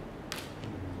I do.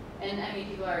 And I mean,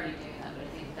 people are already doing that, but I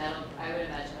think I would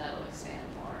imagine that'll expand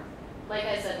more. Like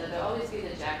I said, there'll always be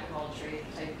the jack of all trades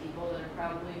type people that are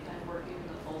probably kind of working in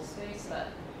the full space, but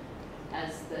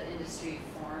as the industry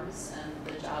forms and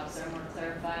the jobs are more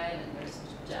clarified and there's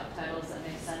job titles that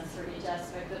make sense for each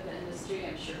aspect of the industry,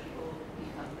 I'm sure people will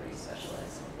become pretty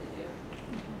specialized in what they do.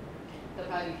 There'll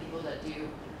probably be people that do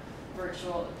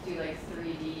like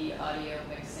 3D audio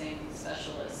mixing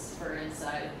specialists for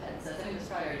inside of headsets. I think there's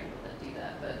probably already people that do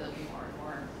that, but there'll be more and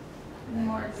more.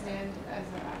 More demand as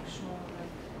an actual,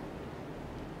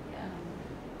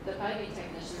 There'll probably be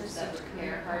technicians that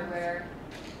repair hardware.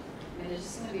 I mean, there's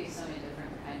just going to be so many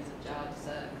different kinds of jobs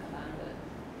that come out of it.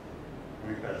 I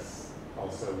think that's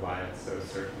also why it's so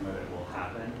certain that it will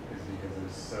happen, is because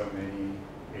there's so many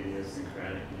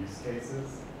idiosyncratic use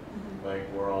cases.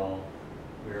 Like we're all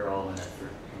in it for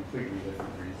completely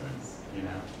different reasons,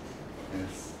 And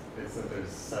it's that there's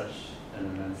such an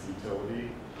immense utility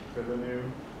for the new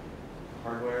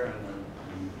hardware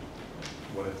and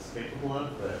what it's capable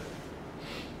of that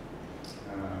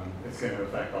it's going to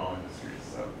affect all industries.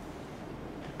 So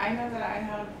I know that I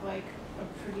have like a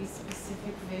pretty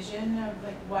specific vision of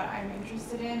like what I'm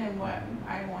interested in and what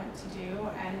I want to do,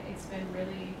 and it's been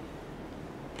really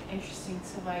interesting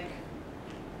to like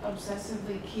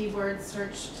obsessively keyword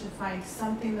search to find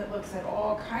something that looks at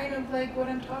all kind of like what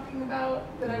I'm talking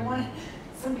about, that I want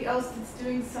somebody else that's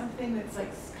doing something that's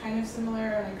like kind of similar,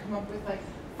 and I come up with like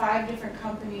 5 different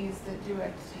companies that do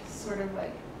a sort of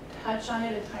like touch on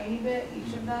it a tiny bit,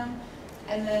 each of them,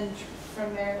 and then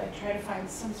from there like try to find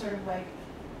some sort of like,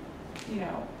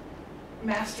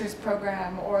 master's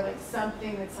program or like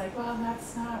something that's like, well,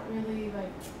 that's not really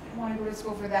like, I want to go to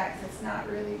school for that because it's not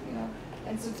really,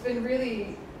 and so it's been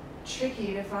really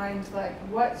tricky to find like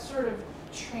what sort of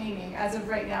training as of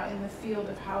right now in the field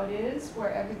of how it is,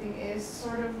 where everything is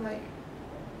sort of like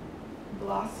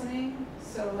blossoming.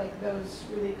 So like those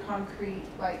really concrete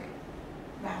like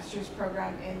master's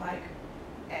program in like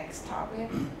X topic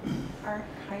are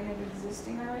kind of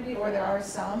existing already, or there are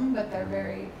some, but they're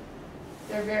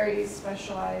very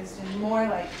specialized and more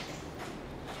like,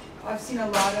 I've seen a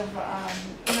lot of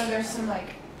there's some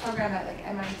like program at like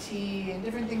MIT and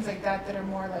different things like that that are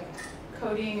more like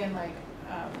coding and like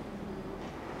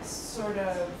sort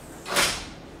of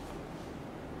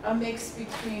a mix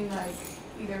between like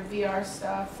either VR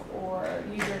stuff or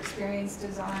user experience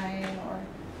design or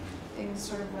things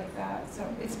sort of like that. So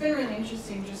it's been really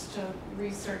interesting just to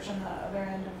research on the other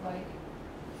end of like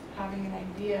having an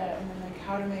idea and then like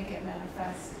how to make it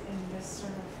manifest in this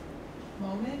sort of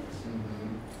moment.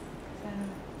 And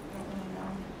I don't really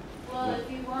know. Well, if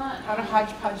you want, how to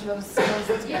hodgepodge those skills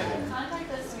together. Yeah,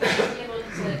 contact us and we might be able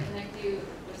to connect you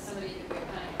with somebody who could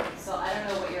kind of, so I don't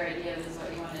know what your idea is,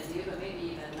 what you want to do, but maybe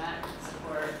even Matt can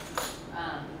support,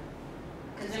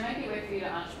 because there might be a way for you to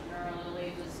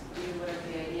entrepreneurially just do whatever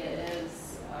the idea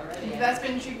is already. That's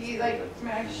been tricky, like,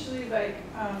 actually, like,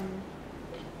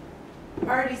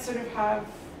 already sort of have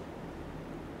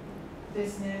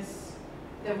business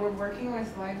that we're working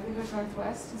with Livelihood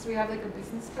Northwest, and so we have like a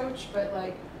business coach, but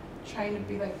like trying to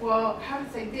be like, well, I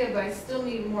have this idea, but I still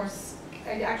need more,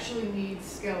 I actually need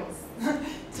skills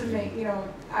to make,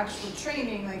 actual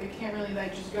training. Like I can't really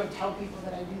like just go tell people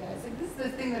that I do that. It's like, this is the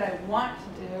thing that I want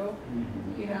to do,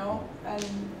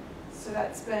 and so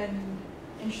that's been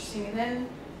interesting. And then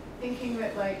thinking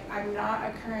that like I'm not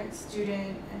a current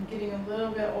student and getting a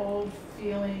little bit old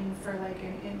feeling for like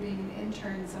being an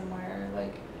intern somewhere,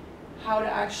 like how to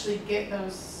actually get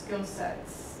those skill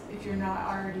sets if you're not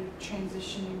already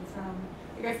transitioning from,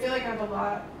 like I feel like I have a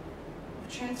lot of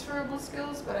transferable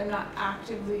skills, but I'm not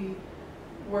actively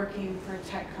working for a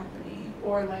tech company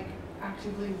or like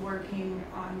actively working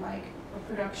on like a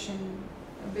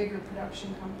bigger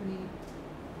production company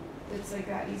that's like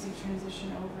that easy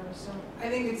transition over. So I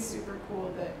think it's super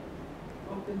cool that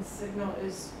Open Signal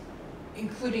is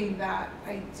including that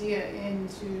idea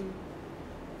into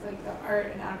like the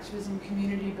art and activism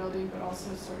community building, but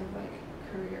also sort of like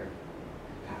career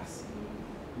capacity,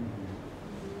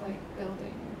 like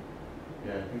building,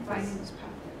 Yeah, I think finding those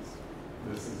pathways.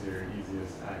 this is your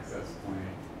easiest access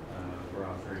point. We're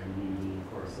offering Unity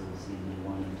courses, Unity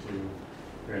 1 and 2.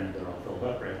 Granted, they're all filled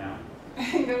up right now. I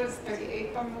think it was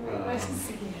 38th on the wait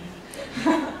list.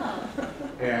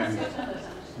 And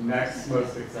next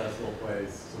most accessible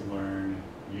place to learn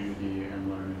Unity and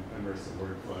learn immersive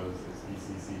workflows is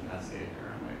ECC Cascade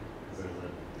currently, because there's a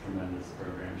tremendous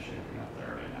program shaping up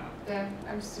there right now. Yeah,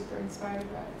 I'm super inspired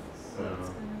by it. So,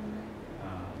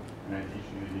 and I teach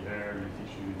Unity there, and I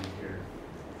teach Unity here.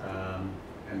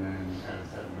 And then,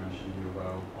 as Ted mentioned, U of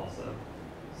O also.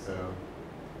 So,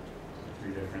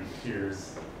 3 different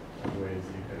tiers of ways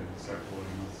you could start to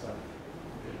learn this stuff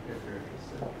if you're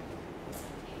interested.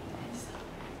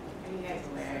 Are you guys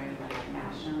aware, like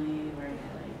nationally, where it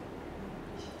like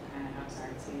kind of helps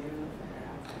art too, or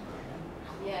outside?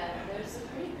 Yeah, there's a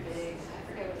pretty big,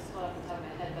 I forget what it's called off the top of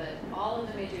my head, but all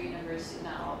of the major universities,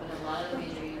 not all, but a lot of the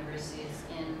major universities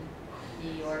in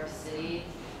New York City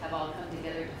have all come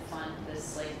together to fund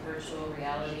this like virtual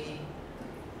reality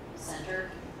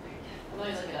center. Let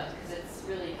me look it up because it's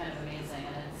really kind of amazing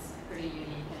and it's pretty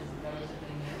unique and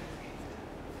relatively new.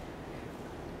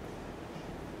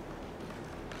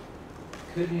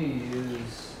 Could you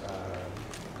use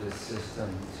this system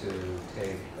to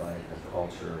take like a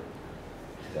culture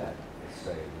that,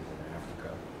 say, is in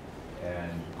Africa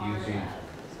and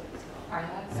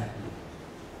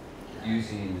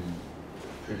using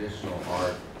traditional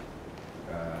art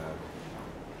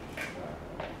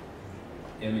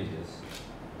images,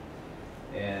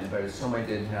 but if somebody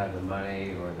didn't have the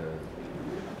money or the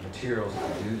materials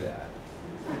to do that,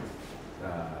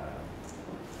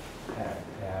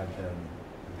 have them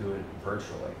do it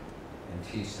virtually and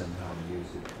teach them how to use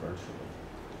it virtually.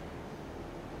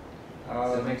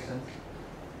 Does that make sense?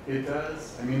 It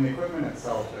does. I mean, the equipment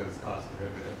itself is cost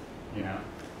prohibitive, you know?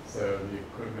 So the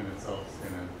equipment itself is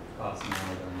going to cost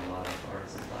more than a lot of art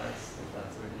supplies, if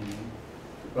that's what you mean.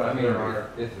 But I mean, there are,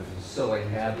 if the facility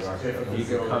had the art, you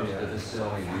could come to the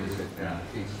facility and use it and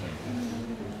teach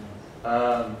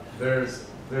them.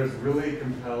 there's really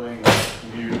compelling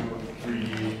new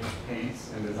 3D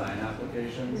paints and design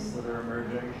applications that are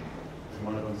emerging. And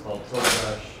one of them is called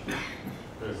Tiltbrush.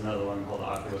 There's another one called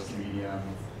Oculus Medium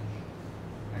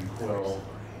and Quill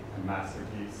and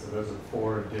Masterpiece. So those are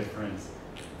 4 different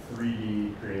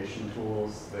 3D creation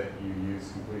tools that you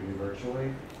use completely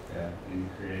virtually. Yeah. And you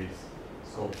create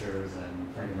sculptures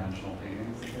and 3-dimensional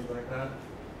paintings and things like that.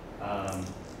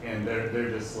 And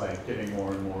they're just like getting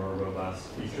more and more robust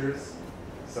features.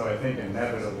 So I think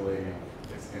inevitably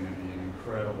it's going to be an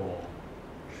incredible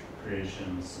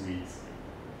creation suite,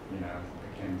 you know,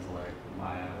 akin to like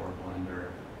Maya or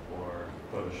Blender or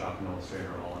Photoshop and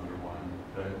Illustrator all under one,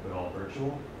 but all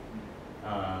virtual.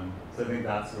 So I think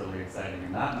that's really exciting,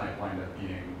 and that might wind up being,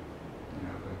 you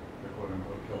know, the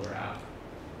quote-unquote killer app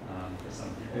for some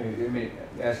people. I mean,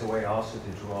 as a way also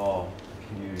to draw the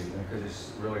community, because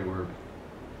it's really we're,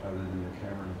 other than the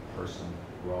Cameron person,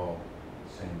 we're all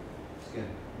same skin,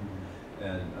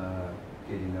 and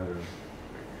getting other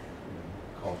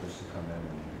cultures to come in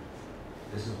and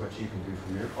this is what you can do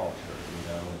from your culture, you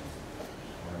know,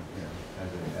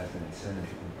 as an incentive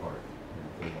to be part,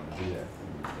 if they want to do that.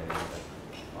 And they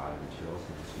buy the materials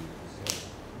and just use the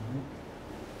facility.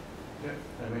 Yeah,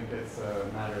 I think it's a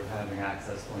matter of having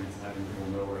access points and having people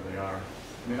know where they are.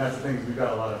 I mean, that's the thing, is we've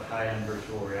got a lot of high-end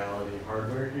virtual reality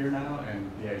hardware here now,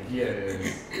 and the idea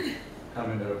is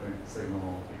come into Open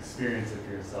Signal, experience it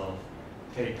for yourself,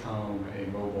 take home a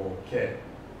mobile kit,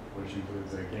 which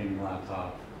includes a gaming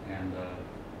laptop and a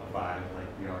Vive, like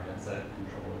VR headset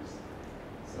controllers.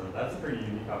 So that's a pretty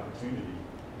unique opportunity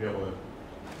to be able to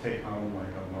take home like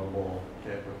a mobile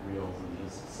kit with wheels and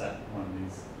just set one of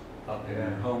these up in your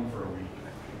home for a week.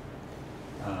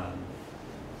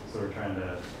 So we're trying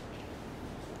to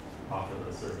offer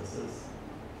those services.